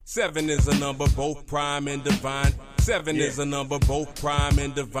7 is a number both prime and divine. 7 is a number both prime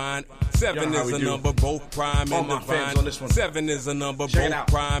and divine. 7 is a number both prime and divine. 7 is a number both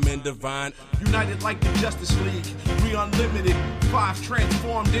prime and divine. United like the Justice League, we unlimited. 5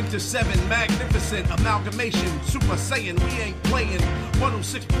 transformed into 7, magnificent amalgamation. Super Saiyan, we ain't playing.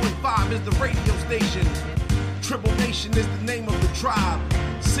 106.5 is the radio station. Tribble Nation is the name of the tribe.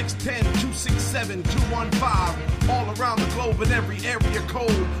 610-267-215. All around the globe in every area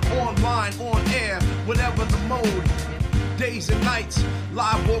code. Online, on air, whatever the mode. Days and nights,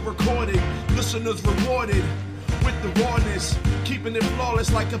 live or recorded. Listeners rewarded with the rawness. Keeping it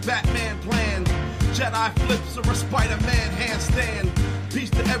flawless like a Batman plan. Jedi flips or a Spider-Man handstand.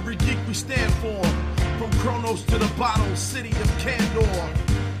 Peace to every geek we stand for. From Kronos to the bottle, city of Kandor.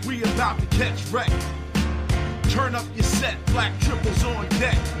 We about to catch wreck. Turn up your set, Black Triples on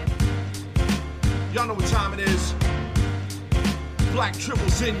deck. Y'all know what time it is. Black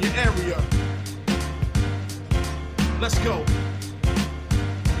Triples in your area. Let's go.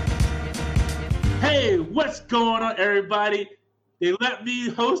 Hey, what's going on, everybody? They let me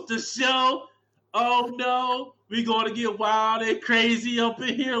host the show. Oh no, we're gonna get wild and crazy up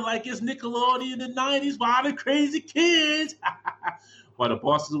in here like it's Nickelodeon in the 90s, Wild and Crazy Kids. While the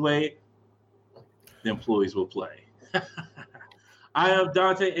boss is away, the employees will play. I am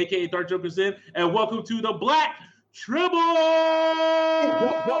Dante, aka Dark Joker Zen, and welcome to the Black Tribble.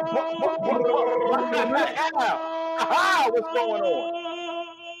 What's going on?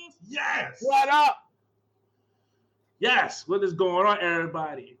 Yes. What up? Yes, what is going on,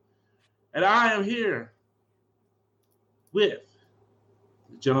 everybody? And I am here with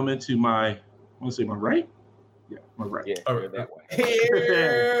the gentleman to my, I want to say my right? Yeah, my right. Yeah, all right, that way.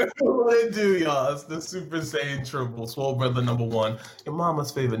 Here, what it do, y'all? It's the Super Saiyan Triple, Swole Brother number 1, your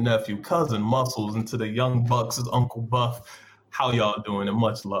mama's favorite nephew, cousin Muscles, and to the young bucks is Uncle Buff. How y'all doing? And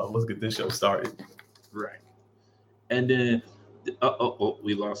much love. Let's get this show started. Right. And then,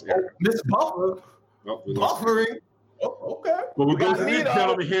 we lost Eric. Miss Buffer. Oh, we lost Buffering. Oh, okay. Well, we're going to Me, see though.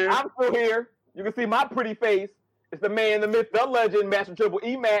 gentleman here. I'm still here. You can see my pretty face. It's the man, the myth, the legend, Master Triple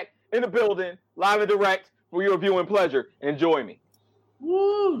E-Mac in the building, live and direct for your viewing pleasure. Enjoy me.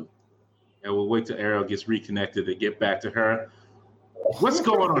 Woo! And we'll wait till Ariel gets reconnected to get back to her. What's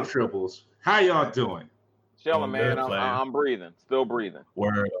going on, Triples? How y'all doing? Chilling, man. Good, I'm breathing. Still breathing.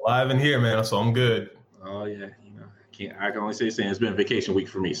 We're alive in here, man, so I'm good. Oh, yeah. I can only say it's been a vacation week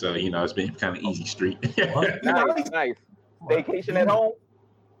for me, so, it's been kind of easy street. Nice. Vacation at home?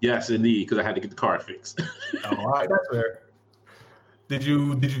 Yes, indeed, because I had to get the car fixed. All right, that's fair. Did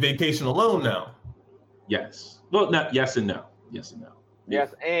you vacation alone now? Yes. Well, yes and no. Yes and no.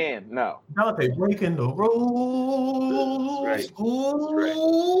 Yes and no. Dante breaking the rules. That's right.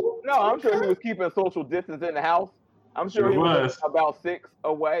 Ooh. No, I'm sure he was keeping social distance in the house. I'm sure Sure he was was. about 6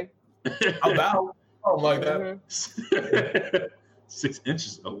 away. About something like that. Mhm. 6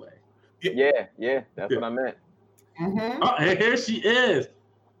 inches away. Yeah, that's what I meant. Mm-hmm. Oh, and here she is.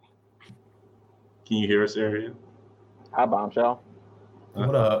 Can you hear us, Ariel? Hi, Bombshell.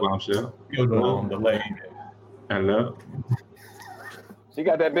 What up? Bombshell. You're the delay. Hello. She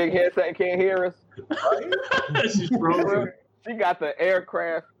got that big headset and can't hear us. She's frozen. She got the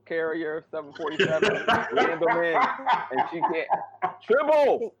aircraft carrier 747 land them in, and she can't.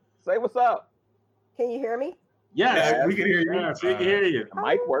 Tribble, say what's up. Can you hear me? Yes, Yeah, we can hear you. Yes, we can hear you. The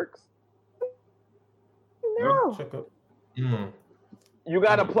mic works. No. Check up. Mm. You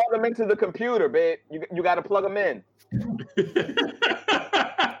got to plug them into the computer, babe. You got to plug them in.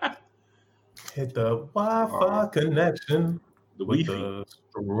 Hit the Wi-Fi connection The with Wi-Fi.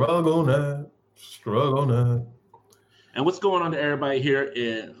 the struggle net. And what's going on to everybody here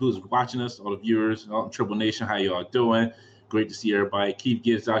who's watching us, all the viewers, all Triple Nation, how y'all doing? Great to see everybody. Keith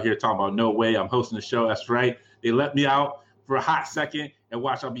Gibbs out here talking about No Way. I'm hosting the show. That's right. They let me out for a hot second, and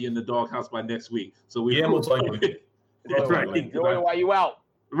watch, I'll be in the doghouse by next week. So we most likely. That's right. Enjoy it while you out.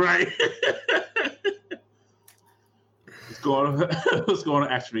 Right. What's going on?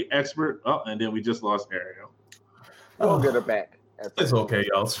 Actually, expert. Oh, and then we just lost Ariel. We'll get her back. It's okay,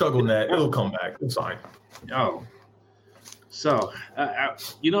 y'all. Struggle net. It'll come back. It's fine. Oh. So,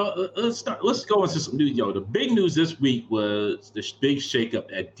 let's go into some news. The big news this week was the big shakeup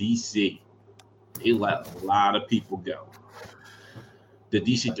at DC. They let a lot of people go. The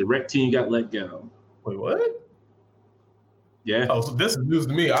DC Direct team got let go. Wait, what? Yeah. Oh, so this is news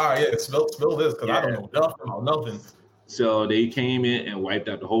to me. All right, yeah. Spill this because I don't know nothing about nothing. So they came in and wiped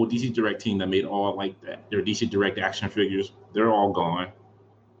out the whole DC Direct team that made all their DC Direct action figures. They're all gone.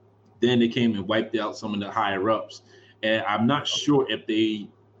 Then they came and wiped out some of the higher ups. And I'm not sure if they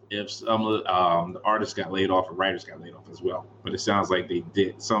if some of the artists got laid off or writers got laid off as well. But it sounds like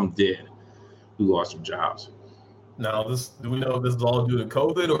some did, who lost their jobs. Now, do we know if this is all due to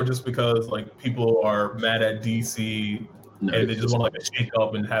COVID or just because like people are mad at DC and they just want to shake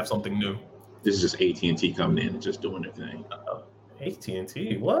up and have something new? This is just AT&T coming in and just doing their thing.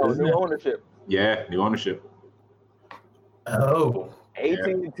 AT&T, what? New ownership. Yeah, new ownership. Oh,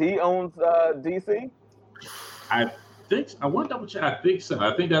 AT&T owns DC. I want to double check. I think so.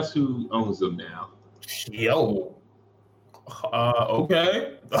 I think that's who owns them now. Yo.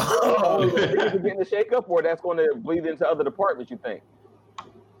 Okay. Things are getting a shake up, or that's going to bleed into other departments, you think?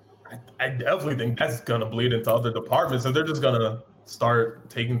 I definitely think that's going to bleed into other departments, and they're just going to start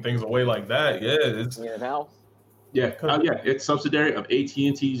taking things away like that. Yeah, it's in-house. Yeah, it's subsidiary of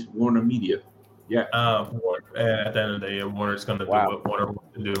AT&T's Warner Media. Yeah. At the end of the day, Warner's going to do what Warner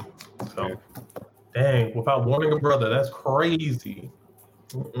wants to do. So, dang, without warning a brother, that's crazy.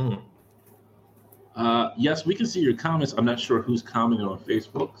 Mm-mm. Yes, we can see your comments. I'm not sure who's commenting on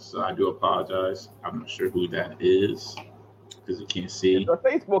Facebook, so I do apologize. I'm not sure who that is because you can't see. It's a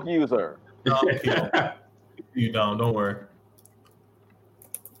Facebook user. You don't worry.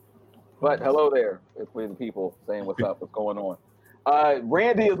 But hello there. It's the people saying what's up, what's going on.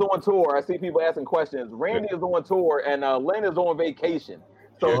 Randy is on tour. I see people asking questions. Randy is on tour, and Lynn is on vacation.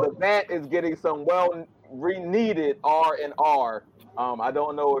 So the vat is getting some well-needed R&R. I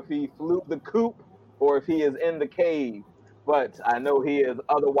don't know if he flew the coop or if he is in the cave, but I know he is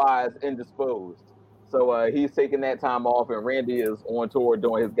otherwise indisposed. So he's taking that time off, and Randy is on tour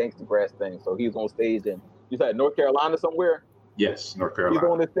doing his Gangsta Grass thing. So he's on stage in, you said North Carolina somewhere? Yes, North Carolina. He's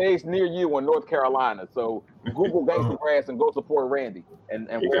on the stage near you in North Carolina. So Google Gangsta Grass and go support Randy and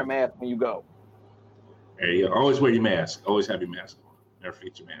wear a mask when you go. There you go. Always wear your mask. Always have your mask on. Never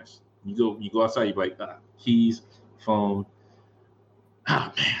forget your mask. You go outside, you're like, keys, phone.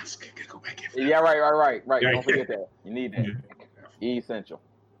 Mask. Gotta go back in. Yeah, right. Don't forget that. You need that. Essential.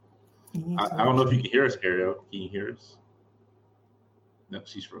 I don't know if you can hear us, Ariel. Can you hear us? No,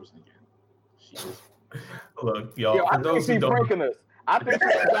 she's frozen again. She is. Look, y'all. I think she's pranking us. I think she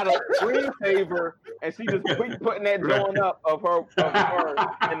got a screensaver and she just keeps putting that joint up of her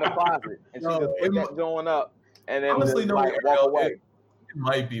in the closet, and she just put that joint up and then honestly, just, walk away. It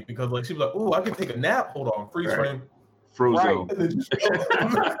might be because like she was like, "Oh, I can take a nap. Hold on, freeze frame." Frozen.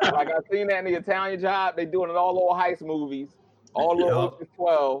 Right. Like I've seen that in the Italian Job. They doing it all little heist movies, all little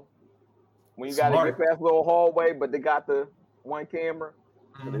 12. When you got to get past the little hallway, but they got the one camera.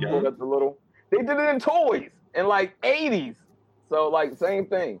 So they pulled up the little. They did it in toys in like 80s. So like same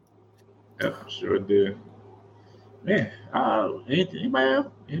thing. Yeah, sure did. Man,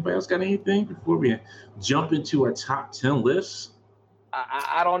 anybody else got anything before we jump into our top 10 lists?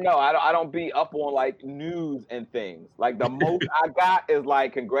 I don't know. I don't be up on like news and things. Like the most I got is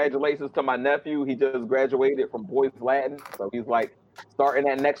like congratulations to my nephew. He just graduated from Boys Latin, so he's like starting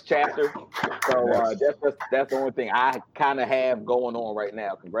that next chapter. So that's the only thing I kind of have going on right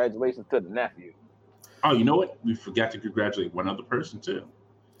now. Congratulations to the nephew. Oh, you know what? We forgot to congratulate one other person too.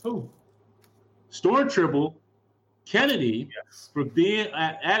 Who? Storm Tribble Kennedy for being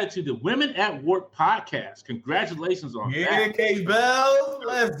added to the Women at Work podcast. Congratulations on that. Yeah, K-Bell.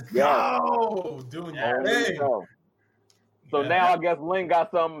 Let's go. Doing your thing. So now I guess Lynn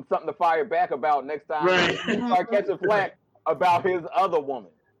got something to fire back about next time. Right. Start catching flack about his other woman.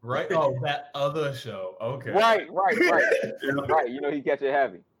 Right. Oh, that other show. Okay. Right. Right. You know he catch it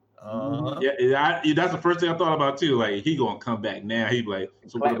heavy. Yeah, that's the first thing I thought about too. Like he gonna come back now. He be like,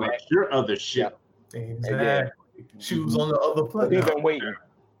 so what about your other shit? Exactly. Shoes on the other foot. He's been waiting.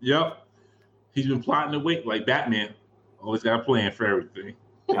 Yep. He's been plotting to wait like Batman. Always got a plan for everything.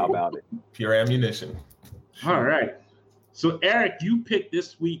 How about it? Pure ammunition. All right. So Eric, you picked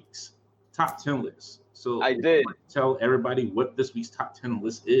this week's top 10 list. So I did. Tell everybody what this week's top 10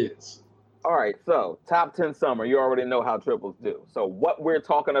 list is. All right. So top 10 summer. You already know how triples do. So what we're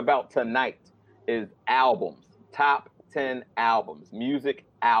talking about tonight is albums. Top 10 albums. Music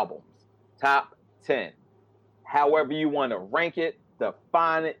albums. Top 10. However you want to rank it,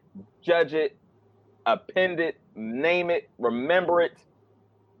 define it, judge it, append it, name it, remember it,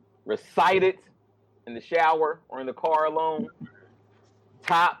 recite it in the shower or in the car alone.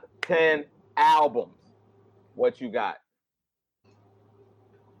 Top 10 albums. What you got?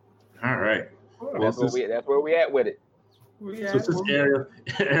 All right. That's where we at with it. So since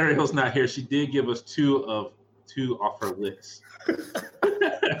Ariel's not here, she did give us two off her list.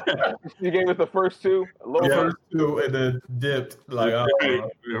 You gave us the first two, first two, and then dipped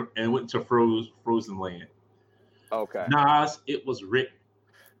and went to Frozen Land. Okay. Nas, It Was Written.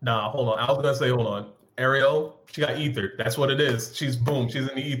 Nah, hold on. I was gonna say, hold on. Ariel, she got ether. That's what it is. She's in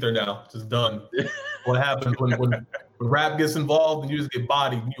the ether now. Just done. What happens when rap gets involved and you just get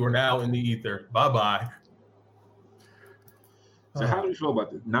bodied, you are now in the ether. Bye-bye. So how do you feel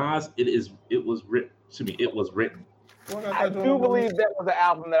about this? Nas, it was written. I do believe that was an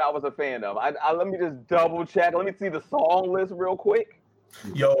album that I was a fan of. I let me just double check. Let me see the song list real quick.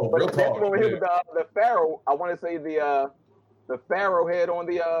 Yo, but real that's talk. when we hit the Pharaoh. I want to say the Pharaoh head on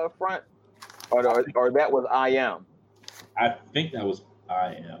the front, or that was I Am. I think that was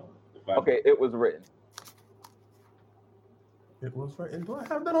I Am. Okay, it was written. It was written. Do I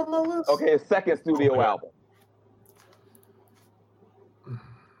have that on my list? Okay, his second studio album.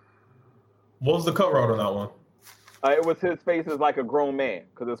 What was the cover art on that one? It was his face as like a grown man,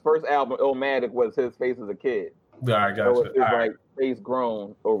 because his first album, Illmatic, was his face as a kid. All right, gotcha. So it was face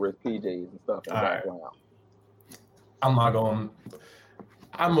grown over his PJs and stuff in the background. I'm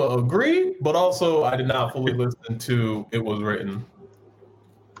gonna agree, but also I did not fully listen to It Was Written.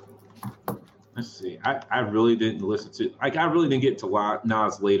 Let's see. I really didn't listen to I really didn't get to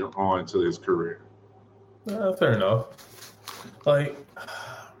Nas later on into his career. Fair enough. I'm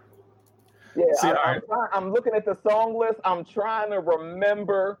looking at the song list. I'm trying to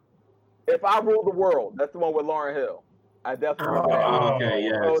remember If I Rule the World. That's the one with Lauryn Hill. I definitely remember that. Okay,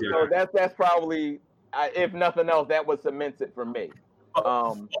 yeah. So that's probably, if nothing else, that would cement it for me. If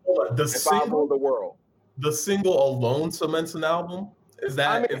I Rule the World. The single alone cements an album?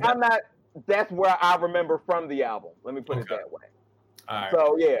 That's where I remember from the album. Let me put it that way. All right.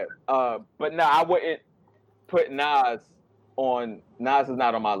 So yeah, but no, I wouldn't put Nas on. Nas is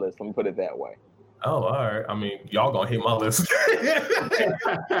not on my list. Let me put it that way. Oh, all right. I mean, y'all gonna hate my list. You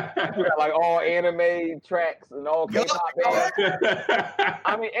got like all anime tracks and all K-pop bands.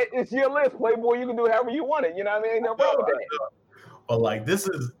 I mean, it's your list, Playboy. You can do however you want it. You know what I mean? Ain't no problem with that. But like, this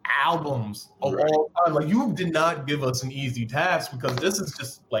is albums of all time. Like, you did not give us an easy task because this is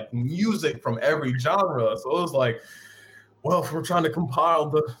just like music from every genre. So it was like, well, if we're trying to compile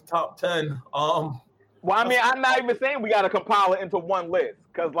the top 10, well, I mean, I'm not even saying we got to compile it into one list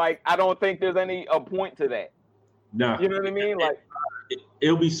because, like, I don't think there's a point to that. No, you know what I mean? Like,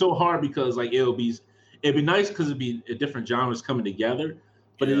 it'll be so hard because, like, it'd be nice because it'd be different genres coming together.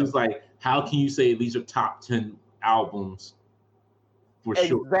 But it is like, how can you say these are top 10 albums for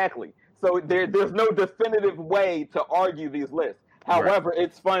sure? Exactly. So there's no definitive way to argue these lists. However,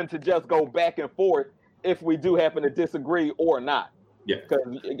 it's fun to just go back and forth if we do happen to disagree or not. Yeah,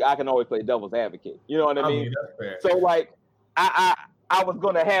 because I can always play devil's advocate. You know what I mean? That's fair. So like, I was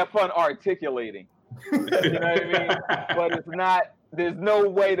gonna have fun articulating. You know what I mean? But it's not. There's no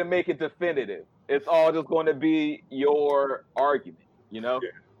way to make it definitive. It's all just going to be your argument. You know?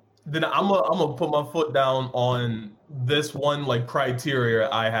 Yeah. Then I'm gonna put my foot down on this one like criteria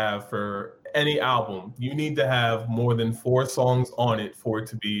I have for any album. You need to have more than 4 songs on it for it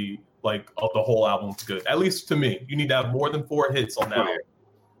to be like the whole album's good. At least to me, you need to have more than 4 hits on that album.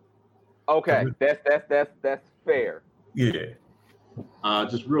 Okay, that's fair. Yeah.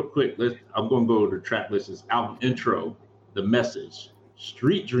 Just real quick, I'm gonna go to the track list. It's album intro, The Message,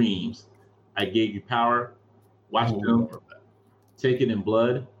 Street Dreams, I Gave You Power, Watch Them, Take It in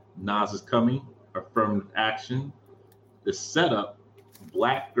Blood, Nas Is Coming, Affirmative Action, The Setup,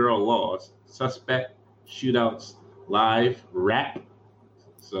 Black Girl Laws, Suspect, Shootouts, Live, Rap.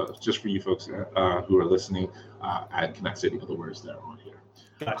 So it's just for you folks who are listening. I cannot say the other words that are on here.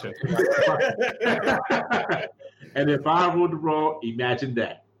 Gotcha. And If I Ruled the World, Imagine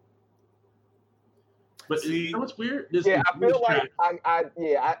That. But see, you know what's weird? I feel like I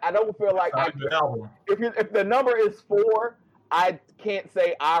don't feel like if the number is 4, I can't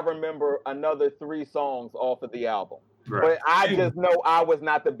say I remember another 3 songs off of the album. Right. But I just know I was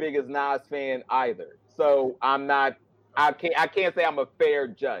not the biggest Nas fan either. So I'm not. I can't say I'm a fair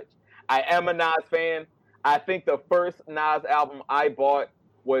judge. I am a Nas fan. I think the first Nas album I bought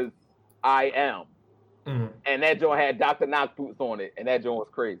was I Am. Mm-hmm. And that joint had Dr. Knox boots on it, and that joint was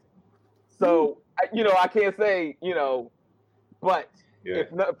crazy. So, I can't say, but if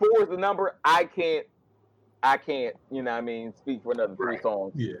 4 is the number, I can't, speak for another 3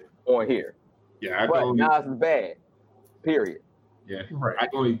 songs on here. Yeah, but Nas is bad, period. Yeah, right. I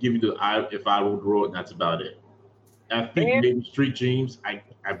can only give you If I Ruled the World, and that's about it. I think maybe Street Dreams. I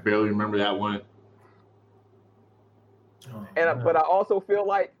barely remember that one. But I also feel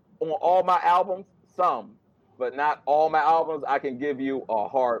like on all my albums, some, but not all my albums, I can give you a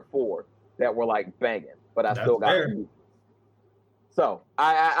hard 4 that were like banging. But I still got to. So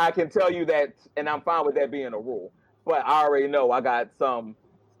I can tell you that, and I'm fine with that being a rule. But I already know I got some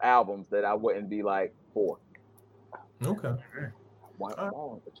albums that I wouldn't be like 4. Okay.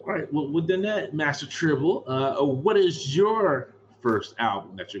 All right. Well, within that, Master Tribble, what is your first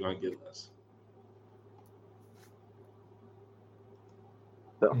album that you're going to give us?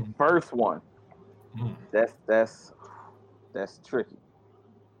 The first one. That's tricky.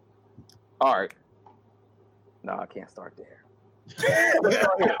 All right. No, I can't start there. Let's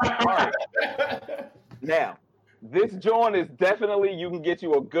start here. All right. Now, this joint is definitely, you can get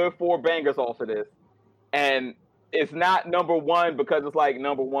you a good 4 bangers off of this. And it's not number one because it's like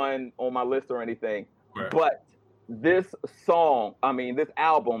number one on my list or anything. Right. But this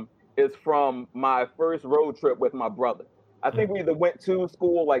album is from my first road trip with my brother. I think we either went to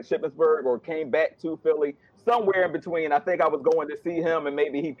school like Shippensburg or came back to Philly, somewhere in between. I think I was going to see him and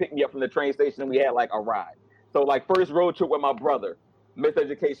maybe he picked me up from the train station and we had like a ride. So like first road trip with my brother,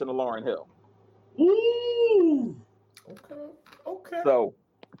 Miseducation of Lauryn Hill. Ooh. Okay. So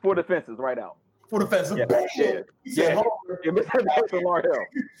For the Fences right out. For the Fences. Yeah. Miseducation of Lauryn Hill.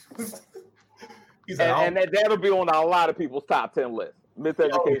 And that'll be on a lot of people's top 10 list.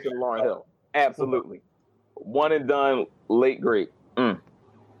 Miseducation of Lauryn Hill. Absolutely. One and done, late great. Okay.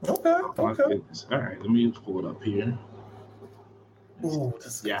 All right, let me pull it up here. Ooh,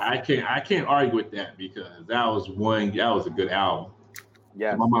 I can't argue with that because that was a good album.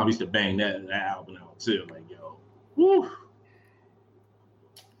 Yeah. My mom used to bang that album out too. Like, yo. Woo.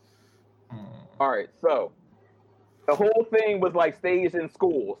 All right, so the whole thing was like staged in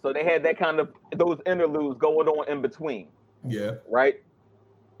school. So they had that kind of those interludes going on in between. Yeah. Right?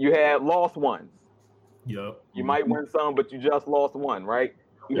 You had Lost Ones. Yep. You might win some, but you just lost one, right?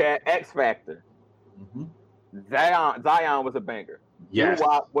 You had X Factor. Mm-hmm. Zion was a banger. Yes.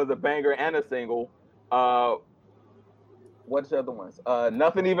 Doo-Wop was a banger and a single. What's the other ones?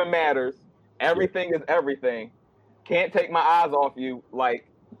 Nothing Even Matters. Everything Is Everything. Can't Take My Eyes Off You. Like,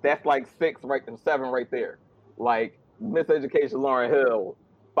 that's like 7 right there. Like, Miseducation of Lauryn Hill,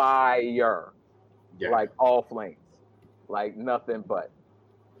 fire. Yeah. Like, all flames. Like, nothing but.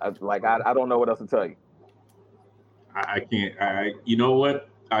 I don't know what else to tell you. I can't. You know what?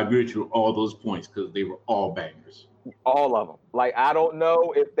 I agree with you with all those points because they were all bangers. All of them. Like, I don't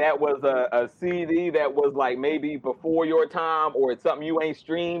know if that was a CD that was like maybe before your time or it's something you ain't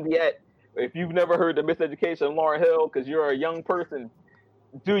streamed yet. If you've never heard the Miseducation of Lauryn Hill because you're a young person,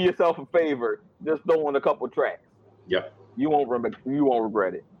 do yourself a favor. Just throw on a couple tracks. Yep. You won't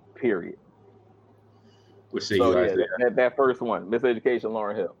regret it. Period. We'll see you guys there. That first one, Miseducation of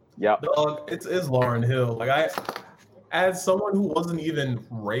Lauryn Hill. Yep. Dog, it's Lauryn Hill. Like as someone who wasn't even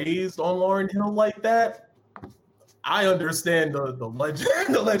raised on Lauryn Hill like that, I understand the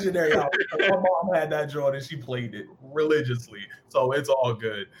legendary album. My mom had that joint and she played it religiously, so it's all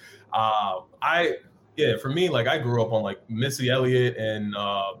good. For me, like I grew up on like Missy Elliott and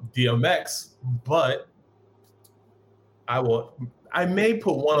DMX, but I may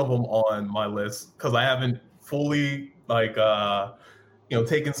put one of them on my list because I haven't fully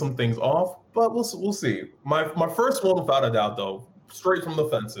taken some things off. But we'll see. My first one, without a doubt, though, straight from the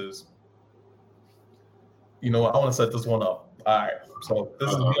fences. You know what? I want to set this one up. All right. So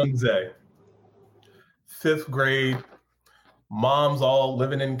this is Young Zay. 5th grade. Mom's all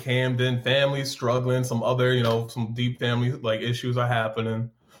living in Camden. Family's struggling. Some other, some deep family like issues are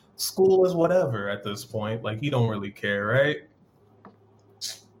happening. School is whatever at this point. Like he don't really care, right?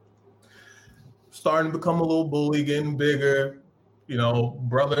 Starting to become a little bully, getting bigger.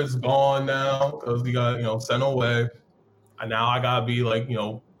 Brother's gone now because he got, sent away. And now I gotta be like,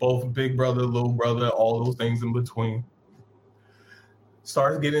 both big brother, little brother, all those things in between.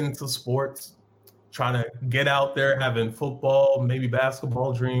 Starts getting into sports, trying to get out there, having football, maybe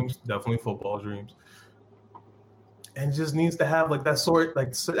basketball dreams, definitely football dreams. And just needs to have like that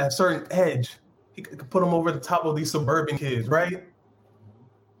certain edge. He could put him over the top of these suburban kids, right?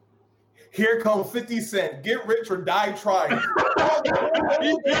 Here comes 50 Cent. Get rich or die trying. I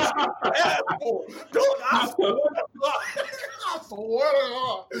swear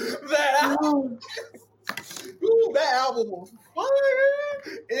to God. That album was fire.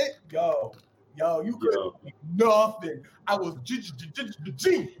 You could nothing. I was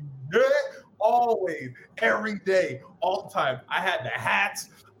always, every day, all the time. I had the hats.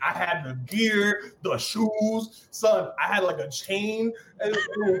 I had the gear, the shoes, son. I had like a chain. It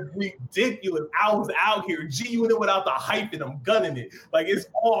was ridiculous. I was out here G-Unit without the hype and I'm gunning it. Like it's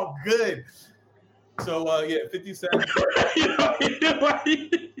all good. So 50 Cent.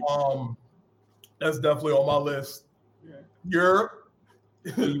 That's definitely on my list. Yeah.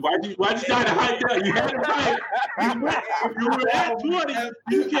 Why'd you try to hype that? You had it right. You were at 20.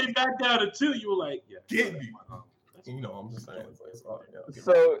 You came back down to 2. You were like, yeah. Get me. I'm just saying.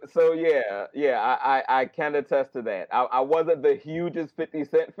 I can attest to that. I wasn't the hugest 50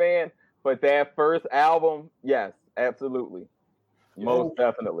 Cent fan, but that first album, yes, absolutely, most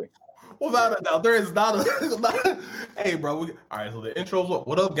definitely. Without a doubt, there is not a. Hey, bro. All right, so the intro's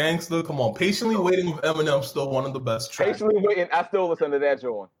what up, gangster? Come on, Patiently Waiting with Eminem, still one of the best tracks. Patiently Waiting, I still listen to that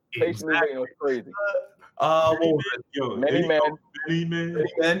joint. Patiently Waiting was crazy. What was it? Many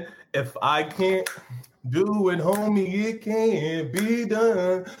Men. If I can't do it, homie, it can't be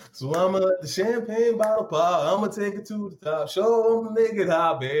done. So I'ma let the champagne bottle pop. I'ma take it to the top. Show them, make it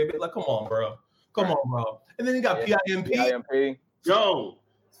hot, baby. Like, come on, bro. And then you got PIMP. Yo.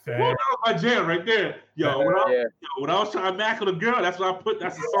 Well, that was my jam right there. When I was trying to mack with a girl, that's what I put.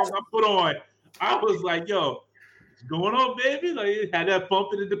 That's the song I put on. I was like, yo, what's going on, baby? Like, had that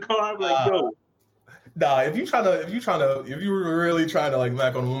bumping in the car. I'm like, yo. Nah, if you were really trying to like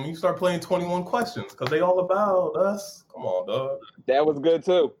mac on a woman, you start playing 21 Questions because they all about us. Come on, dog. That was good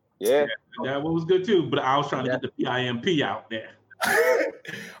too. Yeah, that one was good too. But I was trying to get the PIMP out there.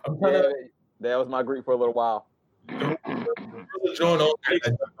 That was my Greek for a little while.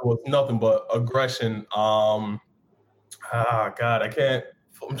 Was nothing but aggression. God, I'm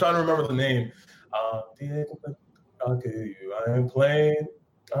trying to remember the name. I'm playing.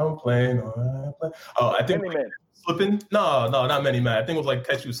 Oh, I think Slipping. No, not Many Men. I think it was like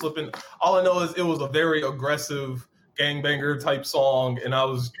Catch You Slipping. All I know is it was a very aggressive gangbanger type song, and I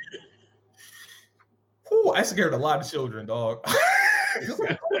scared a lot of children, dog.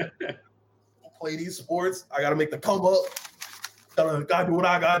 Play these sports. I gotta make the come up. Gotta do what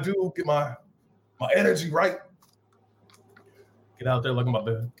I gotta do. Get my energy right. Get out there like I'm about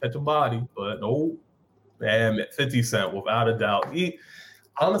to catch a body, but no. Man, 50 Cent, without a doubt. He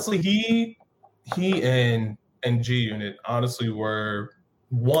and G Unit honestly were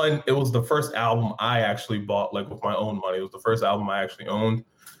one. It was the first album I actually bought, like with my own money. It was the first album I actually owned.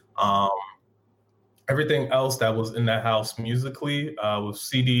 Everything else that was in that house musically, with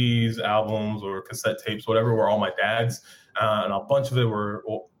CDs, albums, or cassette tapes, whatever, were all my dad's, and a bunch of it were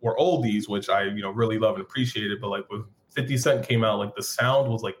oldies, which I really love and appreciated. But like with 50 Cent came out, like the sound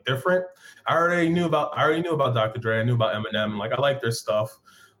was like different. I already knew about Dr. Dre. I knew about Eminem. Like I like their stuff,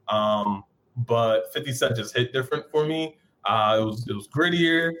 but 50 Cent just hit different for me. It was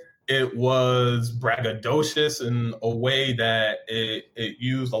grittier. It was braggadocious in a way that it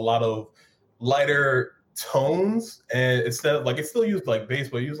used a lot of lighter tones, and it still used like bass,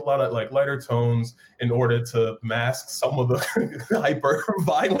 but it used a lot of like lighter tones in order to mask some of the hyper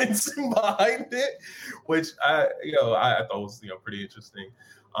violence behind it, which I thought was pretty interesting.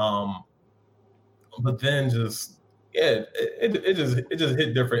 But then it just hit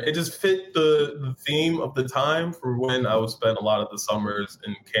different. It just fit the theme of the time for when I would spend a lot of the summers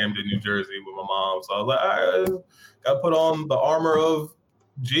in Camden, New Jersey with my mom. So I was like, I got put on the armor of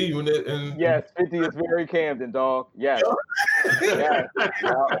G Unit. And yes, 50 is very Camden, dog. Yes. Yes.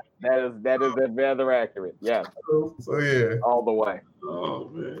 That is rather accurate. Yes. So yeah. All the way. Oh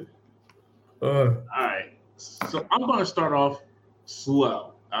man. All right. So I'm gonna start off slow.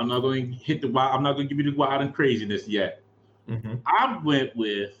 I'm not going to hit the wild. I'm not going to give you the wild and craziness yet. Mm-hmm. I went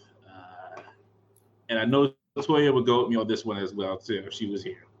with, and I know Toya would go with me on this one as well too if she was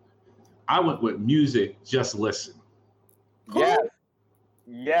here. I went with Music Just Listen.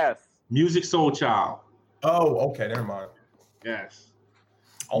 Yes. Music Soul Child. Oh, okay. Never mind. Yes.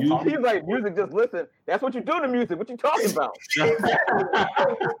 He's like, Music Just Listen. That's what you do to music. What you talking about? Yeah,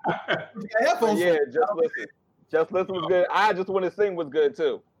 Just Listen. Just Listen was good. I Just Want to Sing was good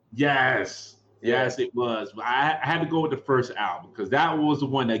too. Yes, it was. But I had to go with the first album because that was the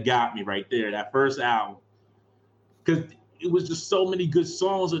one that got me right there. That first album, because it was just so many good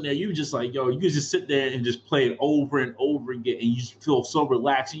songs in there. You just like, yo, you could just sit there and just play it over and over again, and you just feel so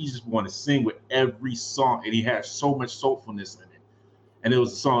relaxed. You just want to sing with every song, and he had so much soulfulness in it. And it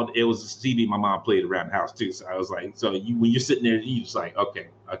was a song. It was a CD my mom played around the house too. So I was like, when you're sitting there, you just like, okay,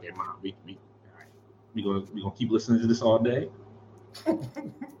 mom, we gonna keep listening to this all day.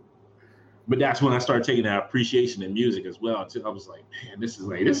 But that's when I started taking that appreciation in music as well too. I was like, man, this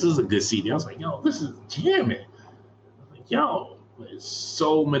is a good CD. I was like, yo, this is jamming. I was like, yo, there's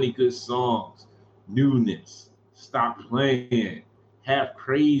so many good songs. Newness, Stop Playing, Half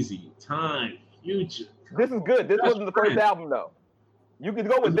Crazy, Time, Future. This is good. This wasn't the first album though. You could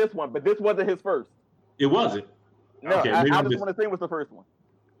go with this one, but this wasn't his first. It wasn't. No, okay, I Just Want to Sing was the first one.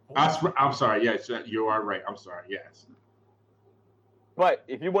 I'm sorry. Yes, you are right. I'm sorry. Yes. But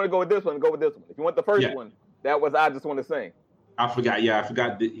if you want to go with this one, go with this one. If you want the first one, that was I Just Want to Sing. I forgot. Yeah, I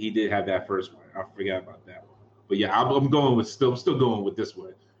forgot that he did have that first one. I forgot about that one. But yeah, I'm still going with this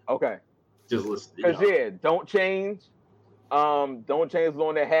one. Okay. Just listen. Because Don't Change. Don't Change was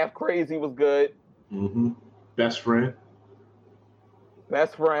on there. Half Crazy was good. Mm-hmm. Best Friend.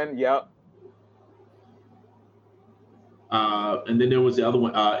 Yep. And then there was the other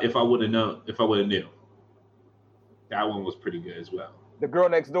one. If I would have knew. That one was pretty good as well. The Girl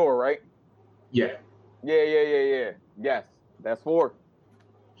Next Door, right? Yeah. Yeah. Yes, that's 4.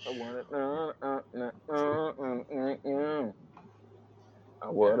 I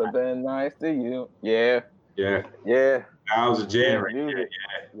would have been nice to you. Yeah. That was a jam right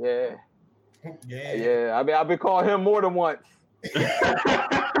there. Yeah. I mean, I've been calling him more than once. Just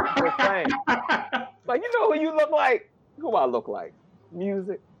saying. Like, you know who you look like? Who I look like?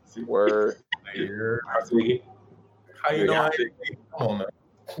 Music. Word. How you know? Come on, man.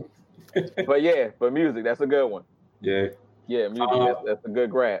 But Music, that's a good one. Yeah, Music, that's a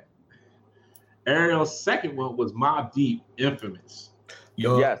good grab. Ariel's second one was Mobb Deep, Infamous.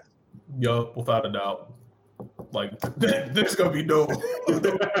 Yes, without a doubt. Like, there's gonna be no.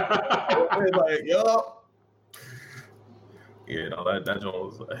 Like, Yeah, no, that joint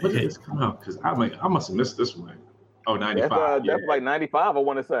was. When did this come out? Because I must have missed this one. Oh, 95. That's like 95, I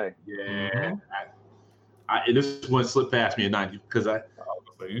want to say. Yeah. And this one slipped past me in 90 because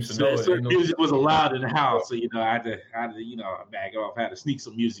music was allowed in the house, so I had to back off. I had to sneak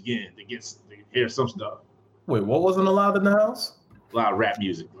some music in to hear some stuff. Wait, what wasn't allowed in the house? A lot of rap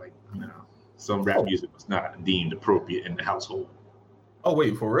music, some rap music was not deemed appropriate in the household. Oh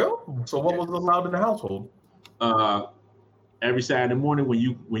wait, for real? So what was allowed in the household? Every Saturday morning when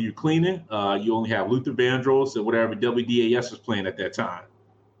you're cleaning, you only have Luther Vandross and whatever WDAS was playing at that time.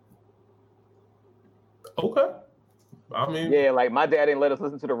 Okay. I mean, yeah, like my dad didn't let us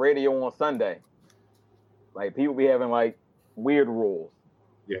listen to the radio on Sunday. Like people be having like weird rules.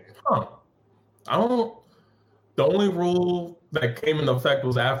 Yeah. Huh. The only rule that came into effect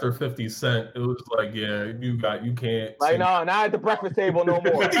was after 50 Cent. It was like, you can't. Like, no, not at the breakfast table no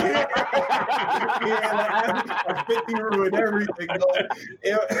more. Like 50 ruined everything.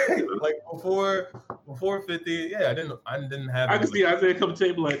 Like before 50, I didn't have. I can see Isaiah come to the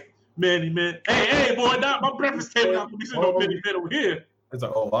table like, man, hey, boy, not my breakfast table. Not gonna be sitting no man over here. It's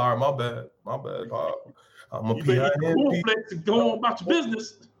like, oh, all right, my bad, Pop. I'm a PI. Go on about your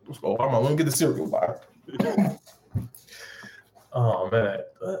business. Oh, I'm gonna get the cereal bar. Oh man,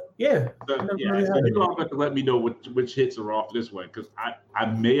 yeah. So you all got to let me know which hits are off this one because I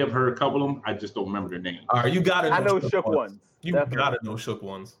may have heard a couple of them. I just don't remember their names. All right, you got it. I know Shook ones. You got to know Shook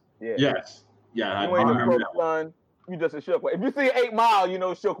ones. Yeah. Yes. Yeah. You ain't a broke son. You just a Shook one. If you see 8 Mile, you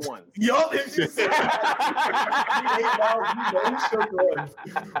know Shook ones. Yup. If you see 8 Mile, you know Shook ones.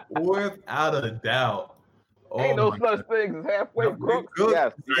 Without a doubt. Ain't no such thing as halfway crooks.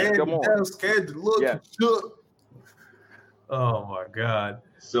 Yes. Come on. I'm scared to look. Shook. Oh my God.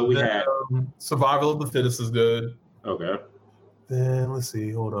 So we had Survival of the Fittest is good. Okay. Then let's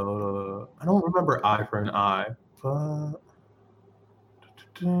see. Hold on. I don't remember Eye for an Eye, but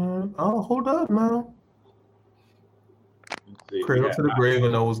hold up now. Cradle to the Grave, I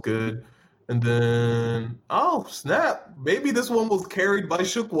know was good. And then snap. Maybe this one was carried by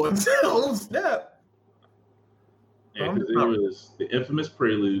Shook Ones. Oh snap. Yeah, because it was the infamous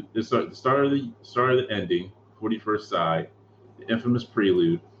prelude. The start of the ending, 41st side. The infamous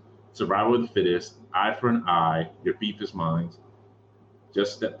prelude, Survival of the Fittest, Eye for an Eye, Your Beef is Mine,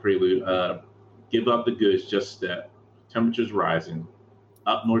 Just Step prelude, Give Up the Goods, Just Step, Temperatures Rising,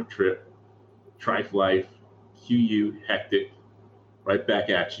 Up North Trip, Trife Life, QU, Hectic, Right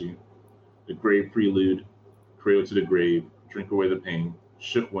Back at You, The Grave Prelude, Cradle to the Grave, Drink Away the Pain,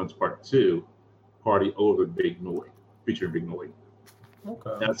 Shook Ones Part 2, Party Over Big Noy, featuring Big Noy.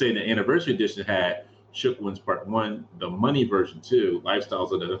 Okay. I'd say the anniversary edition had Shook Ones Part 1, the money version 2,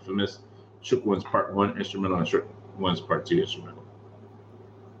 Lifestyles of the Infamous, Shook Ones Part 1 instrumental, and Shook Ones Part 2 instrumental.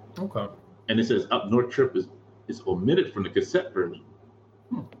 Okay. And it says Up North Trip is omitted from the cassette version.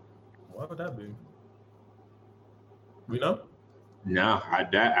 Why would that be? We know? No, I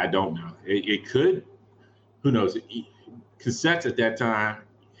don't know. It could. Who knows? Cassettes at that time,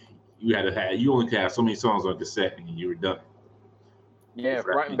 you only could have so many songs on cassette and you were done. Yeah,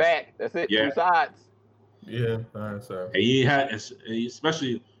 front and back. That's it. Yeah. 2 sides. Yeah, all right, sir. And you had,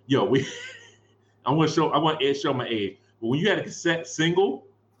 especially, I want to show my age. But when you had a cassette single,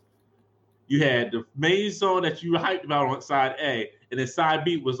 you had the main song that you were hyped about on side A, and then side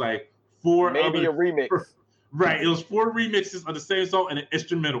B was like 4 maybe a remix. Right, it was 4 remixes of the same song and an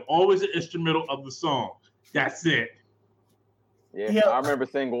instrumental. Always an instrumental of the song. That's it. Yeah. I remember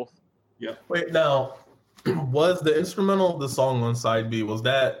singles. Yeah. Wait, now, was the instrumental of the song on side B, was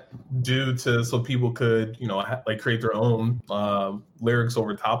that due to so people could, like create their own lyrics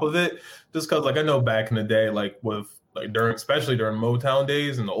over top of it? Just because, like, I know back in the day, like especially during Motown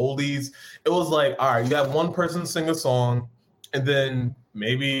days and the oldies, it was like, all right, you have one person sing a song, and then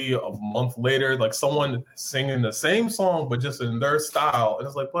maybe a month later, like someone singing the same song but just in their style, and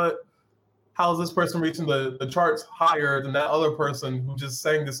it's like, but how is this person reaching the charts higher than that other person who just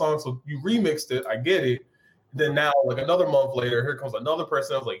sang the song? So you remixed it, I get it. Then now, like another month later, here comes another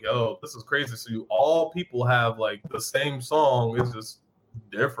person. I was like, yo, this is crazy. So all people have like the same song. It's just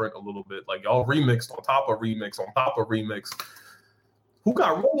different a little bit. Like y'all remixed on top of remix on top of remix. Who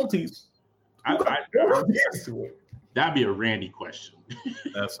got royalties? That'd be a Randy question.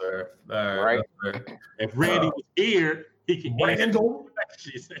 That's fair. Right. That's fair. If Randy was here, he could Randall.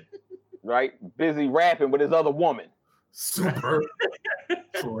 Right? Busy rapping with his other woman. Super.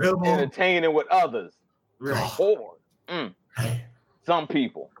 Entertaining with others. Or some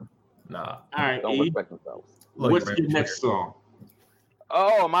people. Nah. All right, don't respect themselves. What's your next song?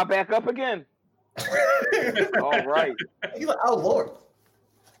 Oh, am I back up again? All right. He's like, oh Lord.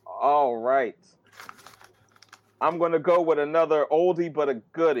 All right. I'm gonna go with another oldie but a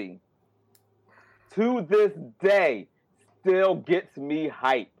goodie. To this day, still gets me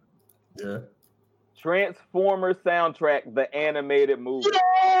hype. Yeah. Transformers soundtrack, the animated movie.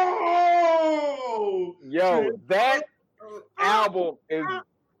 Yo, that album is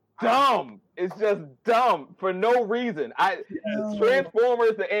dumb. It's just dumb for no reason.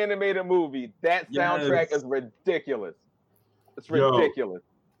 Transformers, the animated movie, that soundtrack is ridiculous. It's ridiculous.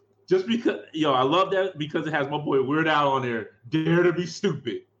 Just because, I love that because it has my boy Weird Al on there. Dare to be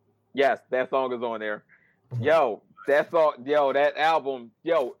stupid. Yes, that song is on there. That song, that album,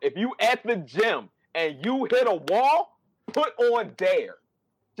 if you at the gym and you hit a wall, put on Dare.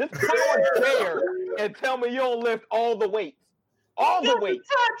 Just put on Dare and tell me you don't lift all the weights. All the weights.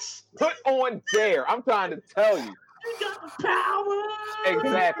 Put on Dare. I'm trying to tell you. You got the power.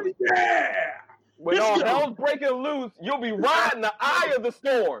 Exactly. Yeah. When all hell's breaking loose, you'll be riding the eye of the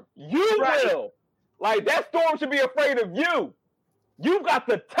storm. You will. Like, that storm should be afraid of you. You got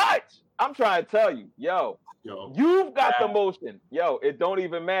the touch. I'm trying to tell you, you've got the motion. It don't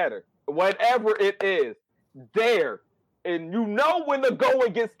even matter. Whatever it is, Dare. And you know when the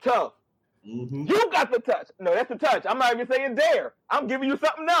going gets tough. Mm-hmm. You got the touch. No, that's the touch. I'm not even saying Dare. I'm giving you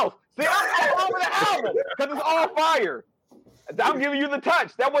something else. See, I'm all over the album because it's all fire. I'm giving you the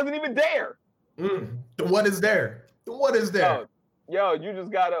touch. That wasn't even Dare. What is there? What is there? You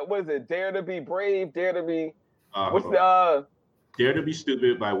just gotta. What is it? Dare to be brave. Dare to be. What's Dare to be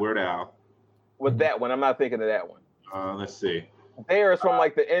stupid by Weird Al. What's that one? I'm not thinking of that one. Let's see. Dare is from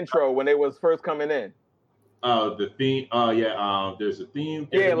like the intro when they was first coming in. The theme. There's a theme.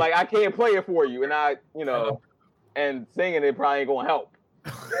 Yeah, like I can't play it for you, and and singing it probably ain't gonna help.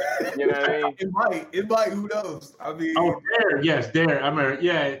 You know what I mean? It might. Who knows? I mean. Dare. Yes, Dare. I remember.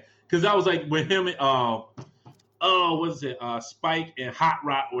 Yeah. Because that was like when him and Spike and Hot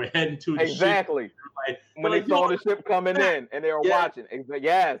Rod were heading to the ship. Like, when they saw the ship coming in and they were watching.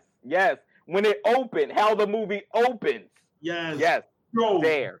 Yes. When it opened, how the movie opens. Yes. Bro,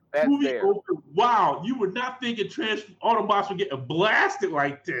 Dare. That's Dare. Wow, you were not thinking Autobots were getting blasted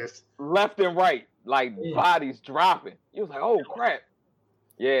like this. Left and right, like bodies dropping. You was like, oh crap.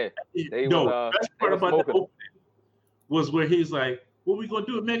 Yeah. Best part about the opening was where he's like, what we gonna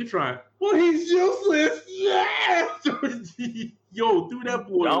do with Megatron? Well, he's useless. Yeah. Threw that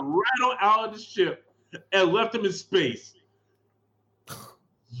boy right on out of the ship and left him in space.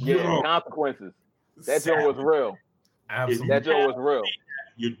 Yeah, consequences. That joke was real. Absolutely. That joke was real.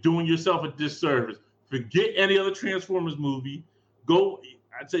 You're doing yourself a disservice. Forget any other Transformers movie. Go.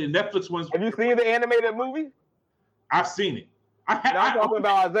 I'd say the Netflix ones. Have you seen the animated movie? I've seen it. I'm talking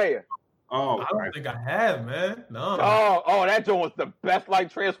about Isaiah. Oh, I don't think I have, man. No. Oh, that joint was the best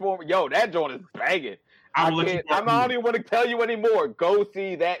like Transformer. That joint is banging. I don't even want to tell you anymore. Go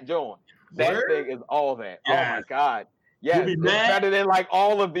see that joint. That thing is all that. Yes. Oh my God. Yes, it's better than like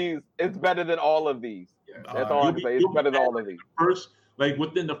all of these. It's better than all of these. That's all I can say. It's better than all of these.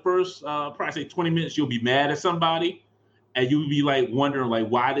 Within the first probably say 20 minutes, you'll be mad at somebody, and you'll be like wondering like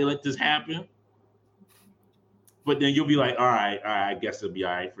why they let this happen. But then you'll be like, all right, I guess it'll be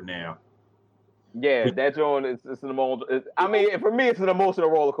all right for now. Yeah, that joint is an emotional. I mean, for me, it's an emotional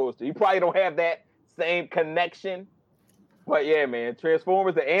roller coaster. You probably don't have that same connection, but yeah, man,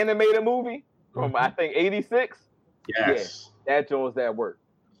 Transformers, the animated movie from I think '86. Yes, that joint's that work.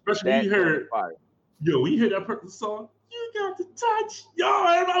 Especially when you heard, when you hear that person's song, you got the touch,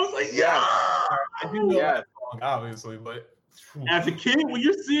 everybody was like, I do know that song, obviously, but As a kid, when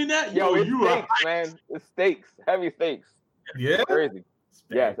you're seeing that, it's stakes, man. It's stakes, heavy stakes. Yeah, crazy.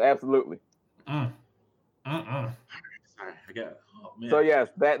 Yes, absolutely. Sorry, I got. Oh man. So yes,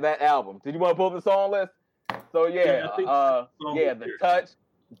 that album. Did you want to pull up the song list? So the touch,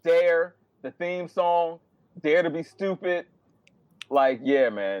 Dare, the theme song, Dare to Be Stupid. Like, yeah,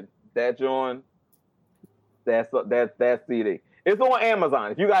 man, that joint. That's CD. It's on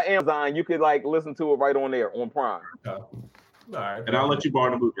Amazon. If you got Amazon, you could like listen to it right on there on Prime. All right, and I'll let you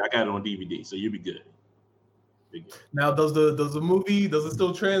borrow the movie. I got it on DVD, so you'll be good. Now, does the movie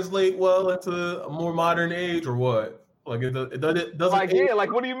still translate well into a more modern age or what? Like it doesn't. Like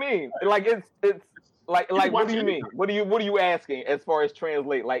like what do you mean? Like it's like what do you mean? What are you asking as far as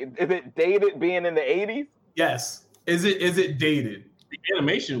translate? Like is it dated being in the 80s? Yes. Is it dated? The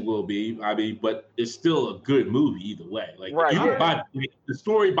animation will be, but it's still a good movie either way. Like the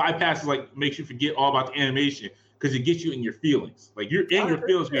story bypasses, like makes you forget all about the animation because it gets you in your feelings. Like you're in your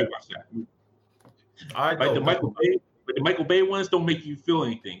feelings when you watch that movie. The Michael Bay ones don't make you feel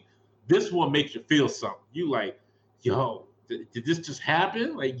anything. This one makes you feel something. You like, yo, did this just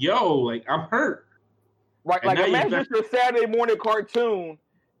happen? Like, yo, like I'm hurt. Right, like imagine your Saturday morning cartoon,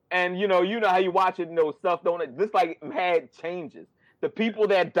 and you know how you watch it. Stuff don't. This like had changes. The people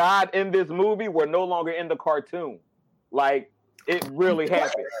that died in this movie were no longer in the cartoon. Like it really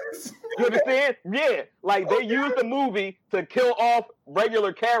happened. You understand? Yeah, like they used the movie to kill off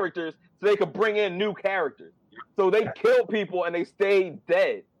regular characters so they could bring in new characters. So they killed people and they stayed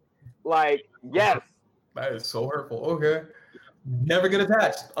dead. Like, yes. That is so hurtful. Okay. Never get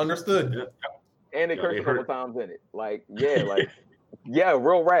attached. Understood. Yeah. And they cursed a couple times in it. Like, yeah,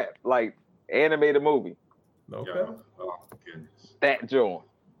 real rap. Like, animated movie. Okay. Oh, goodness. That joint.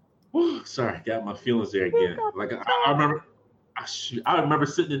 Sorry, got my feelings there again. Like, I remember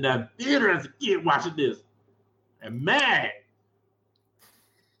sitting in that theater as a kid watching this and mad.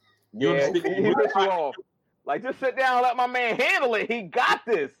 Yeah, he pissed you off. Like, just sit down and let my man handle it. He got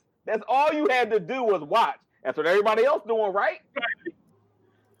this. That's all you had to do was watch. That's what everybody else doing, right?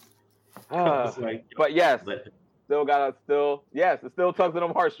 But yes, it still tugs at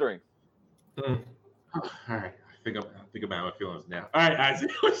them heartstrings. All right, I think about my feelings now. All right, Isaac,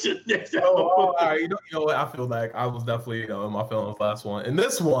 what's your next? All right, you know what? I feel like I was definitely in my feelings last one, and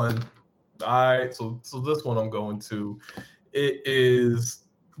this one, all right. So this one I'm going to. It is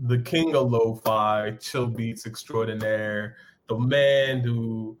the king of lo-fi, chill beats extraordinaire, the man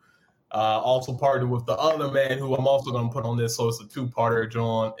who also partnered with the other man who I'm also going to put on this, so it's a two-parter,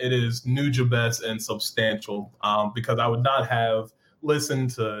 John. It is Nujabes and Substantial, because I would not have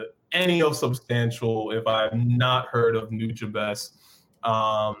listened to any of Substantial if I have not heard of Nujabes.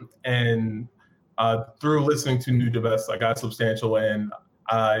 And through listening to Nujabes, I got Substantial, and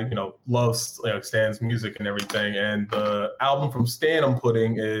I, love Stan's music and everything. And the album from Stan I'm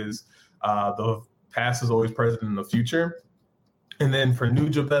putting is The Past is Always Present in the Future. And then for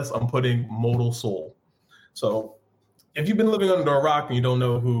Nujabes, I'm putting Modal Soul. So if you've been living under a rock and you don't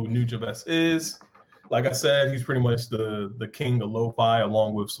know who Nujabes is, like I said, he's pretty much the king of lo-fi,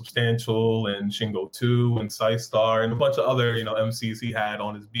 along with Substantial and Shingo 2 and Systar and a bunch of other, MCs he had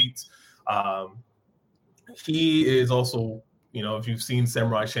on his beats. He is also, if you've seen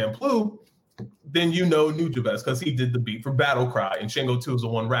Samurai Champloo, then you know Nujabes because he did the beat for Battle Cry, and Shingo 2 is the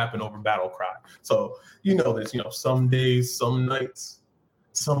one rapping over Battle Cry. So you know this, some days, some nights,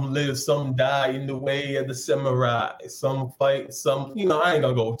 some live, some die in the way of the samurai. Some fight, some, I ain't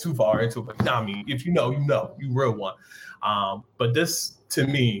gonna go too far into it, but if you know, you real one. But this, to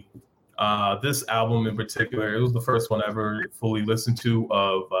me, this album in particular, it was the first one I ever fully listened to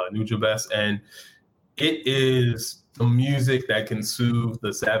of Nujabes, and it is the music that can soothe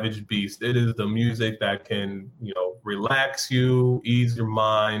the savage beast. It is the music that can, relax you, ease your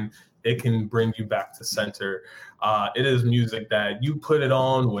mind. It can bring you back to center. It is music that you put it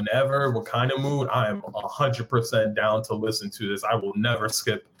on whenever, what kind of mood. I am 100% down to listen to this. I will never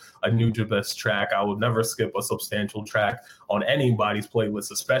skip a Nujabes track. I will never skip a Substantial track on anybody's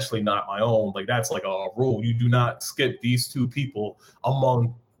playlist, especially not my own. Like, that's like a rule. You do not skip these two people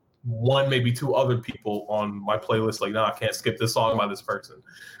among one, maybe two other people on my playlist. Like, no, I can't skip this song by this person.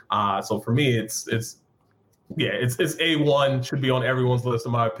 So for me, it's A1, should be on everyone's list,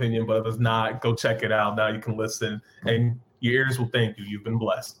 in my opinion. But if it's not, go check it out. Now you can listen, and your ears will thank you. You've been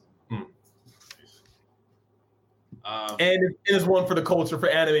blessed. And it's one for the culture, for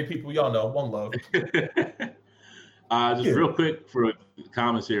anime people. Y'all know, one love. Real quick for the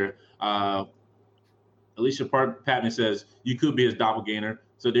comments here. Alicia Patton says, you could be his doppelganger.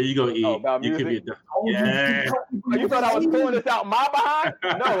 So there you go, E. About you music? could be You thought I was pulling this out my behind?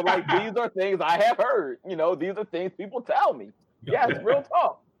 No, like these are things I have heard. You know, these are things people tell me. Yes, real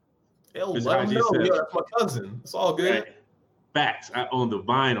talk. Let him know. Yo, that's my cousin. It's all good. Right. Facts. I own the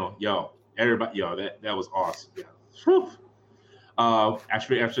vinyl. Yo, everybody. Yo, that was awesome. Yeah.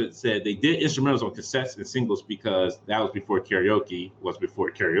 Actually said they did instrumentals on cassettes and singles because that was before karaoke.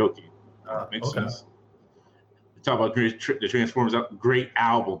 Makes sense. Talk about the Transformers, great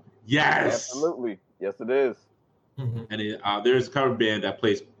album. Yes, absolutely. Yes, it is. Mm-hmm. And there's a cover band that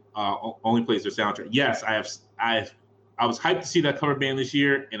plays only plays their soundtrack. Yes, I was hyped to see that cover band this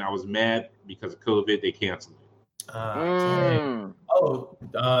year, and I was mad because of COVID. They canceled it. Oh,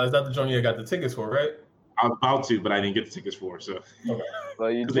 is that the joint you got the tickets for, right? I was about to, but I didn't get the tickets for it. So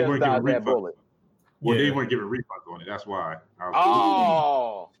you just dodged that bullet. Well, they weren't giving refunds on it. That's why.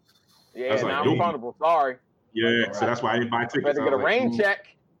 Yeah, non-refundable. Sorry. Yeah, so that's why I didn't buy tickets. Better get a rain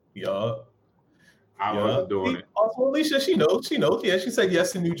check. Yeah. I wasn't doing it. Also, Alicia, she knows. Yeah, she said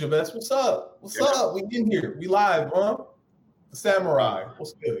yes to New Jabez. What's up? What's up? We in here. We live, Mom. The Samurai.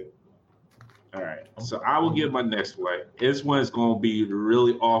 What's good? All right. So I will give my next one. This one is going to be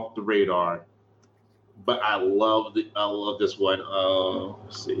really off the radar, but I love this one.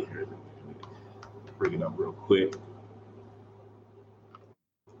 Let's see here. Bring it up real quick.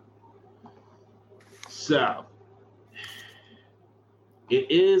 So, it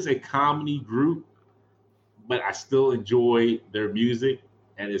is a comedy group, but I still enjoy their music,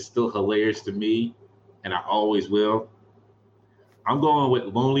 and it's still hilarious to me, and I always will. I'm going with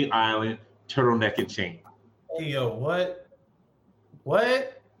Lonely Island, Turtleneck and Chain. Hey, yo, what?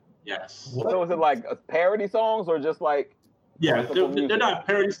 What? Yes. What? So is it like parody songs or just like... Yeah, they're not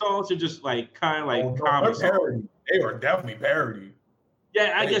parody songs. They're just like kind of like comedy songs. They are definitely parody.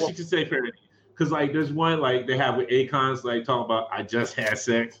 Yeah, I guess you could say parody. Because like there's one like they have with Akon's like talking about I just had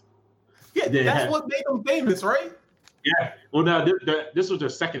sex. Yeah, that's what made them famous, right? Yeah. Well, now this was their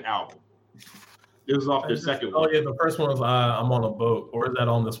second album. It was off their second one. Oh yeah, the first one was I'm on a boat. Or is that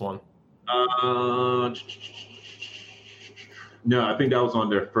on this one? No, I think that was on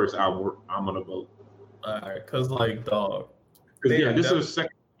their first album. I'm on a boat. All right, because like dog. This was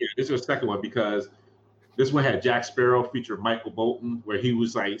second. Yeah, this was the second one because this one had Jack Sparrow featuring Michael Bolton, where he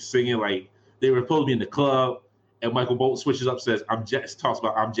was like singing like they were supposed to be in the club, and Michael Bolton switches up, says I'm Jack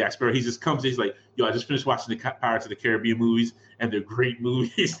Sparrow. He just comes in, he's like, yo, I just finished watching the Pirates of the Caribbean movies, and they're great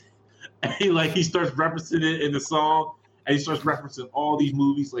movies. And he starts referencing it in the song, and he starts referencing all these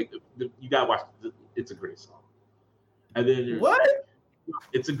movies. Like you gotta watch it. It's a great song. And then what?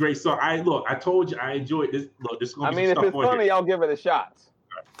 It's a great song. I told you I enjoyed this. Look, this is gonna be if it's funny, I'll give it a shot.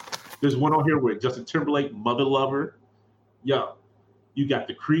 There's one on here with Justin Timberlake, Mother Lover. Yo, you got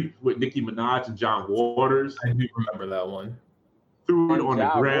The Creep with Nicki Minaj and John Waters. I do remember that one. Threw It on the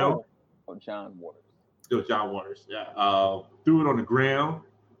Ground. Oh, John Waters. Still John Waters. Yeah. Threw It on the Ground.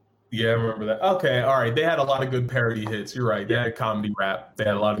 Yeah, I remember that. Okay, all right. They had a lot of good parody hits. You're right. They had comedy rap. They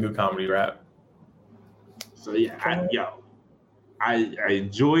had a lot of good comedy rap. So yeah, I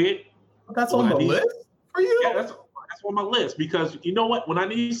enjoy it. That's on the list for you? Yeah, that's on my list because you know what? When I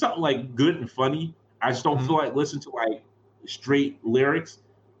need something like good and funny, I just don't feel like listening to like straight lyrics.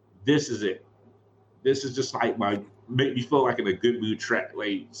 This is it. This is just like make me feel like in a good mood track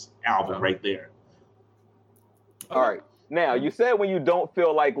like album right there. All right. Now you said when you don't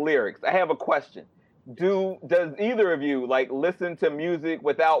feel like lyrics. I have a question. Does either of you like listen to music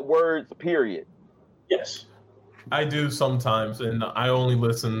without words, period? Yes. I do sometimes, and I only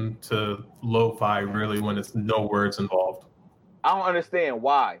listen to lo-fi really when it's no words involved. I don't understand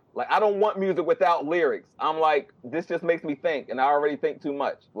why. Like, I don't want music without lyrics. I'm like, this just makes me think, and I already think too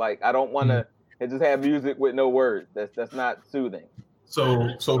much. Like, I don't want to just have music with no words. That's not soothing. So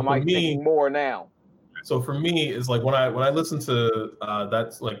I'm for like me, thinking more now. So for me, it's like when I listen to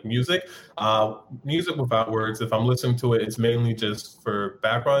that's like music without words. If I'm listening to it, it's mainly just for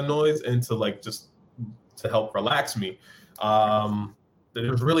background noise and to like just to help relax me.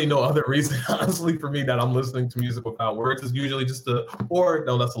 There's really no other reason, honestly, for me that I'm listening to music without words. It's usually just or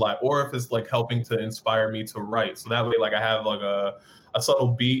if it's like helping to inspire me to write. So that way, like I have like a subtle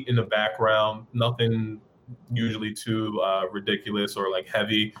beat in the background, nothing usually too ridiculous or like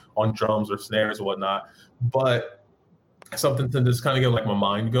heavy on drums or snares or whatnot, but something to just kind of get like my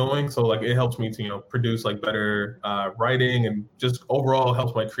mind going. So like it helps me to produce like better writing and just overall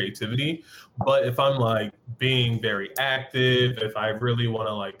helps my creativity. But if I'm like being very active, if I really want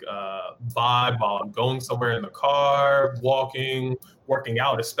to like vibe while I'm going somewhere in the car, walking, working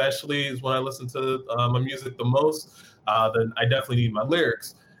out especially is when I listen to my music the most, then I definitely need my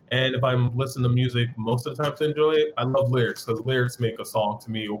lyrics. And if I'm listening to music most of the time to enjoy it, I love lyrics because lyrics make a song to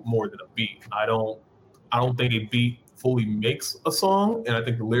me more than a beat. I don't think a beat fully makes a song, and I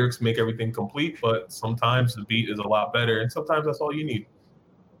think the lyrics make everything complete, but sometimes the beat is a lot better, and sometimes that's all you need.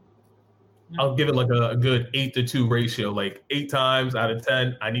 I'll give it like a good 8-2 ratio. Like 8 times out of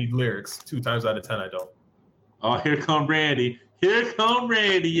 10, I need lyrics. 2 times out of 10, I don't. Oh, here come Randy. Here come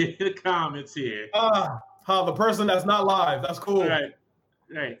Randy in the comments here. The person that's not live. That's cool. Right.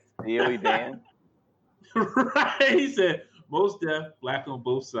 Steely Dan. Right. He said, most deaf, black on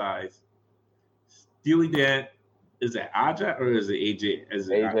both sides. Steely Dan, is it Aja or is it AJ?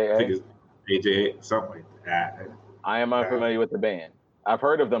 AJ. I think it's AJ, something like that. I am unfamiliar with the band. I've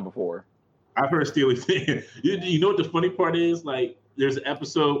heard of them before. I've heard Steely Dan. You know what the funny part is? Like, there's an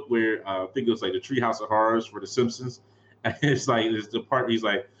episode where I think it was like the Treehouse of Horrors for The Simpsons. And it's like, there's the part where he's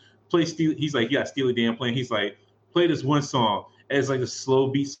like, play Steely. He's like, yeah, Steely Dan playing. He's like, play this one song. And it's like a slow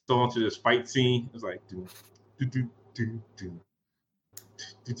beat song to this fight scene. It's like, do, do, do, do, do.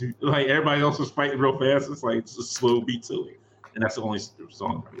 Like everybody else was fighting real fast. It's like it's a slow beat to it, and that's the only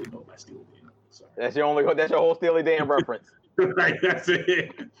song I really know by Steely Dan. Sorry. That's your whole Steely Dan reference. Right, that's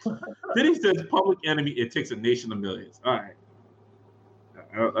it. Then he says, "Public Enemy, it takes a nation of millions." All right.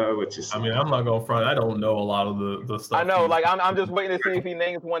 What you say? I mean, I'm not gonna front. I don't know a lot of the stuff. I know, like I'm just waiting to see if he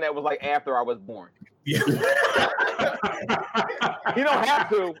names one that was like after I was born. Yeah. He don't have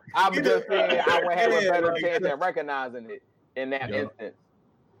to. I'm just saying I would have a better chance at recognizing it in that instance.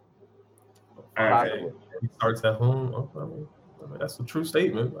 All right. He starts at home. I mean, that's a true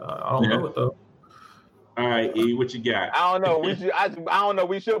statement. I don't know it though. All right, E, what you got? I don't know. I don't know.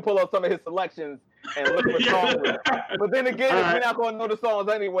 We should pull up some of his selections and look for songs. But then again, if we're not going to know the songs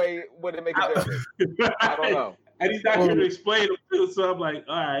anyway, would it make a difference? I don't know. And he's not here to explain them too, so I'm like,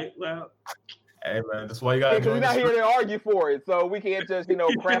 all right, well. Hey man, that's why you got. Because we're not here to argue for it, so we can't just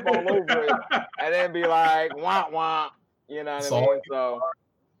crap all over it and then be like wah wah. You know what I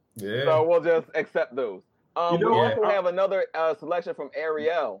mean? So we'll just accept those. We also have another selection from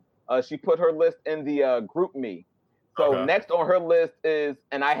Ariel. She put her list in the group me. So next on her list is,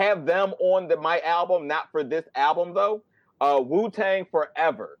 and I have them on my album, not for this album though. Wu-Tang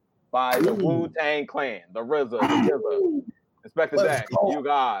Forever by the Wu-Tang Clan, the RZA, the GZA, Inspector Jack, You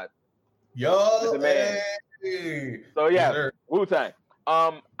God. Yo, man. So yeah, Wu-Tang.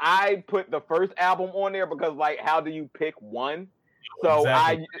 I put the first album on there because like, how do you pick one? So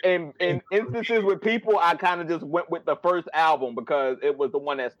exactly. In instances with people, I kind of just went with the first album because it was the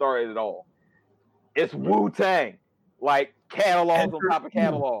one that started it all. It's Wu-Tang, like catalogs on top of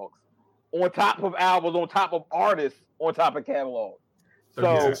catalogs, on top of albums, on top of artists, on top of catalogs.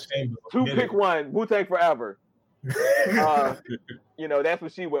 So to pick one, Wu-Tang Forever. That's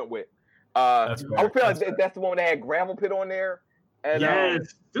what she went with. I feel like that's the one that had Gravel Pit on there. And,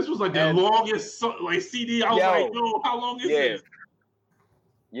 yes, this was like the longest CD. I was like, yo, how long is this?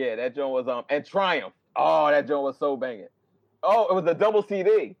 Yeah, that joint was and Triumph. Oh, that joint was so banging. Oh, it was a double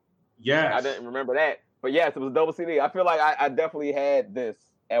CD. Yes. I didn't remember that. But yes, it was a double CD. I feel like I definitely had this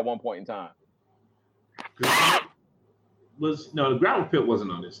at one point in time. The Gravel Pit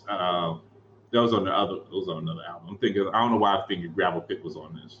wasn't on this. That was on the other. It was on another album. I'm thinking. I don't know why I figured Gravel Pit was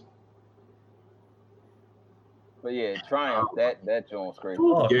on this. But yeah, Triumph. That joint was crazy.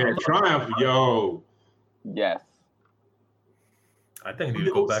 Yeah, Triumph. Yo. Yes. I think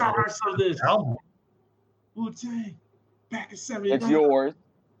you go back to this album. Wu-Tang, back in 79. It's yours.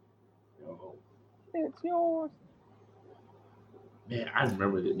 Yo. It's yours. Man, I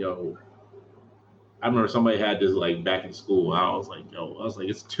remember that. Yo, I remember somebody had this like back in school. I was like,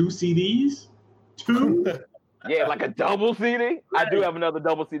 it's 2 CDs, 2. Yeah, like a double CD. Right. I do have another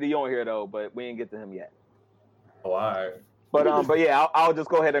double CD on here though, but we didn't get to him yet. Oh, all right. But yeah, I'll just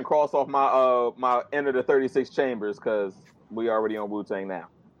go ahead and cross off my Enter the 36 Chambers because we already on Wu-Tang now.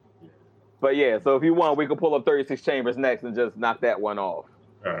 But yeah, so if you want, we can pull up 36 Chambers next and just knock that one off.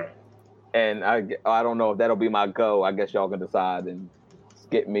 All right. And I don't know if that'll be my go. I guess y'all can decide and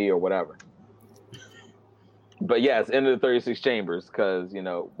skip me or whatever. But yes, Enter the 36 Chambers because,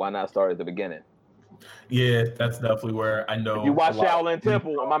 why not start at the beginning? Yeah, that's definitely where I know. If you watch Shaolin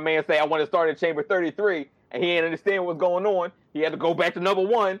Temple, and my man say, I want to start at Chamber 33, and he didn't understand what was going on. He had to go back to number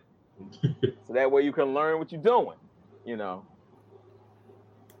 1. So that way you can learn what you're doing. You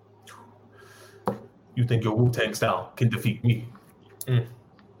think your Wu-Tang style can defeat me?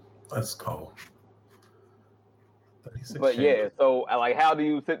 Let's go. But yeah, so like, how do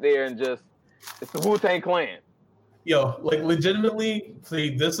you sit there and just? It's the Wu-Tang Clan. Yo, like legitimately,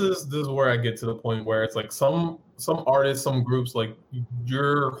 see, this is where I get to the point where it's like some artists, some groups, like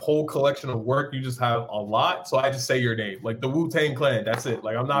your whole collection of work, you just have a lot. So I just say your name, like the Wu-Tang Clan. That's it.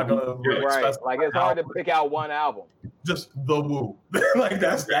 Like I'm not gonna really right. Like it's hard to pick out one album. Just the Wu. Like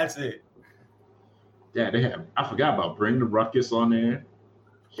that's it. Yeah, they have. I forgot about Bring the Ruckus on there.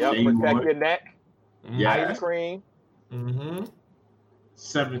 Yep, Protect Your Neck. Yeah. Ice Cream. Mm-hmm.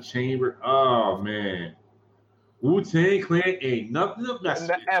 7 Chamber. Oh man. Wu-Tang Clan ain't nothing to mess with.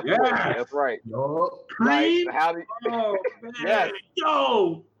 That's right. Cream? Like, how do you... Oh, man. Yes.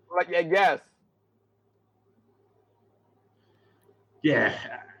 Yo. Like, yes. Yeah.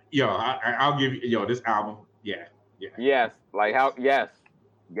 Yo, I'll give you, this album. Yeah. Yes. Like how, yes.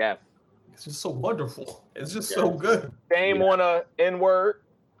 It's just so wonderful. It's just so good. Shame on a N-word.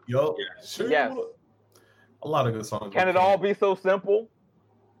 Yo. Yes. A lot of good songs. Can it all be so simple?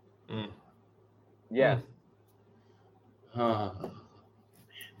 Yes.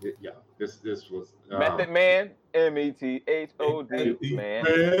 This was Method Man, METHOD, man.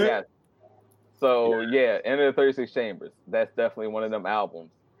 Yes. So Enter the 36 Chambers. That's definitely one of them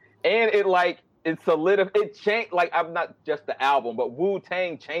albums. And it solidified. It changed. Like I'm not just the album, but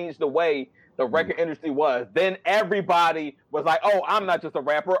Wu-Tang changed the way the record industry was. Then everybody was like, "Oh, I'm not just a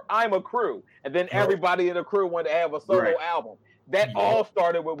rapper. I'm a crew." And then everybody in the crew wanted to have a solo album. That all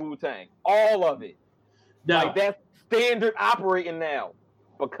started with Wu-Tang. All of it. Now, like that's standard operating now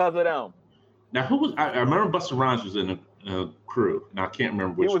because of them. Now, who was? I remember Busta Rhymes was in a crew, and I can't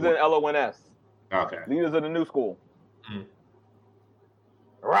remember which. He was in LONS. Okay. Leaders of the New School.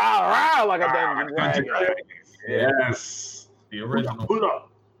 Rah, like a Dungeon Dragon. Yes. The original. Pull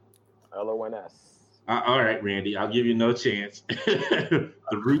up. LONS. All right, Randy, I'll give you no chance. The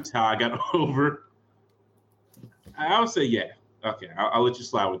Roots, how I got over. I would say yeah. Okay, I'll let you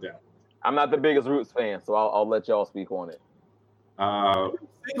slide with that. I'm not the biggest Roots fan, so I'll let y'all speak on it.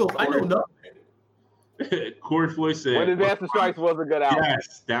 Singles, I know nothing. Corey Floyd said, When Did Master Strikes was a good album.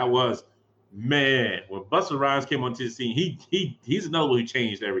 Yes, that was. Man, when Busta Rhymes came onto the scene, he's another one who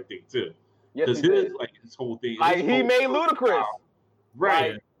changed everything too. Yes, because he did. Like his whole thing, like he made Ludacris,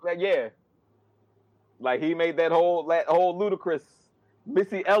 right? Like he made that whole Ludacris,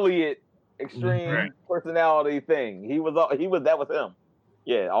 Missy Elliott extreme personality thing. That was him.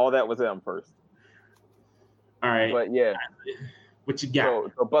 Yeah, all that was him first. All right, but yeah, what you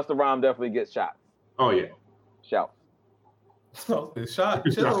got? So Busta Rhymes definitely gets shots. Oh yeah, shout. So the shot,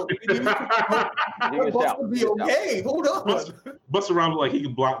 chill. He can shout. Be okay. Hold on. Busta Rhymes like he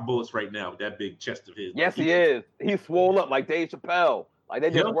can block bullets right now with that big chest of his. Yes, he is. He's swole up like Dave Chappelle. Like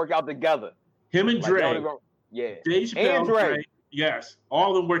they just work out together. Him and Dre. Dave Chappelle and Dre. Yes,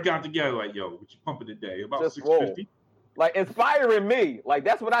 all of them work out together. Like, yo, what you pumping today? About 650. Like inspiring me. Like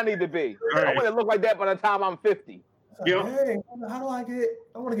that's what I need to be. Right. I want to look like that by the time I'm 50. Yep. Hey, how do I get?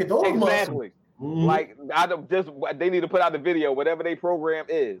 I want to get those muscles. Mm-hmm. Like they need to put out the video, whatever their program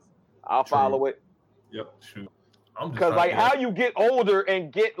is. I'll follow it. Yep. Shoot. Because like how you get older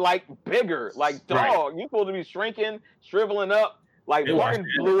and get like bigger, like dog, you supposed to be shrinking, shriveling up. Like Martin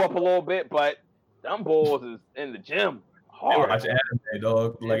blew up a little bit, but them bulls is in the gym hard. Watch anime,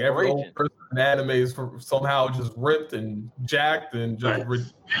 dog. Like every old person in anime is somehow just ripped and jacked and just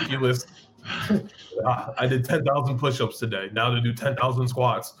ridiculous. I did 10,000 push-ups today. Now to do 10,000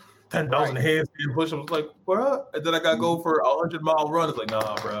 squats. 10,000 handstand push-ups, like, bro. And then I got to go for a 100-mile run. It's like,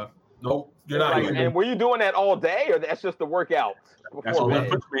 nah, bro. Nope, you're not. And were you doing that all day, or that's just the workout? That's what One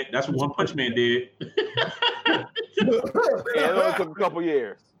Punch Man did. Yeah, it only took a couple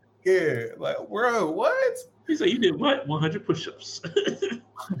years. Yeah, like, bro, what? He said, you did what? 100 push-ups.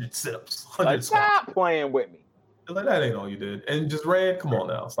 100 sit-ups. 100 stop playing with me. Like, that ain't all you did. And just ran, come on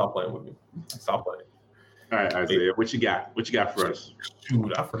now. Stop playing with me. Stop playing. All right, Isaiah, what you got? What you got for us?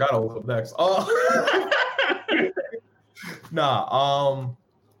 Shoot, I forgot I was up next. All right,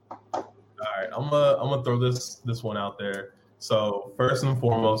 I'm gonna throw this one out there. So first and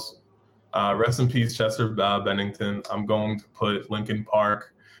foremost, rest in peace, Chester Bennington. I'm going to put Linkin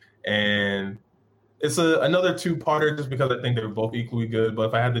Park, and it's another two-parter just because I think they're both equally good. But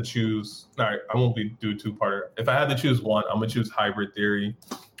if I had to choose, all right, I won't do two-parter. If I had to choose one, I'm gonna choose Hybrid Theory.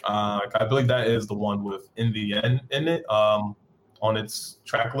 I believe that is the one with In the End in it on its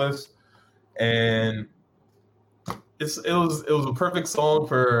track list, and it was a perfect song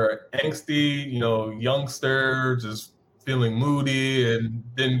for angsty, youngster, just feeling moody and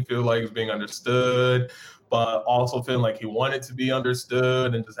didn't feel like he was being understood, but also feeling like he wanted to be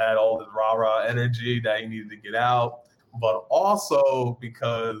understood and just had all this rah-rah energy that he needed to get out. But also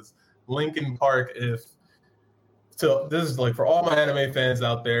because Linkin Park, if So this is like for all my anime fans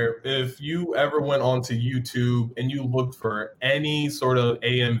out there, if you ever went onto YouTube and you looked for any sort of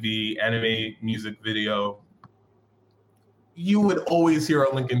AMV, anime music video, you would always hear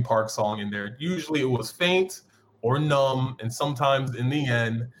a Linkin Park song in there. Usually it was Faint or Numb, and sometimes in the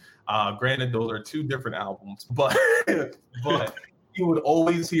end, granted those are two different albums, but you would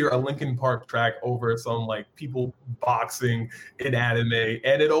always hear a Linkin Park track over some like people boxing in anime,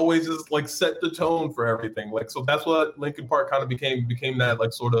 and it always just like set the tone for everything. Like, so that's what Linkin Park kind of became that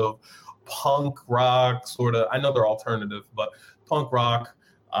like sort of punk rock sort of. I know they're alternative, but punk rock,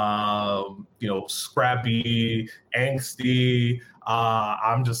 scrappy, angsty.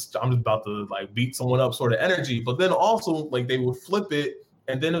 I'm just about to like beat someone up sort of energy. But then also like they would flip it,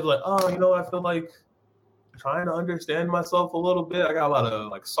 and then it's like, I feel like trying to understand myself a little bit. I got a lot of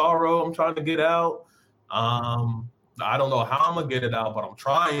like sorrow I'm trying to get out. I don't know how I'm gonna get it out, but I'm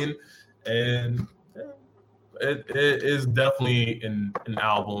trying. And it is definitely an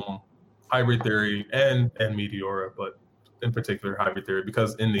album, Hybrid Theory and Meteora, but in particular Hybrid Theory,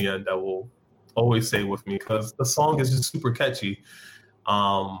 because in the end that will always stay with me because the song is just super catchy.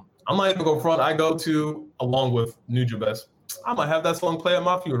 I'm not even go front. I go to, along with Nujabes, I might have that song play at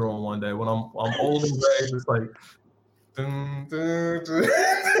my funeral one day when I'm old and gray. It's like, dun, dun, dun.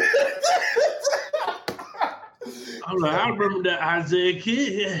 I remember that Isaiah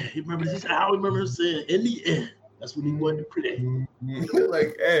Kid. Yeah, you remember this? I remember him saying, "In the end." That's when he wanted to play.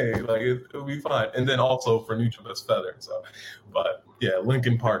 Like, hey, like it'll be fine. And then also for Nujabes Feather. So, but yeah,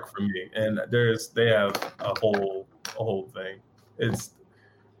 Linkin Park for me. And they have a whole thing.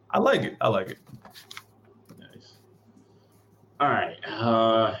 I like it. Nice. All right.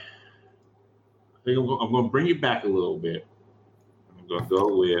 I think I'm going to bring it back a little bit. I'm going to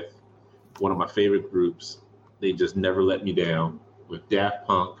go with one of my favorite groups. They just never let me down with Daft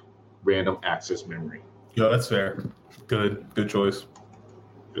Punk, Random Access Memory. Yo, that's fair. Good choice.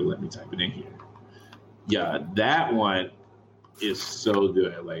 Let me type it in here. Yeah, that one is so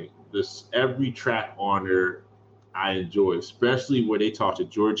good. Like this, every track on there I enjoy, especially where they talk to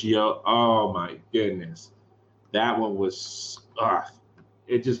Giorgio. Oh my goodness, that one was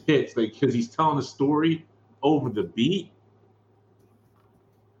it just hits like because he's telling a story over the beat,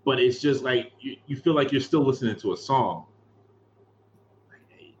 but it's just like you feel like you're still listening to a song.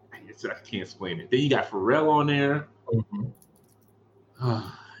 I can't explain it. Then you got Pharrell on there.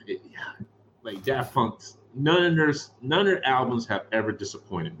 Like Daft Punk. None of their albums have ever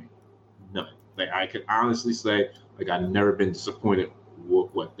disappointed me. None. Like I could honestly say, like I've never been disappointed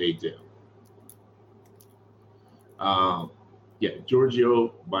with what they do.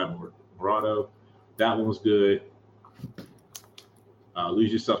 Giorgio by Morato. That one was good.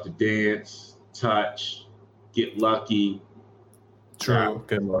 Lose Yourself to Dance, Touch, Get Lucky. True,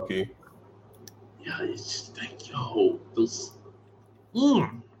 Get Lucky. Yeah, it's just like those.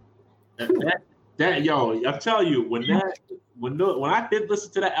 I'm telling you, when I did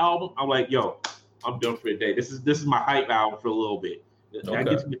listen to that album, I'm like, I'm done for the day. This is my hype album for a little bit. That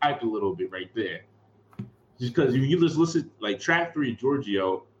gets me hyped a little bit right there. Just because you just listen, like track 3,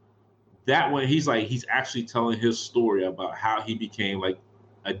 Giorgio, that one he's actually telling his story about how he became like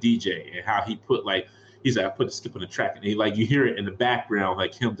a DJ and how he put like. He's like, I put the skip on the track, and you hear it in the background,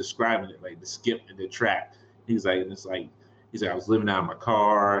 like him describing it, like the skip and the track. He's like, I was living out of my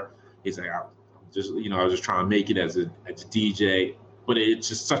car. He's like, I was just trying to make it as a DJ, but it's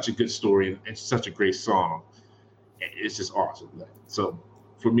just such a good story and it's such a great song. It's just awesome. So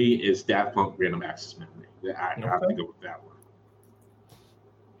for me, it's Daft Punk, Random Access Memory. I have to go with that one.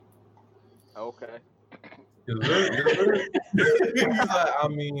 Okay. I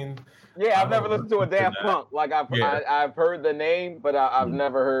mean. Yeah, I've never listened to a Daft Punk. Like I've heard the name, but I've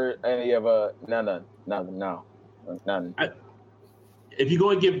never heard any of none. If you're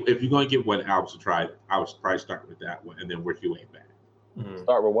going to give one album to try, I would probably start with that one and then work your way back. Mm-hmm.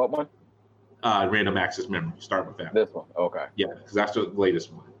 Start with what one? Random Access Memory. Start with that. This one, okay. Yeah, because that's the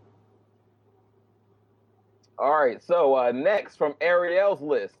latest one. All right. So next from Ariel's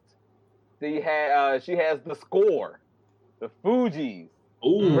list, she has The Score, The Fugees.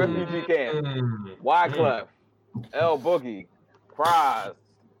 Ooh. Refugee Camp, Wyclef, L Boogie, Prize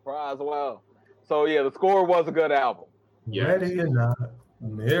well. So yeah, The Score was a good album. Yes. Ready or not,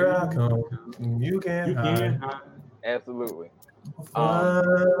 here I come. You can't hide. Absolutely.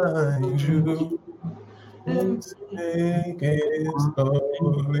 Find you and take it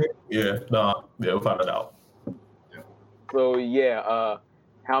slowly. We'll find it out. So yeah,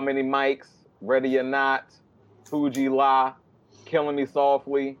 How Many Mics, Ready or Not, Fuji La, Killing Me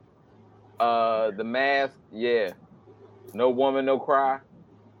Softly, The Mask, No Woman, No Cry.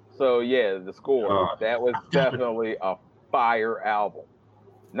 So yeah, The Score. That was definitely a fire album.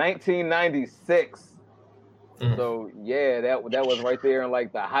 1996. So yeah, that was right there in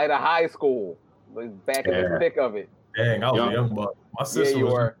like the height of high school. Back in the thick of it. Dang, I was a young buck. My sister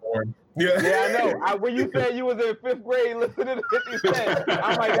was born. Yeah, I know. When you said you was in 5th grade listening to 50 Cent,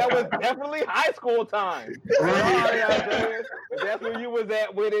 I'm like, that was definitely high school time. That's where you was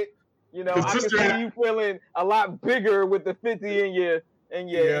at with it. You know, I can see you feeling a lot bigger with the 50 in your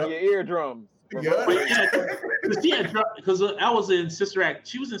eardrums. Because I was in Sister Act.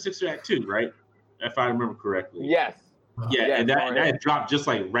 She was in Sister Act 2, right? If I remember correctly. Yes. Yeah, and that dropped just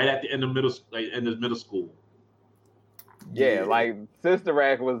like right at the end of middle school. Yeah, like Sister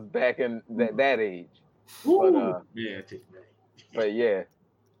Act was back in that age. But, but yeah,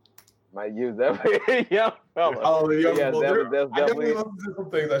 might use that young fella. Oh, the young fella. That's definitely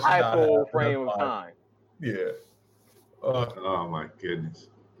high school frame of time. Yeah. Oh my goodness.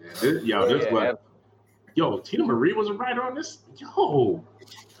 Yo, Tina Marie was a writer on this. Yo.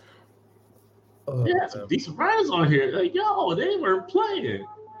 Yeah, some decent writers on here. Like, yo, they weren't playing.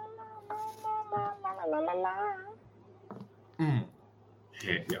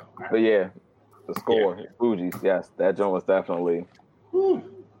 But yeah, The Score, Fugees, yes, that joint was definitely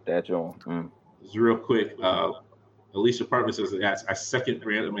that joint. Just real quick, Alicia Parkman says, I second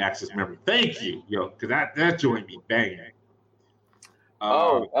Random Access Memory. Thank you, yo, because that joint be banging.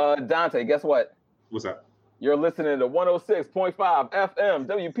 Dante, guess what? What's up? You're listening to 106.5 FM,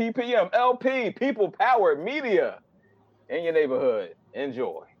 WPPM, LP, People Powered Media in your neighborhood.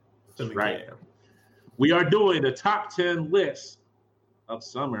 Enjoy. Right. We are doing the top 10 list of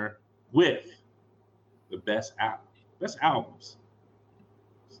summer with the best albums.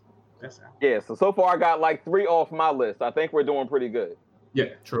 Yeah, so far I got like 3 off my list. I think we're doing pretty good.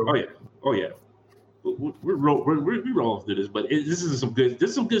 Yeah, true. Oh yeah. We're rolling through this, but this is some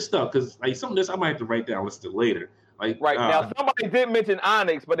good stuff because like some of this I might have to write down, listen to later. Like now, somebody did mention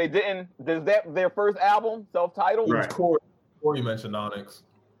Onyx, but they didn't. Is that their first album, self-titled? Right. Corey mentioned Onyx.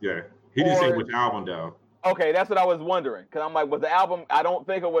 Yeah, he didn't say which album though. Okay, that's what I was wondering because I'm like, was the album? I don't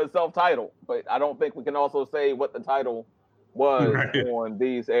think it was self-titled, but I don't think we can also say what the title was on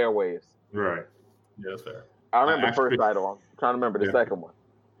these airwaves. Right. Yeah, that's fair. I remember the first title. I'm trying to remember the second one.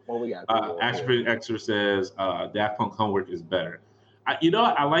 What we got? Ashford Xer says Daft Punk Homework is better. I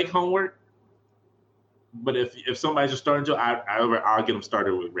like Homework, but if somebody's just starting to, I'll get them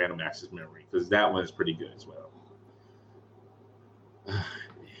started with Random Access Memory because that one is pretty good as well.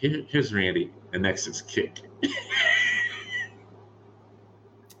 Here's Randy, and next is Kick.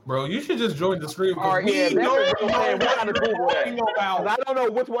 Bro, you should just join the stream. All right, we gotta Google that. I don't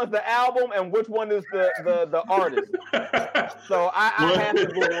know which one's the album and which one is the artist. So I have to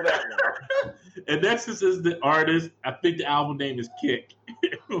Google that one. And Nexus is the artist. I think the album name is Kick.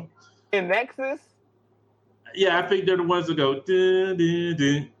 In Nexus? Yeah, I think they're the ones that go, dun, dun,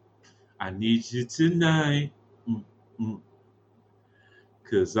 dun. I need you tonight.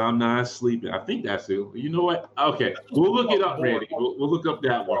 Because I'm not sleeping. I think that's it. You know what? Okay. We'll look it up, Randy. We'll look up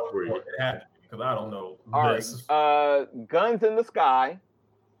that one for you. Because I don't know. All right. Guns in the Sky.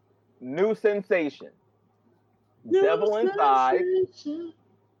 New Sensation. Devil Inside.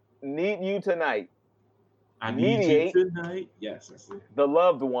 Need You Tonight. I Need You Tonight. Yes, that's it. The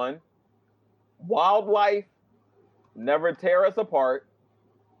Loved One. Wildlife. Never Tear Us Apart.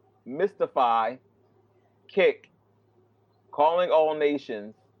 Mystify. Kick. Calling All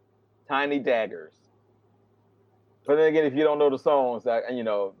Nations, Tiny Daggers. But then again, if you don't know the songs,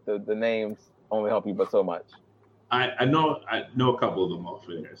 the names only help you but so much. I know a couple of them off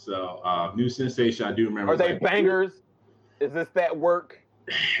of there. So New Sensation, I do remember. Are they bangers? Is this that work?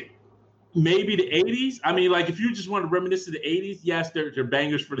 Maybe the 80s. I mean, like if you just want to reminisce of the 80s, yes, they're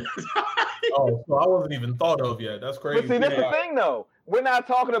bangers for that. Oh, so I wasn't even thought of yet. That's crazy. But see, that's the thing though. We're not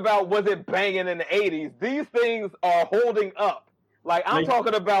talking about was it banging in the 80s. These things are holding up. Like I'm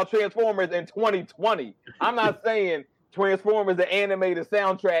talking about Transformers in 2020. I'm not saying Transformers, the animated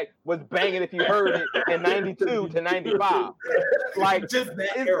soundtrack, was banging if you heard it in 92 to 95. Like it's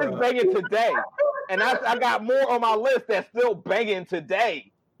banging today. And I got more on my list that's still banging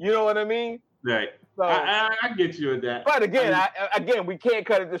today. You know what I mean? Right. So, I get you with that. But again, we can't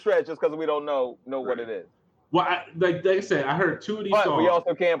cut it to shreds just because we don't know what it is. Well, like I said, I heard 2 of these songs. But we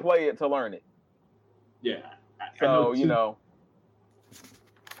also can't play it to learn it. Yeah. I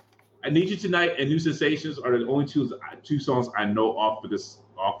Need You Tonight and New Sensations are the only two songs I know off of this.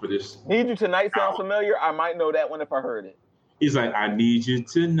 Need You Tonight sounds familiar. I might know that one if I heard it. He's like, I need you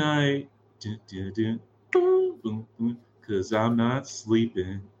tonight, dun, dun, dun, boom, boom, boom, 'cause I'm not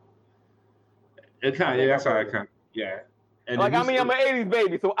sleeping. It kind of, that's how I kind of, yeah. And like, I mean, I'm an 80s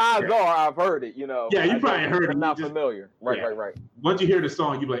baby, so odds are I've heard it, you know. Yeah, you probably heard it. I'm not familiar. Right. Once you hear the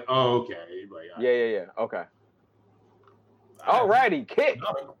song, you're like, oh, okay. Like, yeah. Okay. Alrighty, Kick.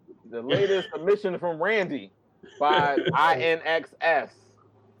 The latest submission from Randy by INXS.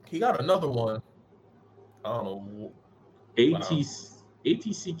 He got another one. I don't know.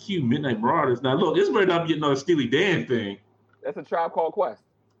 ATCQ Midnight Marauders. Now, look, this better not be another Steely Dan thing. That's a Tribe Called Quest.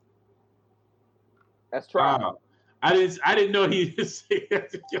 That's Tribe. Wow. I didn't know he was saying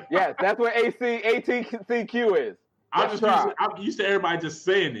that. Yes, that's what ATCQ is. I'm used to everybody just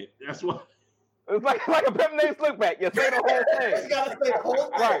saying it. That's what. It's like a pimp named Slickback. You say the whole thing. You gotta say the whole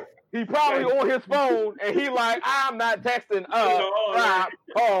thing. Right. He probably on his phone and he like, I'm not texting Tribe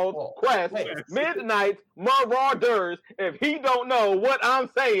Called Quest Midnight Marauders. If he don't know what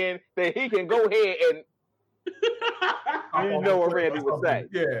I'm saying, then he can go ahead and you know what Randy would say.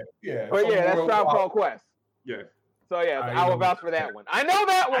 Yeah. But yeah, that's Tribe Called Quest. Yeah. So yeah, I will vouch for that one. I know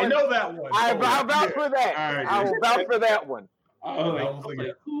that one. I'll vouch for that. Right, I will vouch for that one.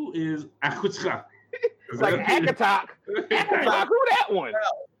 Like, who is Akutak? It's like Akatak. Who that one?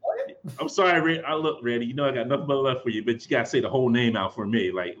 I'm sorry, Randy. Look, Randy, you know I got nothing but love for you, but you gotta say the whole name out for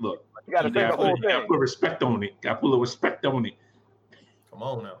me. Like, look, you gotta say the whole thing. Gotta put respect on it. Gotta put a little respect on it. Come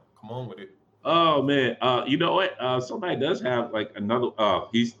on now. Come on with it. Oh man. You know what? Somebody does have like another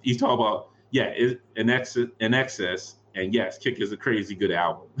he's talking about it's in excess, and yes, Kick is a crazy good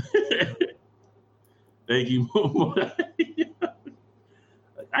album. Thank you.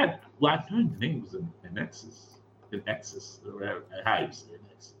 I heard the name was in excess. In excess. How you say in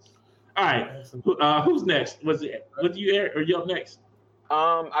excess. All right. Who's next? Was you Eric, or you up next?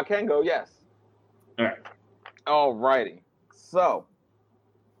 I can go, yes. All right. All righty. So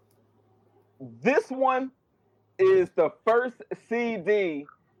this one is the first CD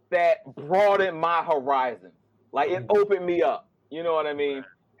that broadened my horizon. Like, it opened me up. You know what I mean?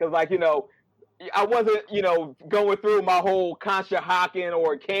 Because, like, you know, I wasn't, you know, going through my whole Consciahawken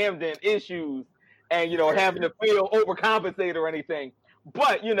or Camden issues and, you know, having to feel overcompensated or anything.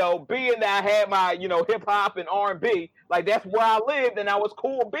 But, you know, being that I had my, you know, hip hop and R&B, like, that's where I lived and I was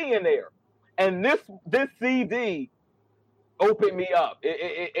cool being there. And this CD opened me up.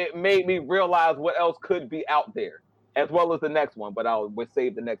 It made me realize what else could be out there, as well as the next one, but I'll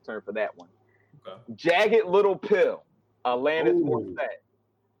save the next turn for that one. Okay. Jagged Little Pill, Alanis Morissette.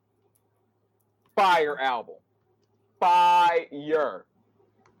 Fire album. Fire.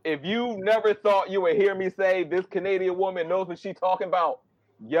 If you never thought you would hear me say this Canadian woman knows what she's talking about,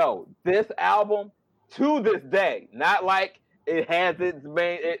 yo, this album, to this day, not like it has its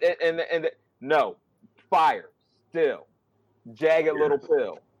main, no, fire, still. Jagged Little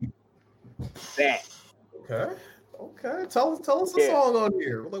Pill. That. Okay. Tell us a song on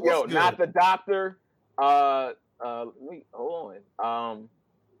here. Like, yo, good? Not the Doctor. Wait, hold on.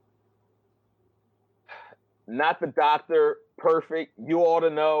 Not the Doctor. Perfect. You ought to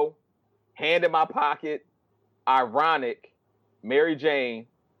know. Hand in My Pocket. Ironic. Mary Jane.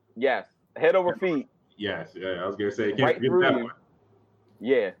 Yes. Head Over Feet. Yes. Yeah. I was gonna say. Right through you. One.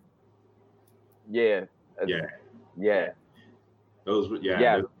 Yeah. Those.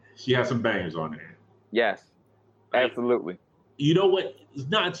 Yeah. She has some bangers on there. Yes. Absolutely. You know what? It's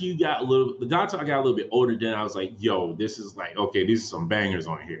not until you got a little. The Doctor, I got a little bit older. Then I was like, "Yo, this is like okay. These are some bangers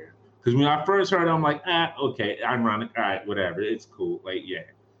on here." Because when I first heard it, I'm like, okay, ironic, all right, whatever, it's cool, like yeah.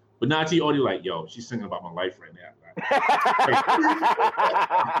 But not until you already like, yo, she's singing about my life right now.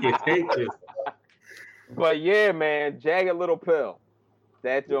 I can't take this. But yeah, man, Jagged Little Pill.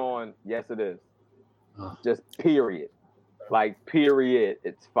 That's on. Yes, it is. Just period. Like period.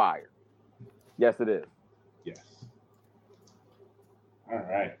 It's fire. Yes, it is. Yes. All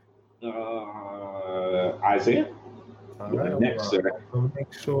right. Isaiah? All right, next, sir. Let me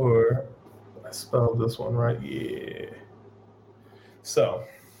make sure I spelled this one right. Yeah. So,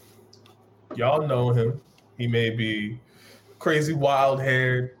 y'all know him. He may be crazy,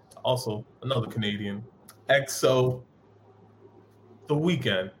 wild-haired. Also, another Canadian. EXO. The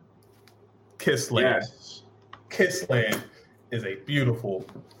Weeknd. Kissland. Yes. Kissland is a beautiful,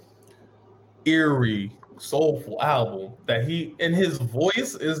 eerie, soulful album that and his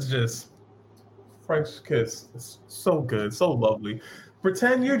voice is just French kiss. It's so good, so lovely.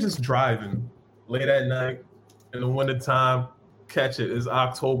 Pretend you're just driving late at night in the wintertime. Catch it. It's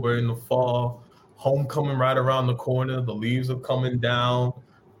October in the fall. Homecoming right around the corner. The leaves are coming down,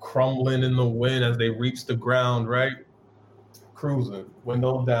 crumbling in the wind as they reach the ground, right? Cruising,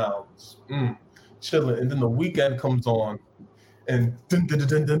 window down, chilling. And then the Weeknd comes on and dun dun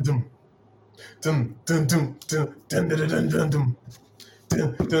dun dun dun dun dun dun dun dun dun dun dun dun.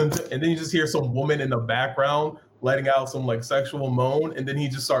 And then you just hear some woman in the background letting out some like sexual moan, and then he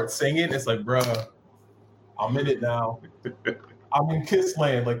just starts singing. It's like, bruh, I'm in it now. I'm in Kiss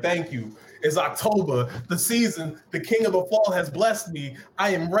Land. Like, thank you. It's October, the season. The King of the Fall has blessed me. I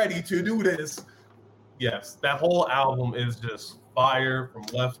am ready to do this. Yes, that whole album is just fire from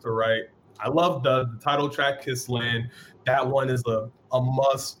left to right. I love the title track, Kiss Land. That one is a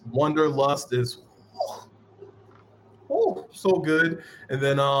must. Wanderlust is so good. And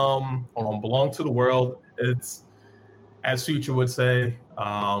then Belong to the World. It's, as Future would say,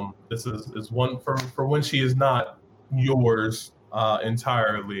 this is one for when she is not yours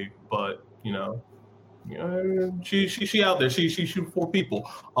entirely, but you know, she out there. She shoot for people.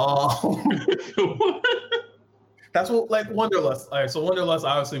 That's what, like, Wanderlust. All right, so Wanderlust,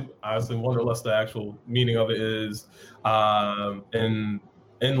 obviously Wanderlust, the actual meaning of it is in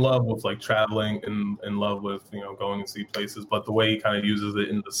love with like traveling, in love with, you know, going and see places. But the way he kind of uses it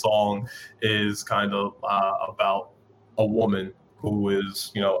in the song is kind of about a woman who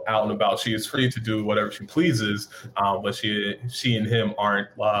is, you know, out and about. She is free to do whatever she pleases, but she and him aren't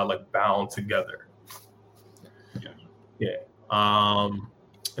like bound together. Yeah.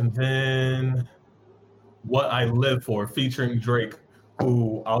 And then What I Live For, featuring Drake,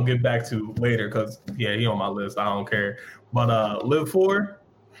 who I'll get back to later because, yeah, he on my list. I don't care. But Live For,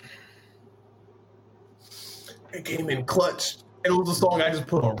 it came in clutch. It was a song I just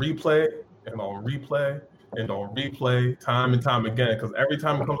put on replay and on replay and on replay time and time again, because every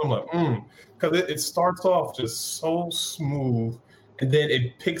time it comes, I'm like, because it starts off just so smooth, and then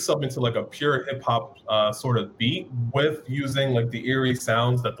it picks up into like a pure hip hop sort of beat with using like the eerie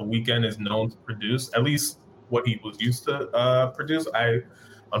sounds that The Weeknd is known to produce, at least what he was used to produce.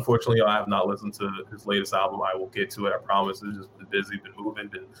 Unfortunately, I have not listened to his latest album. I will get to it, I promise. It's just been busy, been moving,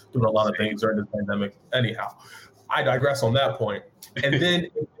 been doing a lot of things during this pandemic. Anyhow, I digress on that point. And then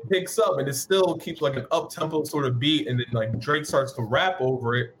it picks up and it still keeps like an up-tempo sort of beat, and then like Drake starts to rap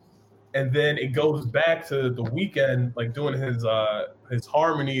over it. And then it goes back to The Weeknd, like doing his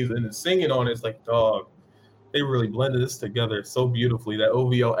harmonies and his singing on it. It's like, dog, they really blended this together so beautifully. That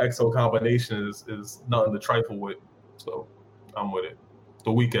OVO XO combination is nothing to trifle with. So I'm with it.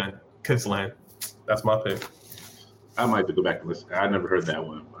 The Weeknd, Kiss Land. That's my pick. I might have to go back and listen. I never heard that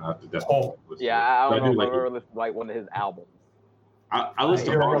one. I don't know if I ever listened to like one of his albums. I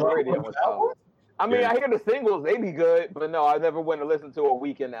listen to all of them. I mean, I hear the singles, they be good, but no, I never went to listen to a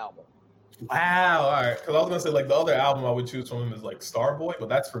Weeknd album. Wow, all right. Because I was gonna say, like, the other album I would choose from him is like Starboy, but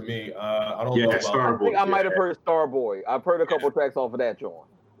that's for me. I don't know about Starboy. I think I might have heard Starboy. I've heard a couple tracks off of that joint.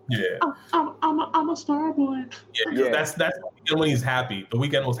 Yeah, I'm a Starboy. Yeah, that's when he's happy. The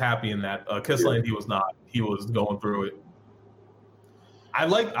Weeknd was happy in that. Kiss Land, he was not. He was going through it. I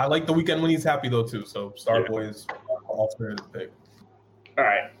like The Weeknd when he's happy though too. So Starboy is alternative pick. All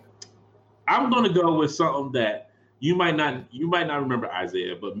right, I'm gonna go with something that you might not remember,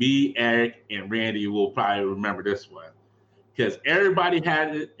 Isaiah, but me, Eric, and Randy will probably remember this one because everybody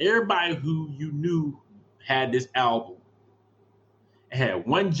had it. Everybody who you knew had this album. It had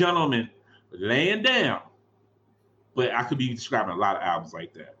one gentleman laying down, but I could be describing a lot of albums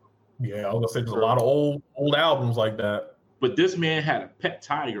like that. Yeah, I was gonna say there's a lot of old albums like that. But this man had a pet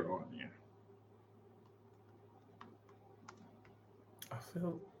tiger on there.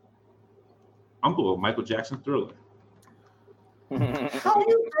 I'm going with Michael Jackson Thriller. How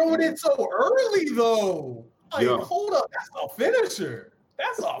you throwing it so early though? Like, hold up, that's a finisher.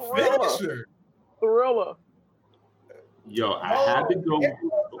 Thriller. Yo, I had to go. It's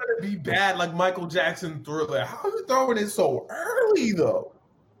gonna be bad like Michael Jackson Thriller. How are you throwing it so early though?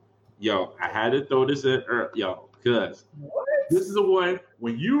 Yo, I had to throw this in early, because this is the one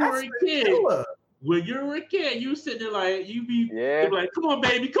when you were a kid. When you were a kid, you sitting there like you be like, "Come on,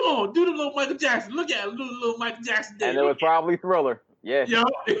 baby, come on, do the little Michael Jackson. Look at little Michael Jackson." And it was probably Thriller. Yeah. Yo,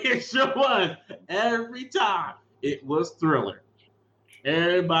 it sure was. Every time it was Thriller.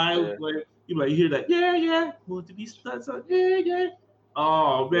 Everybody was like, you hear that? Yeah. Want to be stuck? Yeah.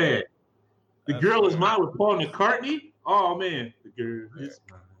 Oh man, The Girl Is Mine with Paul McCartney. Oh man, The Girl Is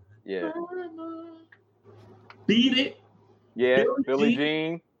Mine. Yeah. Beat It. Yeah. Billie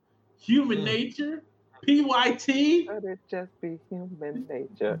Jean. Human Nature. PYT. Let it just be human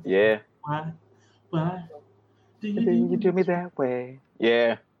nature. Yeah. Why do you do me that way?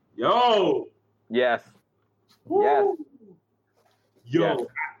 Yeah. Yo. Yes. Woo. Yes. Yo. Yes.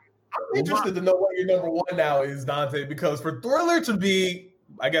 I'm interested to know what your number one now is, Dante, because for Thriller to be,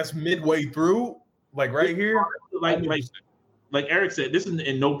 I guess, midway through, like right here, like Eric said, this is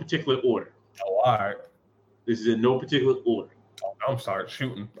in no particular order. Oh, all right. This is in no particular order. I'm sorry,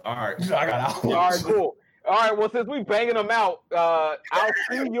 shooting. All right, I got out. All right, cool. right. Well, since we banging them out, I'm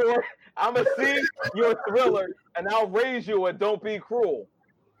gonna see your Thriller, and I'll raise you a Don't Be Cruel.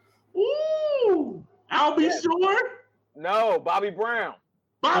 Ooh, I'll be sure. No, Bobby Brown.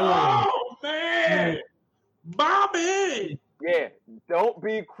 Oh man, Bobby. Yeah, Don't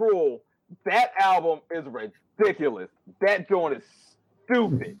Be Cruel. That album is ridiculous. That joint is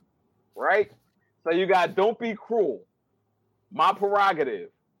stupid, right? So you got Don't Be Cruel, My Prerogative,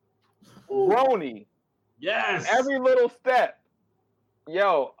 Roni. Yes. Every Little Step.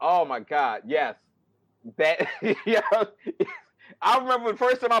 Yo, oh my God, yes. That, yeah. I remember the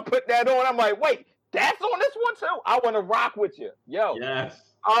first time I put that on, I'm like, wait, that's on this one too? I Want to Rock With You. Yo. Yes.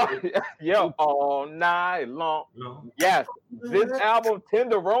 Yo, all night long. No. Yes. This album,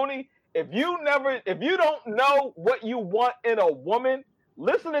 Tenderoni, if you don't know what you want in a woman,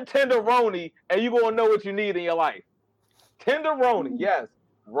 listen to Tenderoni and you're gonna know what you need in your life. Tenderoni, yes.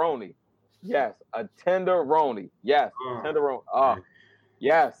 Roni. Yes. A Tenderoni. Yes. Tenderoni. Oh,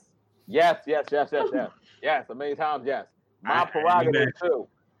 yes. Yes. Yes. A million times, yes. My Prerogative too.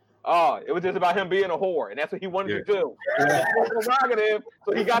 Oh, it was just about him being a whore, and that's what he wanted to do. My Prerogative,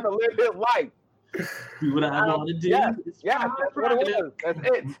 so he got to live his life. Do what I want to do. Yes, that's what it was. That's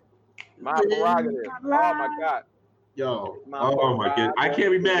it. My Prerogative. Oh my God. Yo. Oh my God. I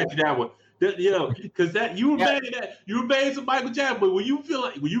can't imagine that one. Because you were mad at Michael Jackson, but when you feel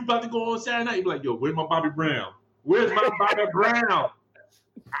like when you about to go on Saturday night, you be like, yo, where's my Bobby Brown? Where's my Bobby Brown?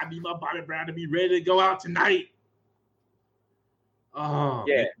 I need my Bobby Brown to be ready to go out tonight. Oh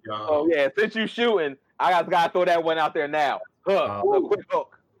yeah. Oh yeah. Since you shooting, I gotta throw that one out there now. A quick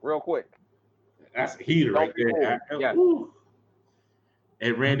hook, real quick. That's a heater right there. Yeah.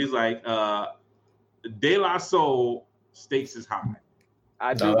 And Randy's like, De La Soul stakes is high.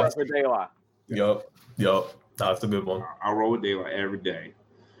 I do work for De La. Yup. That's a good one. I roll with De La every day.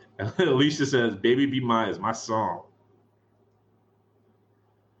 Alicia says, "Baby Be Mine" is my song.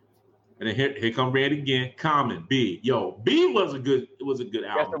 And then here come Randy again. Common B. Yo, B was a good album.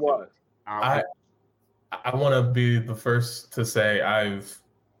 Yes, it was. I want to be the first to say I've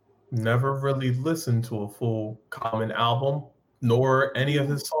never really listened to a full Common album, nor any of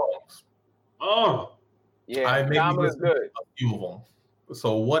his songs. Oh, yeah. I maybe listened to a few of them.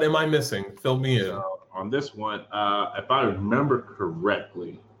 So what am I missing? Fill me in. On this one, if I remember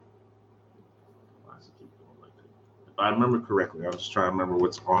correctly, I was just trying to remember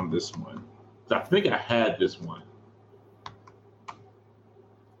what's on this one. I think I had this one.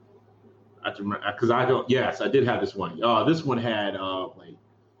 Yes, I did have this one. This one had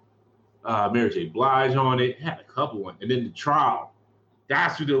Mary J. Blige on it. It had a couple ones, and then The Trial.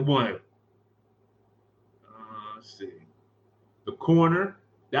 That's the one. Let's see. The Corner.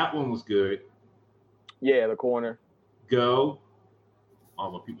 That one was good. Yeah, The Corner. Go.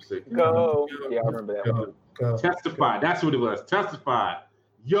 All my people say Go. Yeah, I remember that one. Go. Testify. That's what it was. Testify.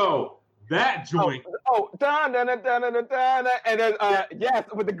 Yo, that joint. Dun, and then yes,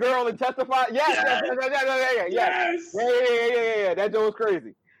 with the girl in Testify. Yes. Yeah. That joint was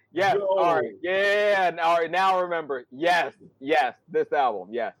crazy. Yes. Yo. All right. Yeah. All right. Now I remember. Yes. This album.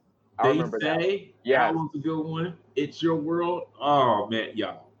 Yes. I remember that. Yeah. That was a good one. It's Your World. Oh man,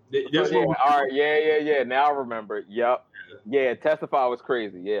 y'all. All right. Yeah. Now I remember. Yep. Yeah. Testify was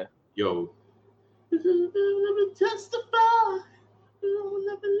crazy. Yeah. Yo. Let me testify.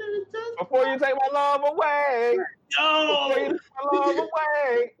 Before you take my love away. Yo. Before you take my love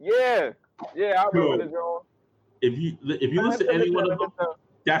away. Yeah. I remember this, John. If you listen to any one of them,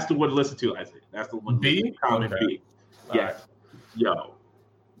 that's the one to listen to. I think that's the one. B. Common Okay. B. Yes. Right. Yo.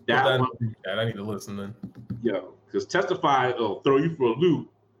 That one. I need to listen then. Yo, because Testify will throw you for a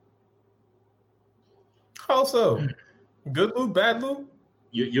loop. How so? Good loop, bad loop?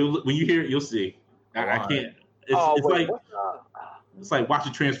 You'll when you hear it, you'll see. I can't. It's like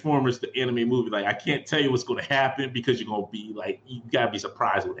watching Transformers, the anime movie. Like I can't tell you what's going to happen because you're going to be like you gotta be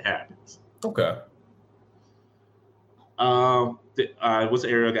surprised when it happens. Okay. What's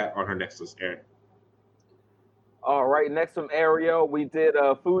Ariel got on her next list, Eric? All right, next from Ariel, we did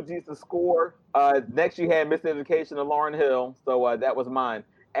Fugees to Score. Next, you had Miseducation of Lauryn Hill, so that was mine.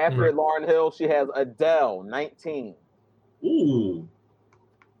 After it, Lauryn Hill, she has Adele, 19. Ooh.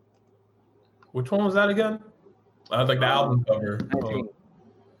 Which one was that again? I was like the album cover. 19.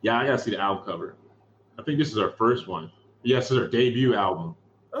 Yeah, I gotta see the album cover. I think this is her first one. Yes, this is her debut album.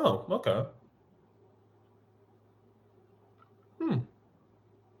 Oh, okay.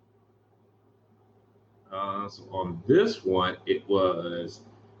 So on this one, it was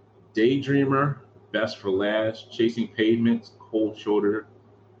Daydreamer, Best for Last, Chasing Pavements, Cold Shoulder,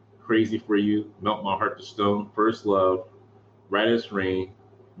 Crazy for You, Melt My Heart to Stone, First Love, Right as Rain,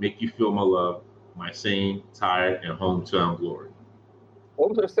 Make You Feel My Love, My Sane, Tired, and Hometown Glory. What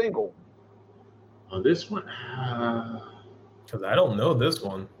was their single? On this one, because I don't know this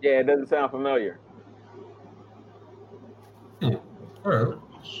one. Yeah, it doesn't sound familiar. All right.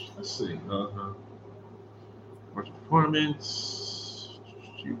 Let's see. March performance,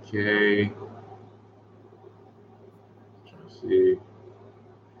 UK. Trying to see.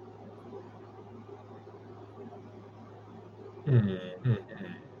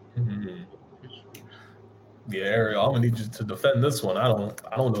 Yeah, Ariel, I'm gonna need you to defend this one. I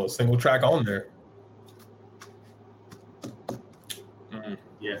don't know a single track on there.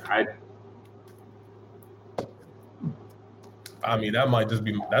 Yeah, I mean,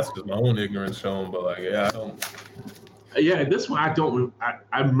 that's just my own ignorance showing, but like, yeah, I don't. Yeah, this one I don't.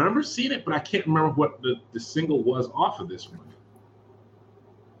 I remember seeing it, but I can't remember what the single was off of this one.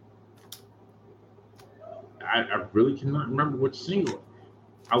 I really cannot remember which single.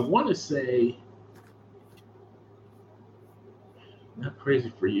 I want to say, Not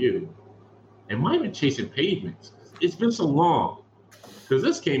Crazy for You. It might have been Chasing Pavements. It's been so long because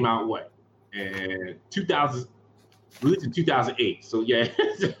this came out in 2000. Released in 2008. So yeah.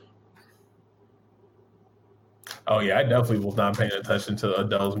 Oh yeah, I definitely was not paying attention to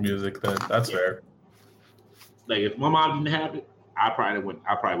Adele's music then. That's fair. Like if my mom didn't have it, I probably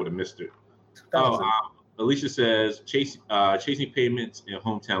would have missed it. Alicia says Chasing Pavements and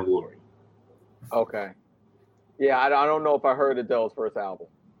Hometown Glory. Okay. Yeah, I don't know if I heard Adele's first album.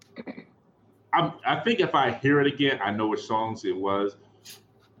 I think if I hear it again, I know which songs it was.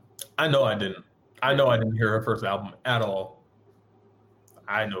 I know I didn't hear her first album at all.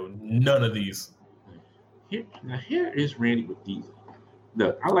 I know none of these. Here is Randy with these.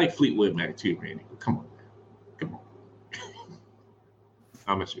 Look, I like Fleetwood Mac too, Randy. Come on.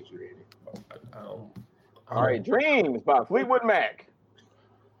 I'm gonna shoot you, Randy. All right, Dreams by Fleetwood Mac.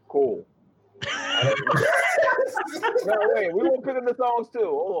 Cool. No, wait, we won't pick up the songs too.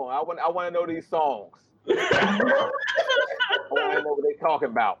 Hold on, I want to know these songs. I want to know what they're talking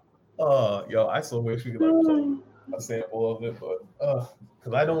about. Yo, I still wish we could like play a sample of it, but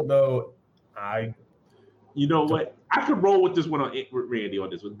because I don't know, You know what? I could roll with this one with Randy on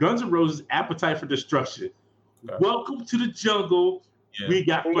this one. Guns N' Roses, Appetite for Destruction. Okay. Welcome to the Jungle. Yeah. We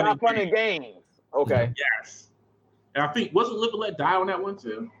got fun and games. Okay. Yes. And I think wasn't Live and Let Die on that one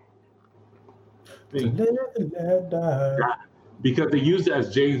too? Live and Let Die. Because they used it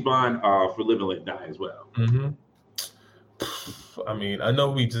as James Bond for Live and Let Die as well. Mm-hmm. I mean, I know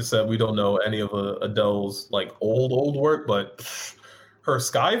we just said we don't know any of Adele's like old work, but her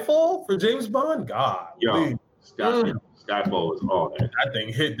Skyfall for James Bond, God, yo, Skyfall is all that. That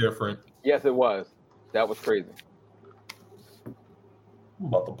thing hit different. Yes, it was. That was crazy. I'm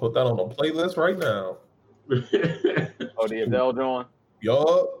about to put that on a playlist right now. Oh, the Adele joint.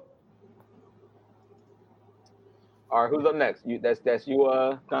 Yup. All right, who's up next? That's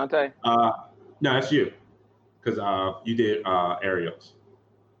you, Dante. No, that's you. Because you did Ariel's.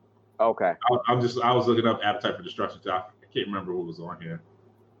 Okay. I was looking up Appetite for Destruction. I can't remember what was on here.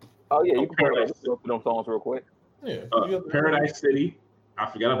 Oh yeah, you can go through them songs real quick. Yeah. Paradise City. I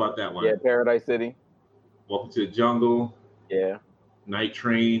forgot about that one. Yeah, Paradise City. Welcome to the Jungle. Yeah. Night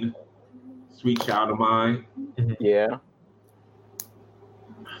Train. Sweet Child of Mine. Yeah.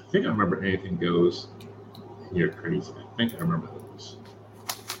 I think I remember Anything Goes. You're crazy. I think I remember those.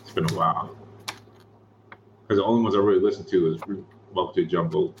 It's been a while. Because the only ones I really listen to is Welcome to the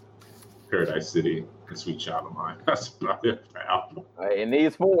Jungle, Paradise City, and Sweet Child of Mine. That's about it for the album. It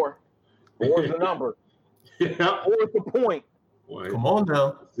needs 4. 4 is the number. Yeah. 4 is the point. Come on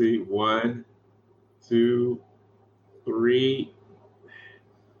now. Let's see. 1, 2, 3.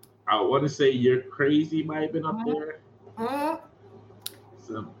 I want to say You're Crazy might have been up there.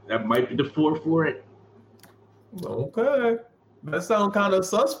 So that might be the 4 for it. Okay. That sounds kind of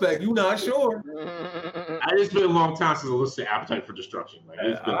suspect. You're not sure. It's been a long time since I listened to Appetite for Destruction. Like,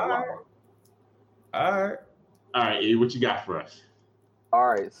 it's been a while. All right, what you got for us? All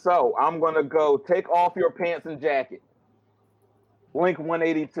right, so I'm going to go Take Off Your Pants and Jacket. Blink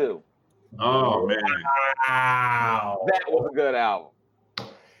 182. Oh, man. Wow. That was a good album.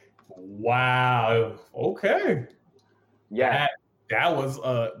 Wow. Okay. Yeah. That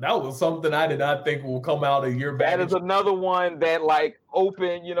was something I did not think will come out a year back. That is another one that like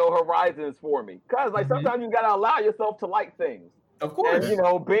opened, horizons for me. Cause like sometimes you gotta allow yourself to like things. Of course.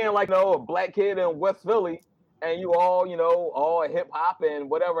 And being like a black kid in West Philly and you all hip hop and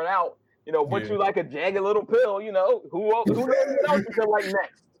whatever out, once you like a Jagged Little Pill, who knows what else you can like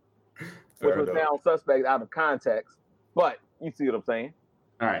next. Which would sound suspect out of context. But you see what I'm saying.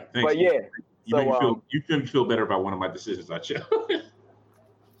 All right, thanks. But yeah. You feel better about one of my decisions I chose.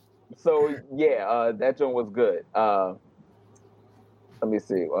 So yeah, that joint was good. Let me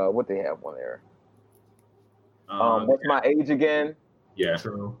see what they have on there. What's my age again? Yeah.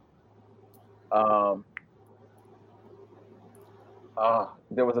 True.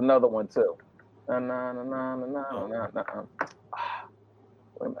 There was another one too. Am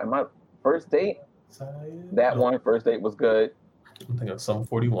I First Date? That one, First Date was good. I'm thinking of Sum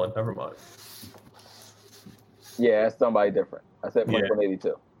 41. Never mind. Yeah, that's somebody different. I said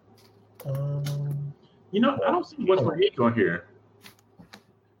Blink-182. I don't see What's My Age on here.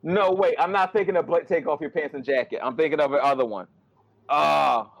 No, wait. I'm not thinking of Take Off Your Pants and Jacket. I'm thinking of the other one.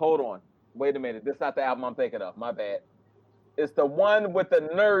 Hold on. Wait a minute. This is not the album I'm thinking of. My bad. It's the one with the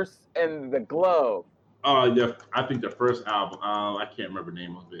nurse and the glove. Yeah. I think the first album. I can't remember the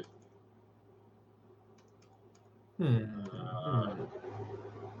name of it.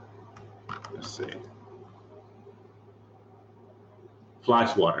 Let's see. Fly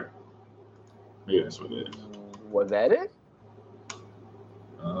Swatter. Maybe that's what it is. Was that it?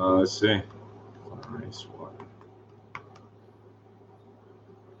 Let's see. Fly Swatter.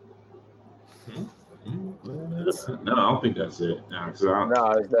 No, I don't think that's it. No,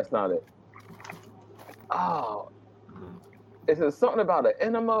 that's not it. Oh. Is it something about an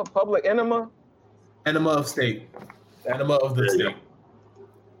enema, public enema? Enema of State. Enema of the State.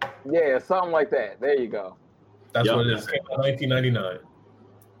 Yeah, something like that. There you go. That's what it is. 1999.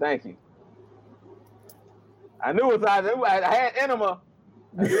 Thank you. I knew I had enema.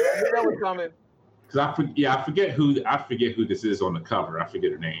 I knew that was coming. I forget who this is on the cover. I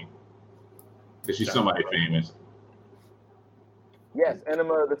forget her name. Because she's somebody famous. Yes,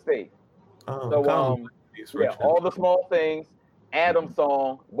 Enema of the State. All the small things. Adam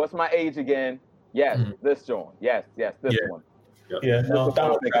song. What's my age again? Yes, this joint. Yes, this one. Yep. Yeah,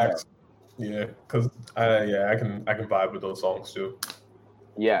 tracks. Yeah, because I can vibe with those songs too.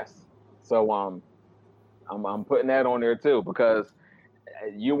 Yes. So I'm putting that on there too because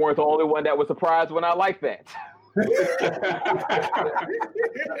you weren't the only one that was surprised when I liked that.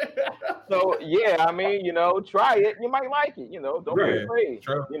 So yeah, I mean, try it. You might like it. Don't be afraid.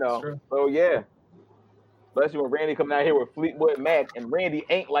 True. True. So yeah. Especially when Randy coming out here with Fleetwood Mac, and Randy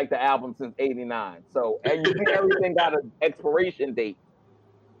ain't like the album since '89. So and you see everything got an expiration date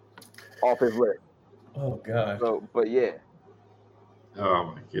off his list. Oh god. So, but yeah.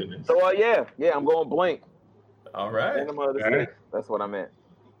 Oh my goodness. So yeah, I'm going Blink. All right. That's what I meant.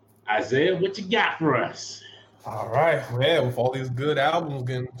 Isaiah, what you got for us? All right, man. With all these good albums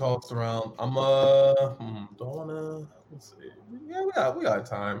getting tossed around, I'm let's see. Yeah, we got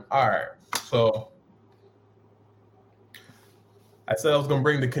time. All right. So I said I was gonna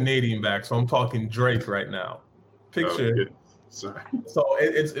bring the Canadian back, so I'm talking Drake right now. Picture. Oh, sorry. So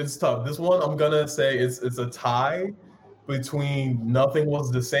it's tough. This one I'm gonna say it's a tie between Nothing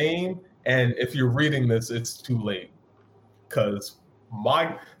Was the Same and if you're reading this, it's too late. Because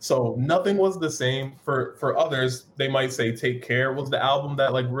Nothing Was the Same for others, they might say Take Care was the album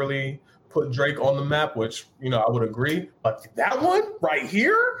that like really put Drake on the map, which I would agree. But that one right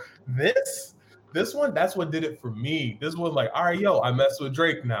here, this one, that's what did it for me. This was like, all right, I mess with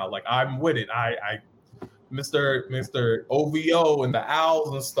Drake now. Like I'm with it. I Mr. OVO and the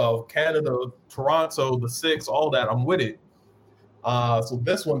Owls and stuff, Canada, Toronto, the Six, all that, I'm with it. So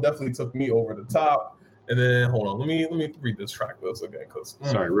this one definitely took me over the top. And then hold on, let me read this track list again.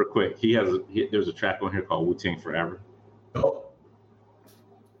 Sorry, real quick. There's a track on here called Wu-Tang Forever. Oh.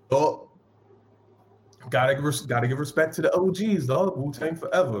 Gotta give respect to the OGs, dog. Wu-Tang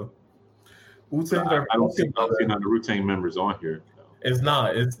Forever. Wu-Tang. I don't see none of the Wu-Tang members on here. It's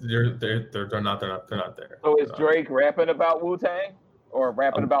not. They're not there. So is Drake rapping about Wu-Tang or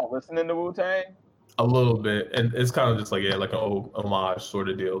rapping about listening to Wu-Tang? A little bit, and it's kind of just like an homage sort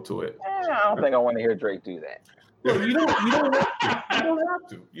of deal to it. I don't think I want to hear Drake do that. Well, you don't have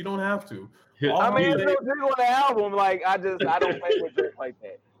to. You don't have to. I mean, Drake on the album, like I don't play with Drake like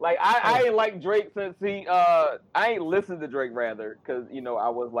that. Like I ain't like Drake since I ain't listened to Drake rather because I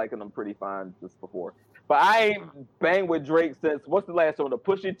was liking him pretty fine just before. But I ain't banged with Drake since what's the last one? The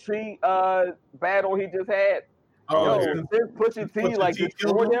Pusha T battle he just had. Since Pusha T like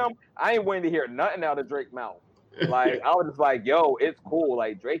destroyed him, I ain't waiting to hear nothing out of Drake's mouth. Like I was just like, it's cool.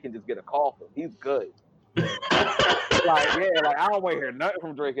 Like Drake can just get a coffin. He's good. I don't want to hear nothing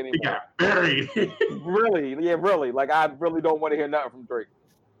from Drake anymore. He got buried. really. Like I really don't want to hear nothing from Drake.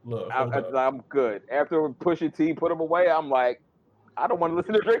 Look, I'm good. After Pusha T put him away, I'm like, I don't want to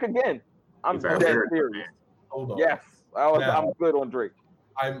listen to Drake again. I'm dead serious. Hold on. Yes, I'm good on Drake.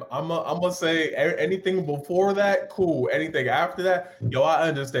 I'm gonna say anything before that, cool. Anything after that, yo, I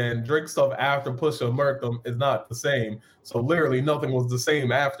understand. Drake stuff after Pusha murked him is not the same. So literally nothing was the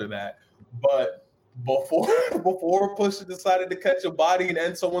same after that. But before Pusha decided to catch a body and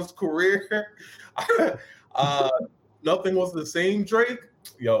end someone's career, nothing was the same. Drake,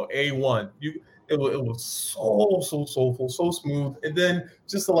 yo, A1. It was so soulful, so smooth, and then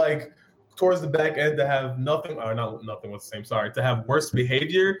just like towards the back end to have nothing was the same. Sorry, to have worse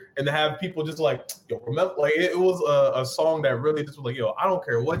behavior and to have people just like, yo, remember, like it was a song that really just was like, yo, I don't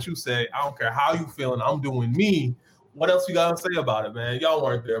care what you say, I don't care how you feeling, I'm doing me. What else you gotta say about it, man? Y'all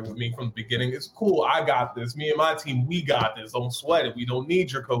weren't there with me from the beginning. It's cool. I got this. Me and my team, we got this. Don't sweat it. We don't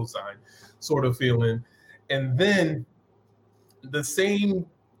need your cosign, sort of feeling. And then the same.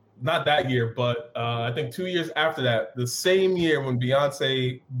 Not that year, but I think 2 years after that, the same year when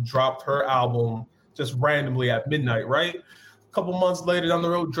Beyonce dropped her album just randomly at midnight, right? A couple months later down the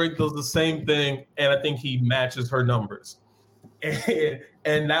road, Drake does the same thing, and I think he matches her numbers.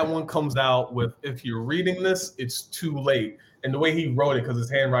 And that one comes out with, if you're reading this, it's too late. And the way he wrote it, because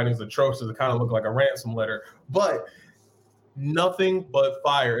his handwriting is atrocious, it kind of looked like a ransom letter. But nothing but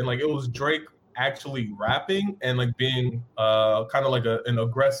fire. And like it was Drake actually rapping and like being kind of like an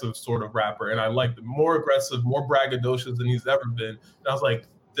aggressive sort of rapper, and I liked it. More aggressive, more braggadocious than he's ever been. And I was like,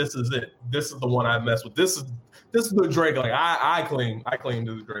 this is it. This is the one I mess with. This is the Drake. Like I claim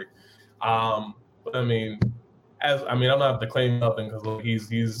to the Drake. But I mean, I'm not to claim nothing because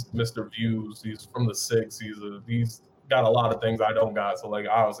he's Mr. Views. He's from the 6. He's got a lot of things I don't got. So like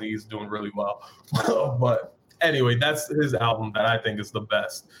obviously he's doing really well. But anyway, that's his album that I think is the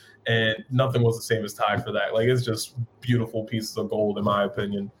best. And nothing was the same as Tide for that. Like, it's just beautiful pieces of gold, in my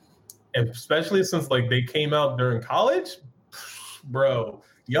opinion. And especially since, like, they came out during college. Bro.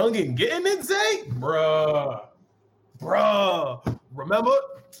 Young and getting it, Zay? Bruh. Remember?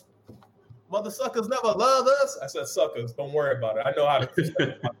 Mother suckers never loved us. I said suckers. Don't worry about it. I know how to fix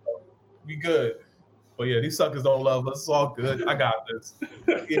myself. We good. But, yeah, these suckers don't love us. It's all good. I got this.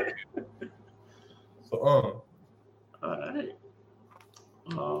 So, All right.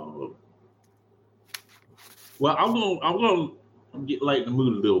 Well, I'm gonna get like the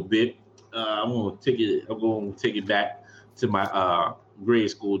mood a little bit. I'm gonna take it back to my middle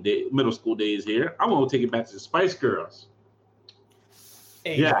school days here. I'm gonna take it back to the Spice Girls.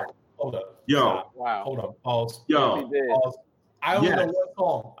 Hey, yeah. Hold up. Yo. Wow. Hold up. Pause. Yo. Pause. I only know one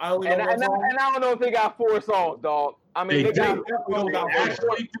song. I don't know if they got 4 songs, dog. I mean, they got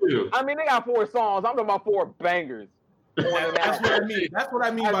 4 songs. I'm talking about 4 bangers. That's what I mean. That's what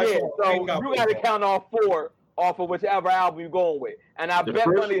I mean by song. So you got to count all 4 off of whichever album you're going with. And I bet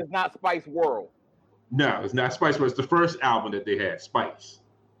money is not Spice World. No, it's not Spice World. It's the first album that they had, Spice.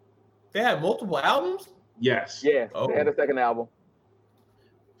 They had multiple albums? Yes. Yeah, They had a second album.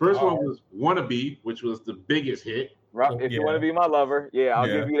 First one was Wannabe, which was the biggest hit. Right. If you want to be my lover, I'll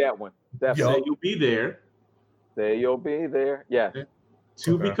give you that one. Definitely. Say You'll Be There. Say You'll Be There. Yeah.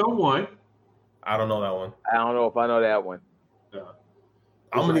 Two Become One. I don't know that one. I don't know if I know that one.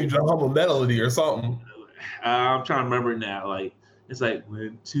 I'm gonna need you to hum a melody or something. I'm trying to remember it now. Like it's like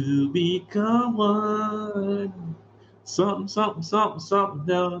when 2 become 1, something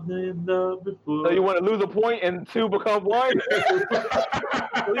down before. So you want to lose a point and 2 become 1?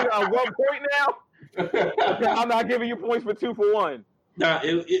 So you got 1 point now. Okay, I'm not giving you points for 2 for 1. Nah,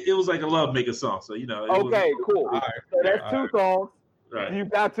 it was like a love making song. So Okay, cool. Right. So that's 2 songs. Right. You've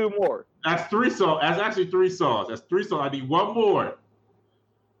got 2 more. That's 3 songs. That's actually 3 songs. That's 3 songs. I need 1 more.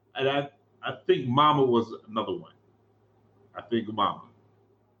 And I think Mama was another one. I think Mama.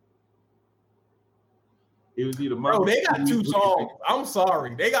 It was either Mama. Bro, they got 2 songs. I'm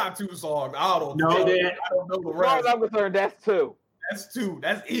sorry. They got 2 songs. I don't know the rest. As far as I'm concerned, that's 2. That's 2.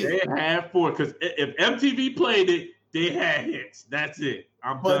 That's it. They had 4 because if MTV played it, they had hits. That's it.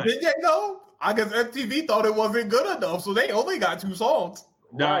 But did they know? I guess MTV thought it wasn't good enough, so they only got 2 songs.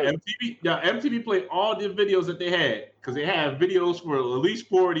 Now MTV played all the videos that they had because they had videos for at least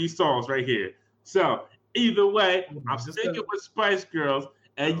 4 of these songs right here. So either way, I'm sticking with Spice Girls,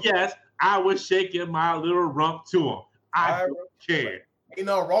 and yes, I was shaking my little rump to them. I don't care. Ain't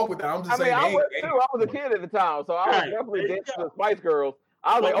nothing wrong with that. I'm just saying. I was too. I was a kid at the time, so I was definitely dancing to the Spice Girls.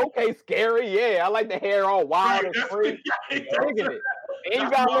 I was like, okay, scary, yeah. I like the hair all wild and free. Digging it. And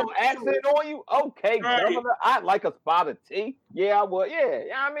you got a little accent on you? Okay, Governor, I'd like a spot of tea. Yeah, I would. Yeah,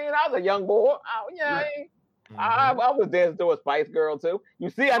 I mean, I was a young boy. I was dancing to a Spice Girl, too.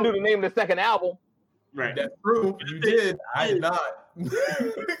 You see, I knew the name of the second album. Right. That's true. You did. I did not.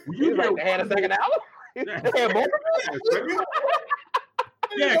 You like they had a second album? They had both of them?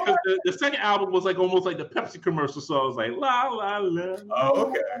 Yeah, because the second album was like almost like the Pepsi commercial songs, like la la la. Oh,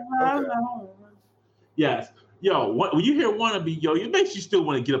 okay. La, la. Yes. Yo, when you hear "Wannabe," yo, it makes you still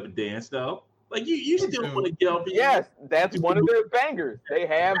want to get up and dance, though. Like you still want to get up. And yes, that's one of their bangers. They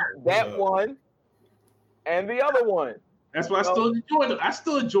have that one and the other one. That's why I still enjoy them. I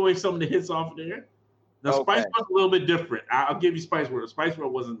still enjoy some of the hits off there. Now, Spice World's a little bit different. I'll give you Spice World. Spice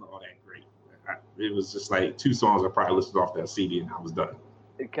World wasn't all that great. It was just like 2 songs I probably listened off that CD and I was done.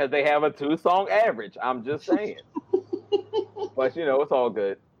 Because they have a 2-song average. I'm just saying. But, it's all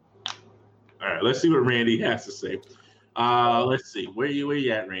good. All right, let's see what Randy has to say. Let's see. Where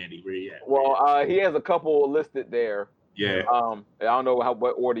you at, Randy? Where you at? Well, he has a couple listed there. Yeah. I don't know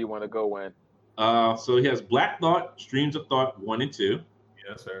what order you want to go in. So he has Black Thought, Streams of Thought 1 and 2.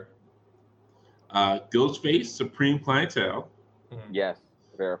 Yes, sir. Ghostface, Supreme Clientele. Yes,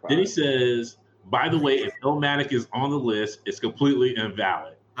 verified. Then he says, by the way, if Illmatic is on the list, it's completely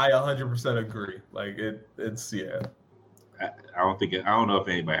invalid. I 100% agree. Like it's I don't know if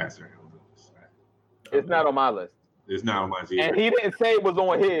anybody has their own list. It's not on my list. It's not on mine either. And he didn't say it was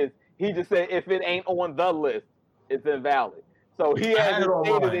on his. He just said if it ain't on the list, it's invalid. So he hasn't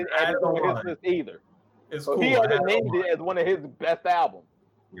stated it as on his list either. So he hasn't named it as one of his best albums.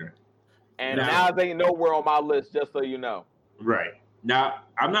 Yeah. And now it ain't nowhere on my list, just so you know. Right. Now,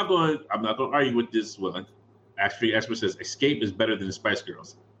 I'm not going to argue with this one. Actually, Expert says Escape is better than the Spice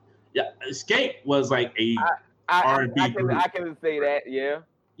Girls. Yeah, Escape was like a R&B group. I can say that, yeah.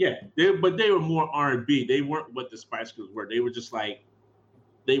 Yeah, but they were more R&B. They weren't what the Spice Girls were. They were just like,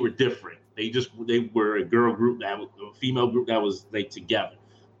 they were different. They were a girl group a female group that was like together.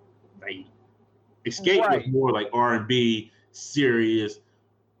 Like Escape was more like R&B, serious,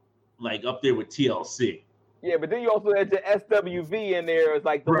 like up there with TLC. Yeah, but then you also had your SWV in there. It's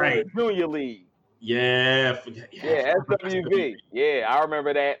like the Junior League. Yeah, SWV. Yeah, I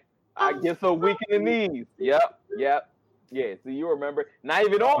remember that. I get so weak in the knees. Yep. Yeah, so you remember. Not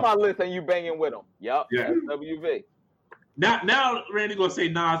even on my list and you banging with them. Yep, SWV. Now Randy gonna say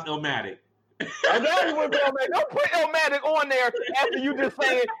Nas Illmatic. I know you was Illmatic. Don't put Illmatic on there after you just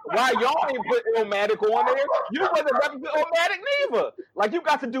saying why y'all ain't put Illmatic on there. You wasn't repping for Illmatic neither. Like you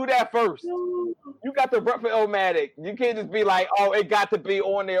got to do that first. You got to rep for Illmatic. You can't just be like, oh, it got to be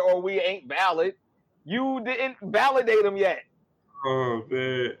on there or we ain't valid. You didn't validate them yet. Oh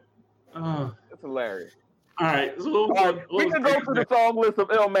man, that's hilarious. All right, we can go through the song list of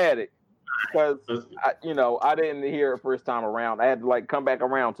Illmatic because I didn't hear it first time around. I had to come back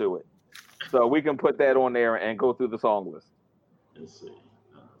around to it. So we can put that on there and go through the song list. Let's see.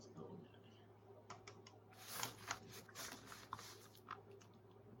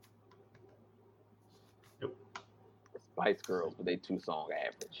 Spice Girls with a 2-song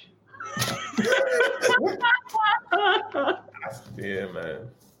average. Yeah, man.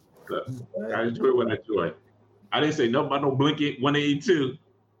 I enjoy what I enjoy. I didn't say nothing about no Blink 182.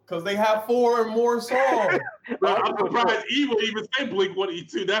 Because they have 4 or more songs. I'm surprised E would even say Blink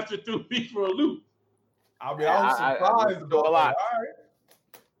 182. That's what threw me for a loop. I mean, I was surprised about a lot. All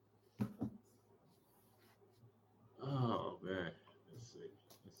right. Oh man, let's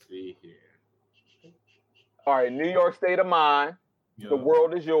see here. All right, New York State of Mind. Yep. The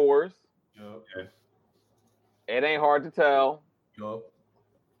World Is Yours. Yep. Okay. It Ain't Hard to Tell. Yep.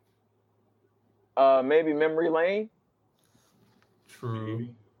 Maybe Memory Lane. True.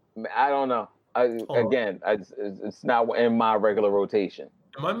 I don't know. It's not in my regular rotation.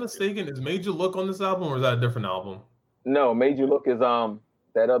 Am I mistaken? Is Made You Look on this album, or is that a different album? No, Made You Look is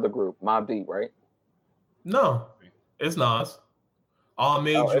that other group, Mobb Deep, right? No, it's Nas.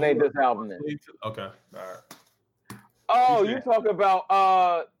 It ain't this album then. Okay, all right. Oh, you talk about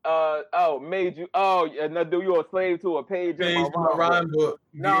Made You. Oh, now do you a slave to a page in my rhyme book?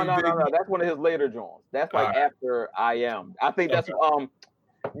 No. That's one of his later joints. That's like after I Am. I think that's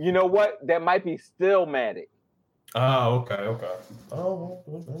you know what? That might be Stillmatic. Oh, okay. Oh,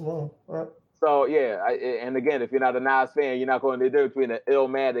 all right. So yeah, and again, if you're not a Nas fan, you're not going to do between an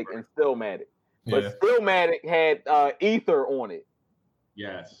Illmatic and Stillmatic. But Stillmatic had Ether on it.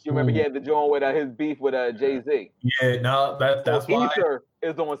 Yes. You remember he had the joint with his beef with Jay-Z. Yeah, no, that's why Ether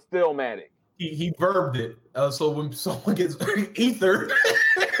is on Stillmatic. He verbed it. So when someone gets Ether,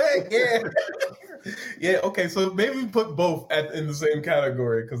 yeah. Okay, so maybe we put both in the same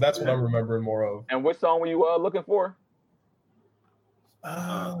category because that's what I'm remembering more of. And which song were you looking for?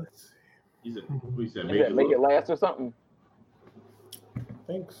 Let's see. He said Make It Last or something. I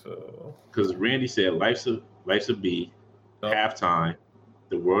think so. Because Randy said Life's a B, Halftime,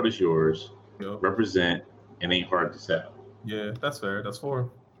 The World Is Yours, Represent, and Ain't Hard to Tell. Yeah, that's fair. That's 4.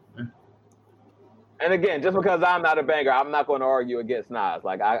 And again, just because I'm not a banger, I'm not going to argue against Nas.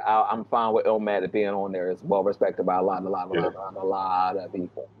 Like I'm fine with Illmatic being on there. It's well respected by a lot of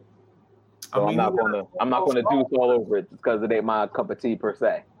people. So I'm not gonna do all over it just because it ain't my cup of tea per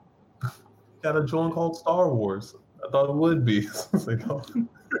se. Got a joint called Star Wars. I thought it would be.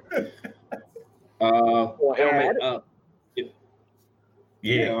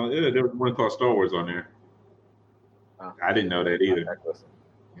 Yeah, there was one called Star Wars on there. I didn't know that either.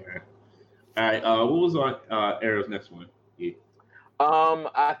 Yeah. All right, what was on Arrow's next one? Yeah.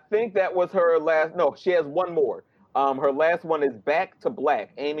 I think that was her last. No, she has one more. Her last one is Back to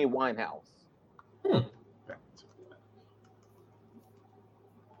Black, Amy Winehouse.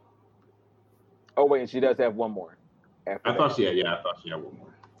 Oh wait, and she does have one more. I thought she had one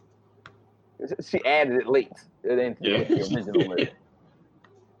more. She added it late. It ain't the original list.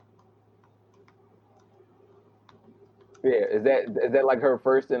 Yeah, is that like her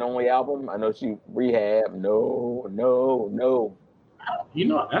first and only album? I know she Rehab. No. You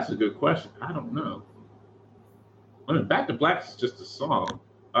know, that's a good question. I don't know. I mean, Back to Black is just a song.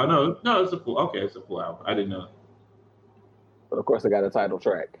 No, it's a full. Okay, it's a full album. I didn't know. But of course, I got a title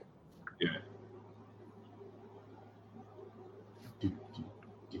track. Yeah.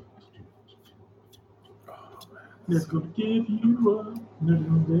 Never gonna give you up, never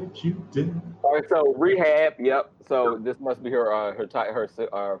gonna let you down. All right, so Rehab. Yep. So this must be her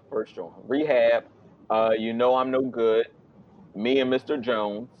first joint. Rehab. You Know I'm No Good. Me and Mr.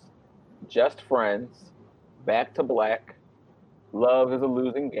 Jones. Just Friends. Back to Black. Love is a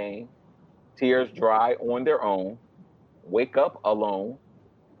Losing Game. Tears Dry on Their Own. Wake Up Alone.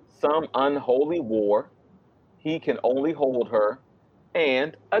 Some Unholy War. He Can Only Hold Her.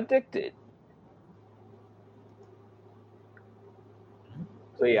 And Addicted.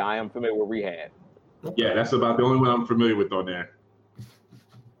 So yeah, I am familiar with Rehab. Yeah, that's about the only one I'm familiar with on there.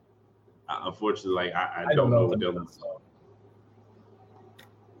 Unfortunately, like I don't know what they're.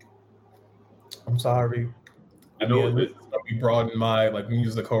 I'm sorry. I know it's gonna be broaden my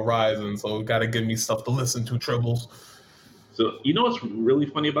music horizon, so gotta give me stuff to listen to, Tribbles. So you know what's really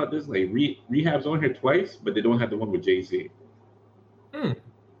funny about this? Like Rehab's on here twice, but they don't have the one with Jay-Z.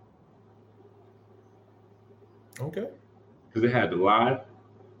 Okay. Because they had the live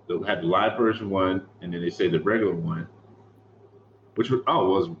version one, and then they say the regular one, which was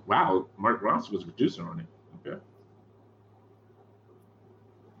Mark Ronson was a producer on it. Okay.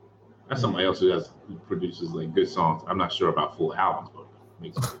 That's somebody else who produces like good songs. I'm not sure about full albums, but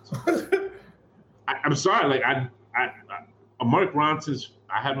makes good songs. I'm sorry, like I Mark Ronson's.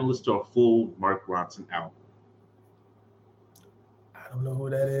 I haven't listened to a full Mark Ronson album. I don't know who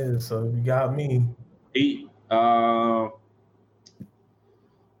that is, so you got me.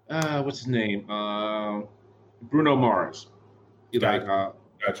 What's his name? Bruno Mars. Gotcha.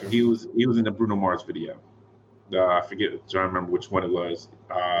 He was in the Bruno Mars video. I forget. I don't remember which one it was.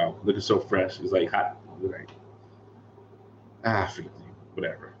 Looking So Fresh. It's like hot. I forget the name.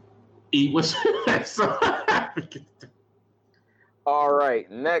 Whatever. He was. All right.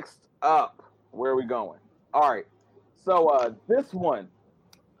 Next up, where are we going? All right. So this one.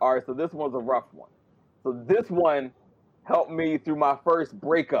 All right. So this one's a rough one. So this one helped me through my first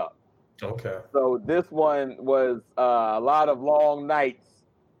breakup. Okay. So this one was a lot of long nights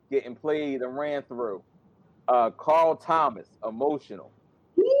getting played and ran through. Carl Thomas, Emotional.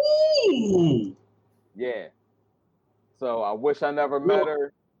 Ooh. Yeah. So I Wish I Never Met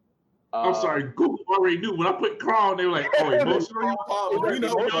Her. I'm sorry, Google already knew. When I put Carl, they were like, "Oh, Emotional." You ain't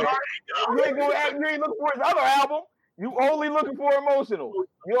looking for his other album. You only looking for Emotional.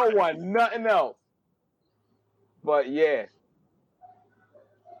 You don't want nothing else. But yeah,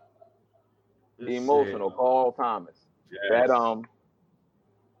 Emotional, Carl Thomas. Yes. That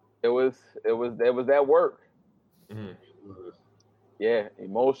it was that work. Mm-hmm. Yeah,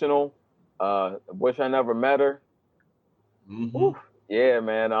 Emotional. Wish I Never Met Her. Mm-hmm. Oof. Yeah,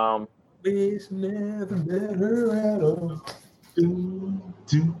 man. Wish never met her at all.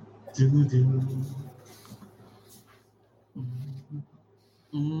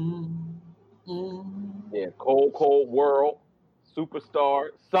 Yeah, Cold World, Superstar,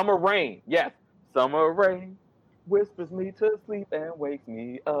 Summer Rain. Yes, Summer Rain whispers me to sleep and wakes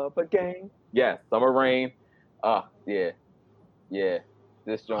me up again. Yes, Summer Rain. Yeah.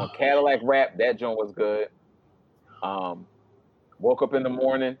 This joint, Cadillac Rap, that joint was good. Woke Up in the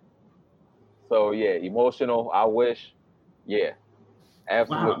Morning. So yeah, Emotional, I Wish. Yeah,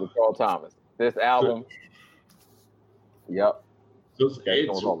 absolutely. Wow. Carl Thomas. This album. Yep. So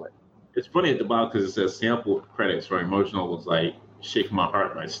it's funny at the bottom because it says sample credits for Emotional was like Shake My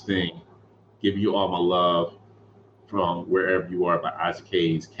Heart by Sting, Give You All My Love from Wherever You Are by Isaac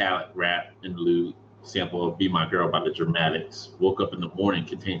Hayes, Cadillac Rap Interlude Sample of Be My Girl by the Dramatics. Woke Up in the Morning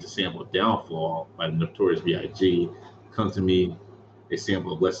contains a sample of Downfall by the Notorious B.I.G. Come to Me, a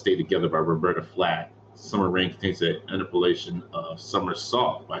sample of Let's Stay Together by Roberta Flack. Summer Rain contains an interpolation of Summer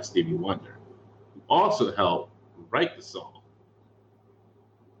Salt by Stevie Wonder, who also helped write the song.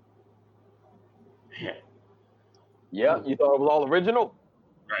 Man. Yeah, you thought it was all original?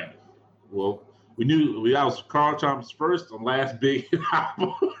 Right. Well, we knew that was Carl Thomas first on last big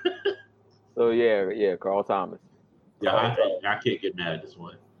album. So yeah, Carl Thomas. Yeah, I can't get mad at this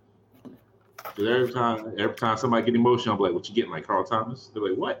one. Because every time somebody get emotional, I'm like, "What you getting, like Carl Thomas?" They're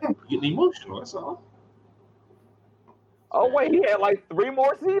like, "What? You getting emotional? That's all." Oh wait, he had like 3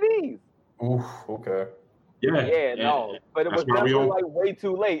 more CDs. Oof. Okay. Yeah. No, but it was definitely like way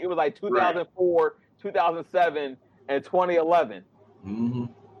too late. It was like 2004, right. 2007, and 2011. Mm-hmm.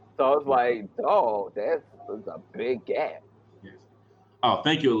 So it's like, oh, that's a big gap. Yes. Oh,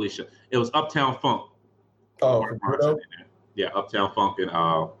 thank you, Alicia. It was Uptown Funk. Oh, Bruno? Yeah, Uptown Funk and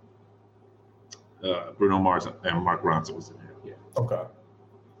Bruno Mars and Mark Ronson was in there. Yeah. Okay.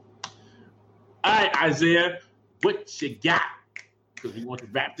 All right, Isaiah, what you got? Because we want to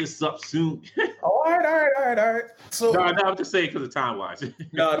wrap this up soon. All right. So no, I'm just saying because of time wise.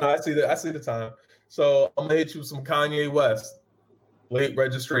 no, I see the time. So I'm gonna hit you some Kanye West, Late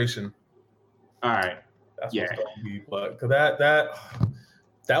Registration. All right. That's what's gonna be, but because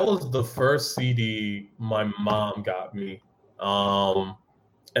that was the first CD my mom got me,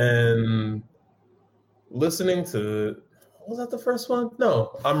 and listening to. Was that the first one?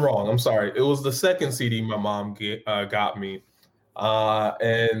 No, I'm wrong. I'm sorry. It was the second CD my mom got me.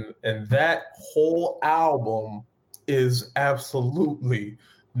 And that whole album is absolutely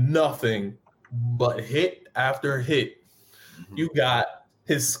nothing but hit after hit. Mm-hmm. You got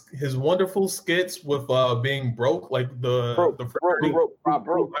his wonderful skits with being broke, like broke.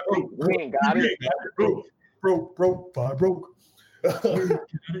 We ain't got it. Broke.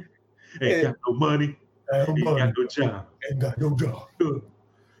 Ain't got no money. Ain't got no job. Ain't got no job.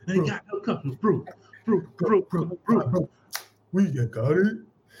 Ain't got no company. Broke. We got it.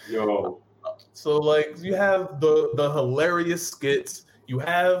 Yo. So like you have the hilarious skits. You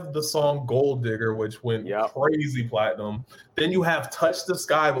have the song Gold Digger, which went crazy platinum. Then you have Touch the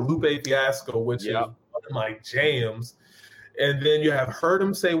Sky with Lupe Fiasco, which is one of my jams. And then you have Heard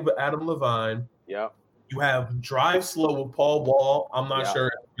 'Em Say with Adam Levine. Yep. You have Drive Slow with Paul Wall. I'm not sure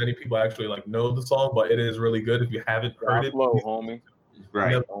if many people actually like know the song, but it is really good if you haven't heard it. Slow, homie.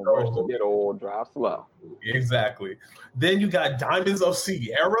 Right. Don't forget old Drive Slow. Exactly. Then you got Diamonds of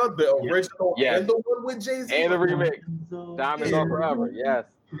Sierra, the original and the one with Jay-Z. And the remix. Diamonds Are Forever. Yes.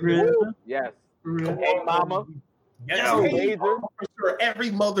 Yes. Hey, Mama. Yes. Hey, Mama, for sure.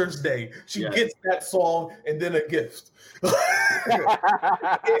 Every Mother's Day, she gets that song and then a gift.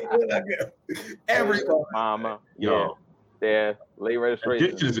 Every Mama. Yo. Yeah. Late Registration.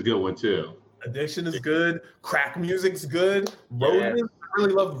 Addiction is a good one, too. Addiction is good. Crack music's good. Roses, I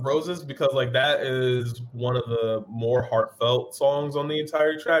really love Roses because like that is one of the more heartfelt songs on the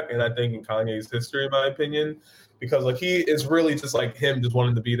entire track, and I think in Kanye's history, in my opinion, because like he is really just like him, just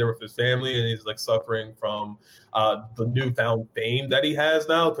wanting to be there with his family, and he's like suffering from the newfound fame that he has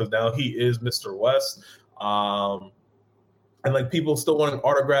now because now he is Mr. West. And like people still wanting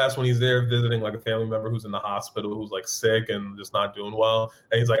autographs when he's there visiting like a family member who's in the hospital, who's like sick and just not doing well.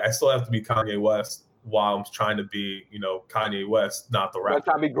 And he's like, I still have to be Kanye West while I'm trying to be, Kanye West, not the rapper. I'm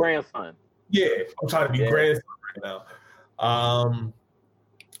trying to be grandson. Yeah, I'm trying to be grandson right now.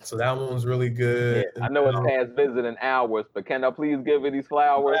 So that one was really good. Yeah, I know it's past visiting hours, but can I please give her these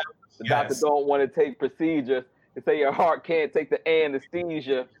flowers? The doctor don't want to take procedure. They say your heart can't take the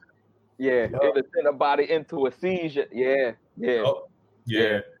anesthesia. Yeah, it'll send a body into a seizure. Yeah.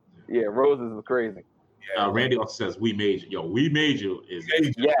 Roses is crazy. Randy also says, "We made you." Yo, "We made you" is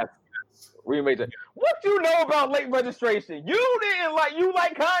yes. We made you. What you know about Late Registration? You didn't like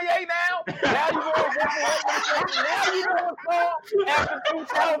Kanye now. Now you know now you know a song after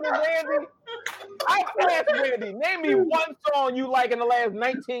 2000, Randy. I asked Randy, name me one song you like in the last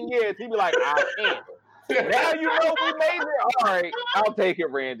 19 years. He'd be like, I can't. Now you know we made it. All right, I'll take it,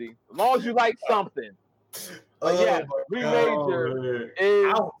 Randy. As long as you like something. We Major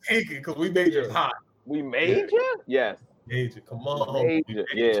is. I'll take it because We Major is hot. We Major? Yes. Major, come on. Major,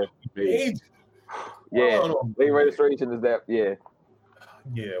 yeah. Major. Yeah. Late Registration is that, yeah.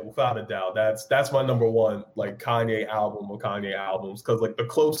 Yeah, without a doubt. That's my number one, like Kanye album or Kanye albums. Because like the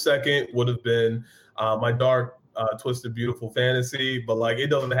close second would have been my Dark Twisted Beautiful Fantasy, but like it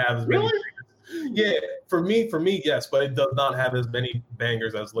doesn't have as many. Yeah, for me, yes, but it does not have as many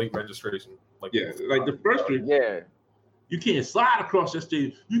bangers as Late Registration. Like the first three. Yeah. You can't slide across that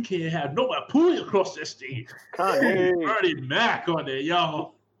stage. You can't have nobody pull you across that stage. Kanye. Bernie Mac on there,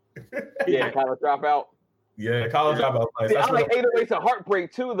 y'all. Yeah, College Dropout. Yeah, College Dropout. Nice. See, I like 808s and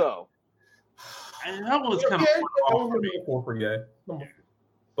Heartbreak too, though. And that one's kind of off for me.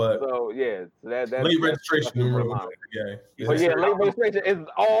 But so yeah, so that's late registration. But yeah, late registration is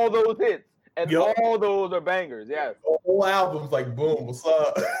all those hits, and all those are bangers. Yes, the whole album's like boom. What's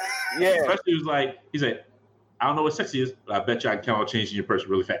up? Yeah, especially he's like, I don't know what sexy is, but I bet you I can count on changing your person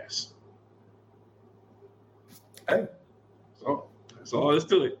really fast. Hey, so that's all there's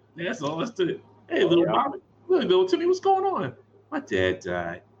to it. That's all there's to it. Hey, little Bobby, little Timmy, what's going on? My dad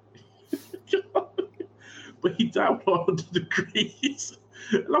died. But he died with all the degrees.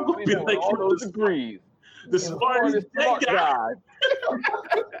 And I'm gonna be like, all those degrees. The smartest guy.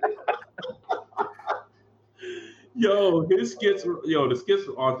 The skits were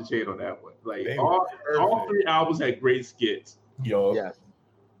off the chain on that one. Like all 3 albums had great skits. Yes.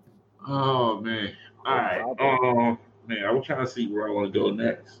 Oh man. All right. Man, I was trying to see where I want to go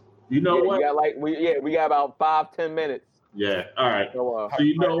next. You know what? We got about 5-10 minutes. Yeah. All right. So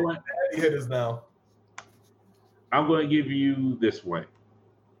you know what? Hit us now. I'm going to give you this one.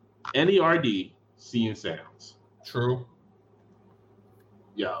 NERD, Seeing Sounds. True.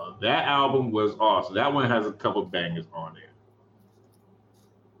 Yo, that album was awesome. That one has a couple bangers on there.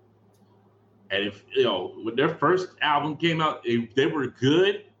 And if when their first album came out, they were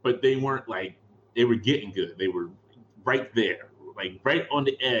good, but they weren't like they were getting good. They were right there, like right on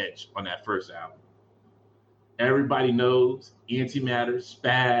the edge on that first album. Everybody Knows, Antimatter,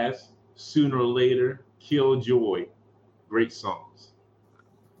 Spaz, Sooner or Later, Killjoy, great songs.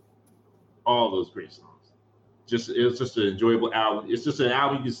 All those great songs. It was just an enjoyable album. It's just an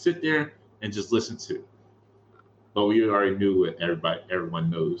album you sit there and just listen to. But we already knew it. Everyone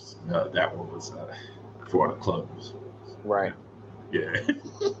knows that one was for the clubs. Right. Yeah.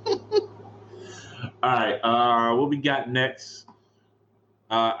 All right. What we got next?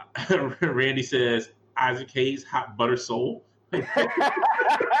 Randy says Isaac Hayes, Hot Butter Soul. That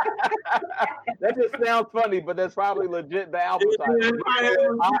just sounds funny, but that's probably legit the album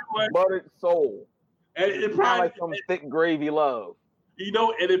title. Hot Buttered Soul. And it probably like some thick gravy love. And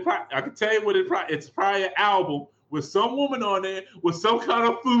I can tell you what it's probably an album with some woman on there with some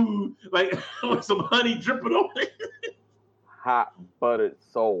kind of food, like with some honey dripping on it. Hot Buttered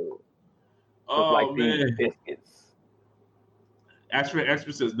Soul. Oh, like man. Biscuits.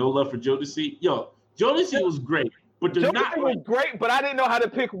 Expert says no love for Jodeci. Yo, Jodeci was great, but they're not. Jodeci was great, but I didn't know how to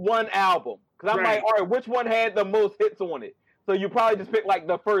pick one album because I'm like, all right, which one had the most hits on it? So you probably just pick like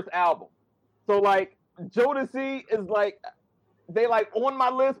the first album. So like Jodeci is like they like on my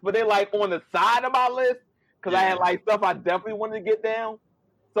list, but they like on the side of my list because I had like stuff I definitely wanted to get down.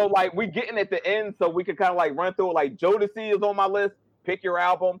 So like we getting at the end, so we could kind of like run through it. Like Jodeci is on my list. Pick your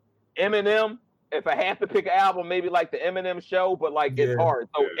album. Eminem. If I have to pick an album, maybe like the Eminem Show, but like it's hard.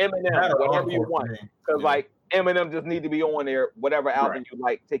 So Eminem, whatever you want, because like Eminem just need to be on there. Whatever album you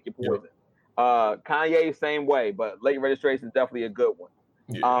like, take your poison. Kanye, same way, but Late Registration is definitely a good one.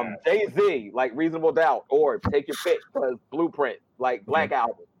 Jay-Z, like Reasonable Doubt, or take your pick, because Blueprint, like Black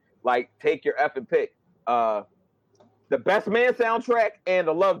Album, like take your effing pick. The Best Man soundtrack and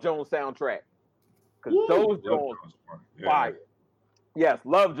the Love Jones soundtrack, because those Jones fire. Yes,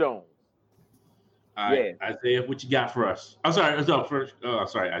 Love Jones. All right, Isaiah, what you got for us? I'm sorry.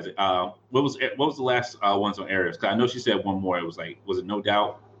 Sorry, Isaiah. What was the last ones on areas? Because I know she said one more. It was it No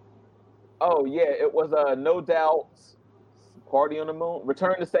Doubt? Oh yeah, it was No Doubt. Party on the Moon,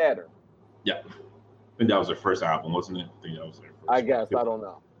 Return to Saturn. Yeah, I think that was her first album, wasn't it? I think that was her first. I guess I don't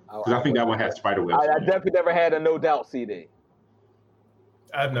know. Because I think that one had Spiderweb. I definitely never had a No Doubt CD.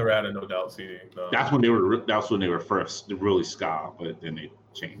 I've never had a No Doubt CD. No. That's when they were first really ska, but then they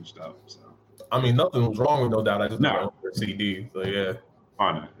changed up. So. I mean, nothing was wrong with No Doubt. I just never owned their CD. So yeah.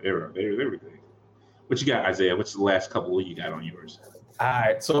 Oh no, they were good. What you got, Isaiah? What's the last couple you got on yours? All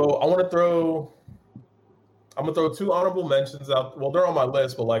right, so I'm gonna throw 2 honorable mentions out. Well, they're on my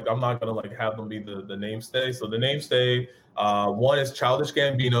list, but like I'm not gonna like have them be the mainstay. So the mainstay, one is Childish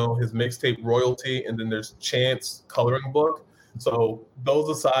Gambino, his mixtape Royalty, and then there's Chance Coloring Book. So those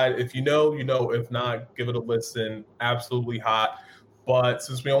aside, if you know, you know. If not, give it a listen. Absolutely hot. But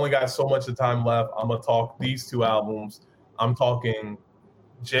since we only got so much of time left, I'm gonna talk these 2 albums. I'm talking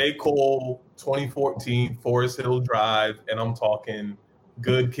J. Cole 2014 Forest Hill Drive, and I'm talking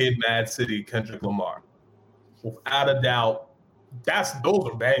Good Kid, Mad City, Kendrick Lamar. Without a doubt, those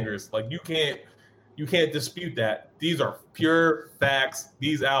are bangers. Like you can't dispute that. These are pure facts.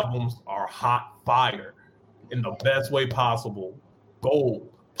 These albums are hot fire in the best way possible. Gold.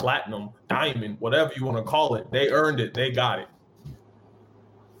 platinum, diamond, whatever you want to call it. They earned it. They got it.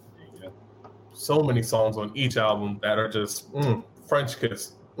 Yeah. So many songs on each album that are just French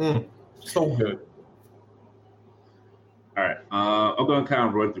kiss. So good. All right. I'm going to kind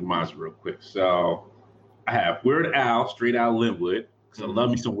of run through mine real quick. So I have Weird Al, Straight Out Linwood, because I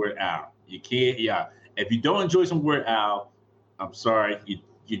love me some Weird Al. You can't, if you don't enjoy some Weird Al, I'm sorry,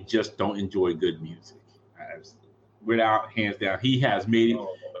 you just don't enjoy good music. Weird Al, hands down, he has made it.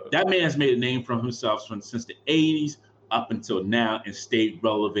 That man has made a name for himself since the 80s up until now and stayed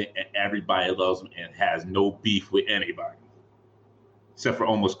relevant, and everybody loves him and has no beef with anybody. Except for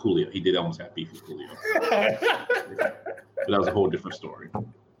Almost Coolio. He did almost have beef with Coolio. But that was a whole different story.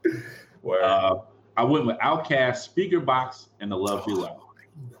 I went with Outkast, Speaker Box, and The Love Below.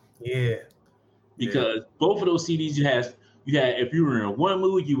 Yeah. Because both of those CDs you had, if you were in one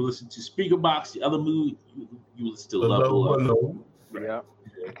mood, you would listen to Speaker Box. The other mood, you would listen to Love Below. Yeah.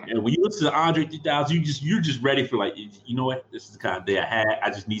 And when you listen to Andre 3000, you're just ready for, like, you know what? This is the kind of day I had. I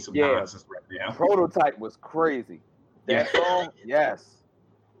just need some nonsense right now. Prototype was crazy. That song, yes.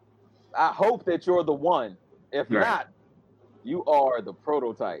 I hope that you're the one. If not, you are the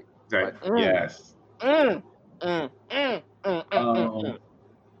prototype. Right. Yes. I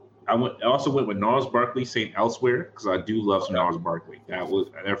also went with Gnarls Barkley, Saint Elsewhere, because I do love some Gnarls Barkley.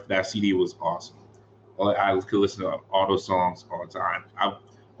 That CD was awesome. I could listen to all those songs all the time. I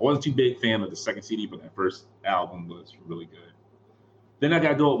wasn't too big fan of the second CD, but that first album was really good. Then I got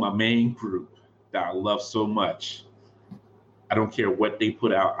to go with my main group that I love so much. I don't care what they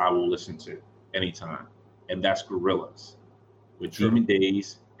put out, I will listen to anytime. And that's Gorillaz with Demon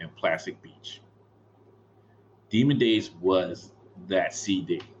Days and Plastic Beach. Demon Days was that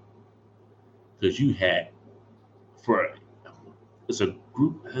CD. Because you had, it's a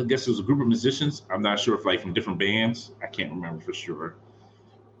group, I guess it was a group of musicians. I'm not sure if like from different bands. I can't remember for sure.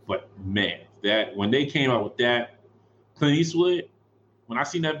 But man, that when they came out with that, Clint Eastwood, when I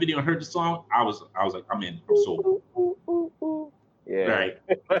seen that video and heard the song, I was like, I'm in, I'm sold. Yeah.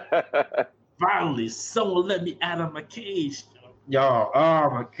 Right. Finally, someone let me out of my cage. Y'all, oh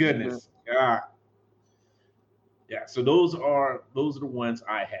my goodness. God. Yeah, so those are the ones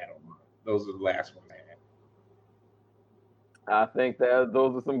I had on mine. Those are the last ones I had. I think that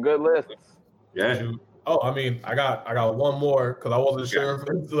those are some good lists. Yeah. Oh, I mean, I got one more because I wasn't sure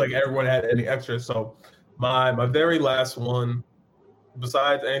if like everyone had any extra. So my very last one,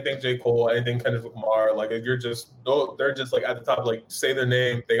 besides anything J. Cole, anything Kendrick Lamar, like they're just like at the top, like say their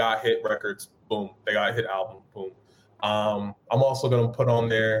name, they got hit records, boom, they got hit album, boom. I'm also gonna put on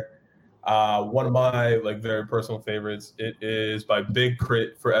there one of my like very personal favorites. It is by Big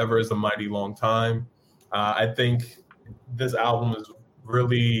Crit, Forever Is a Mighty Long Time. I think this album is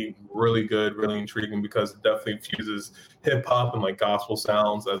really, really good, really intriguing because it definitely fuses hip hop and like gospel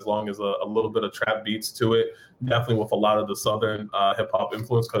sounds, as long as a little bit of trap beats to it. Definitely with a lot of the Southern hip hop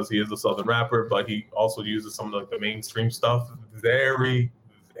influence because he is a Southern rapper, but he also uses some of like the mainstream stuff very,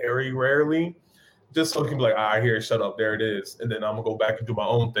 very rarely. Just so he can be like, I hear it, shut up, there it is. And then I'm gonna go back and do my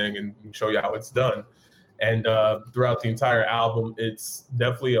own thing and show you how it's done. And throughout the entire album, it's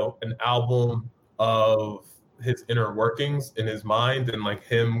definitely an album of his inner workings in his mind and like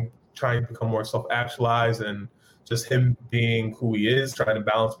him trying to become more self-actualized and just him being who he is, trying to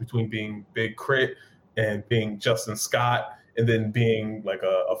balance between being Big Crit and being Justin Scott and then being like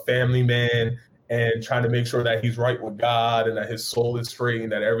a family man and trying to make sure that he's right with God and that his soul is straight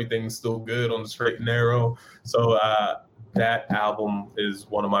and that everything's still good on the straight and narrow. So that album is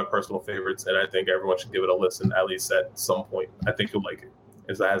one of my personal favorites, and I think everyone should give it a listen at least at some point. I think you'll like it.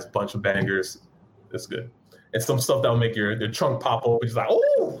 It has a bunch of bangers. It's good. And some stuff that'll make your trunk pop open. It's like,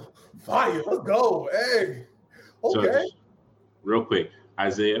 oh, fire, let's go. Hey, okay. So, real quick,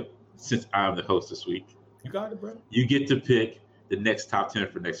 Isaiah, since I'm the host this week, you got it, bro. You get to pick the next top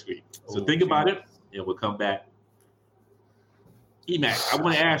 10 for next week. So think about it, and we'll come back. Emac, I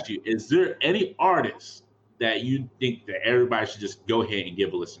want to ask you, is there any artist that you think that everybody should just go ahead and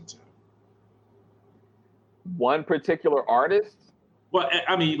give a listen to? One particular artist? Well,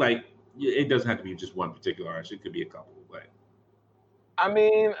 I mean, like, it doesn't have to be just one particular artist. It could be a couple. But I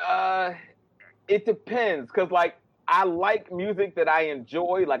mean, it depends. Because, like, I like music that I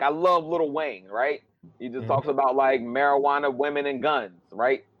enjoy. Like, I love Lil Wayne, right? He just talks about, like, marijuana, women, and guns,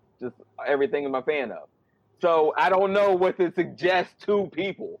 right? Just everything I'm a fan of. So I don't know what to suggest to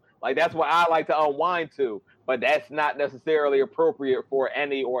people. Like, that's what I like to unwind to. But that's not necessarily appropriate for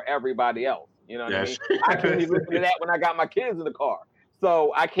any or everybody else. You know what I mean? I can't even listen to that when I got my kids in the car.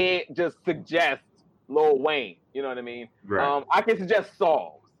 So I can't just suggest Lil Wayne. You know what I mean? Right. I can suggest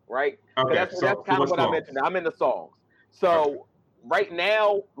songs, right? Okay. That's kind of what I mentioned. I'm into songs. So right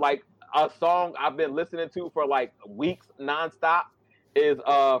now, like a song I've been listening to for like weeks nonstop is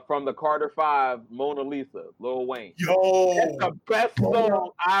from the Carter 5, Mona Lisa, Lil Wayne. Yo, that's the best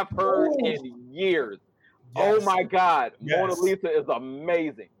song I've heard in years. Yes. Oh my God, yes. Mona Lisa is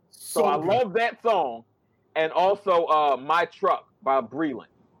amazing. So I love that song, and also My Truck by Breland.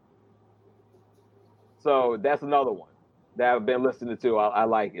 So that's another one that I've been listening to. I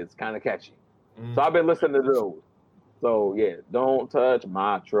like it. It's kind of catchy. So I've been listening to those. So yeah, Don't Touch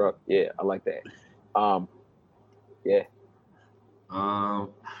My Truck. Yeah, I like that. Yeah.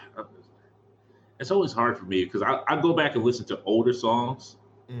 It's always hard for me because I go back and listen to older songs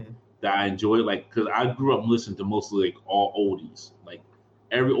that I enjoy, like, because I grew up listening to mostly like all oldies. Like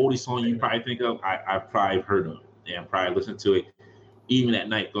every oldie song you probably think of, I've probably heard of and probably listened to it even at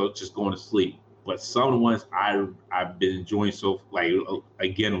night, just going to sleep. But some of the ones I've been enjoying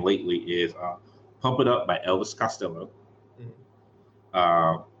again lately is Pump It Up by Elvis Costello,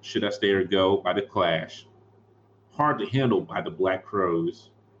 Should I Stay or Go by The Clash, Hard to Handle by the Black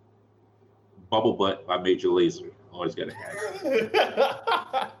Crowes, Bubble Butt by Major Lazer. Always got to have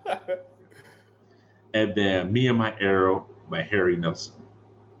it. And then Me and My Arrow by Harry Nilsson.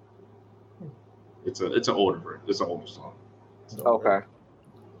 It's an older version. It's an older song. Okay.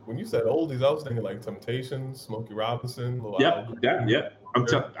 When you said oldies, I was thinking like Temptations, Smokey Robinson. Yeah. I'm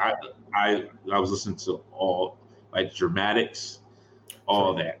telling. I was listening to all like Dramatics,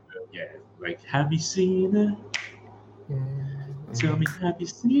 all that. Yeah, like have you seen it? Tell me, have you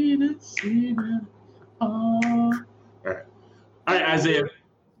seen it? All right, Isaiah.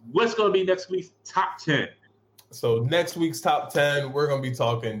 What's going to be next week's top 10? So next week's top 10, we're going to be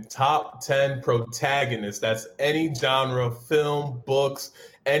talking top 10 protagonists. That's any genre, film, books,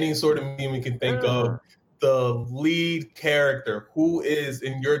 any sort of medium we can think of. The lead character. Who is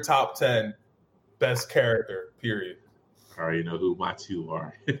in your top 10 best character, period? I already know who my two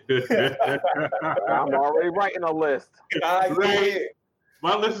are. I'm already writing a list.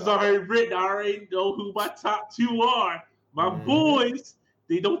 My list is already written. I already know who my top two are. My boys,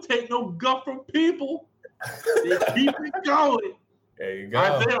 they don't take no guff from people. They keep it going. There you go.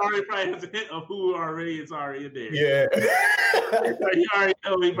 Isaiah already probably has a hint of who is already in there. Yeah. He already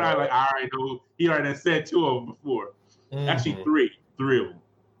know. He probably I already know. He already said two of them before. Actually, three of them.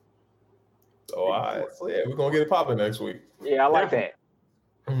 Oh, all right. So yeah, we're gonna get it popping next week. Yeah, I like that.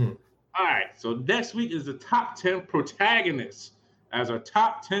 All right. So next week is the top 10 protagonists. As our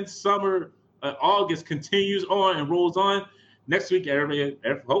top 10 summer August continues on and rolls on. Next week, hopefully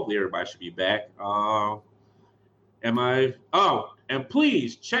everybody should be back. And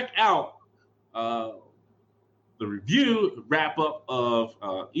please check out the review wrap up of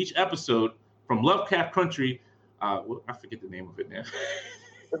each episode from Lovecraft Country. I forget the name of it now.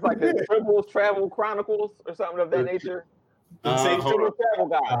 It's like the Tribbles Travel Chronicles or something of that nature. The Safe Tribble Travel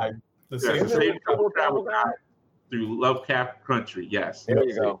Guide. The Safe Tribble Travel Guide through Lovecraft Country. Yes. There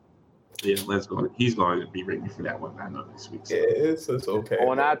you go. Yeah, let's go. He's going to be ready for that one. I know next week. So. Yeah, it's okay.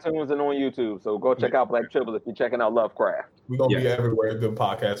 On iTunes and on YouTube. So go check out Black Tribbles if you're checking out Lovecraft. We're going to be everywhere. Good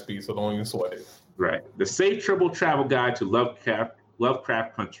podcast be, so don't even sweat it. Right. The Safe Tribble Travel Guide to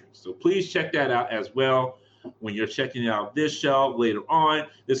Lovecraft Country. So please check that out as well. When you're checking out this show later on,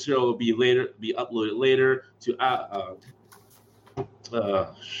 this show will be uploaded later to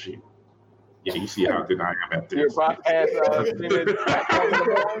shoot. Yeah, you see how good I am at this. Your podcast,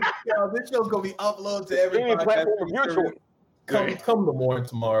 this show's gonna be uploaded to every podcast. Come the morning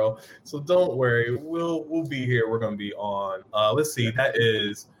tomorrow. So don't worry, we'll be here. We're gonna be on. Let's see, that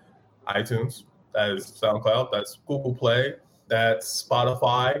is iTunes, that is SoundCloud, that's Google Play, that's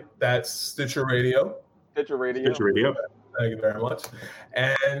Spotify, that's Stitcher Radio. Thank you very much.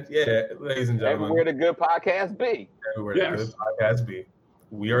 And yeah, ladies and gentlemen, everywhere the good podcast be. Everywhere the good podcast be.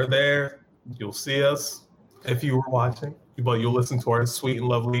 We are there. You'll see us if you were watching, but you'll listen to our sweet and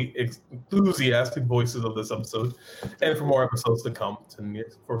lovely, enthusiastic voices of this episode, and for more episodes to come to the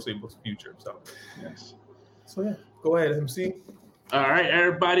foreseeable future. So yeah, go ahead, MC. All right,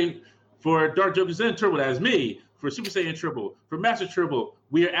 everybody. For Dark Jokers and Tribble, that is me. For Super Saiyan Tribble, for Master Tribble,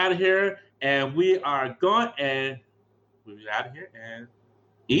 we are out of here, and we are gone, and we're out of here. And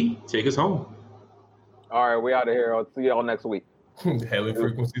E, take us home. All right, we out of here. I'll see y'all next week. Hailing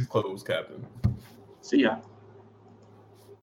frequencies closed, Captain. See ya.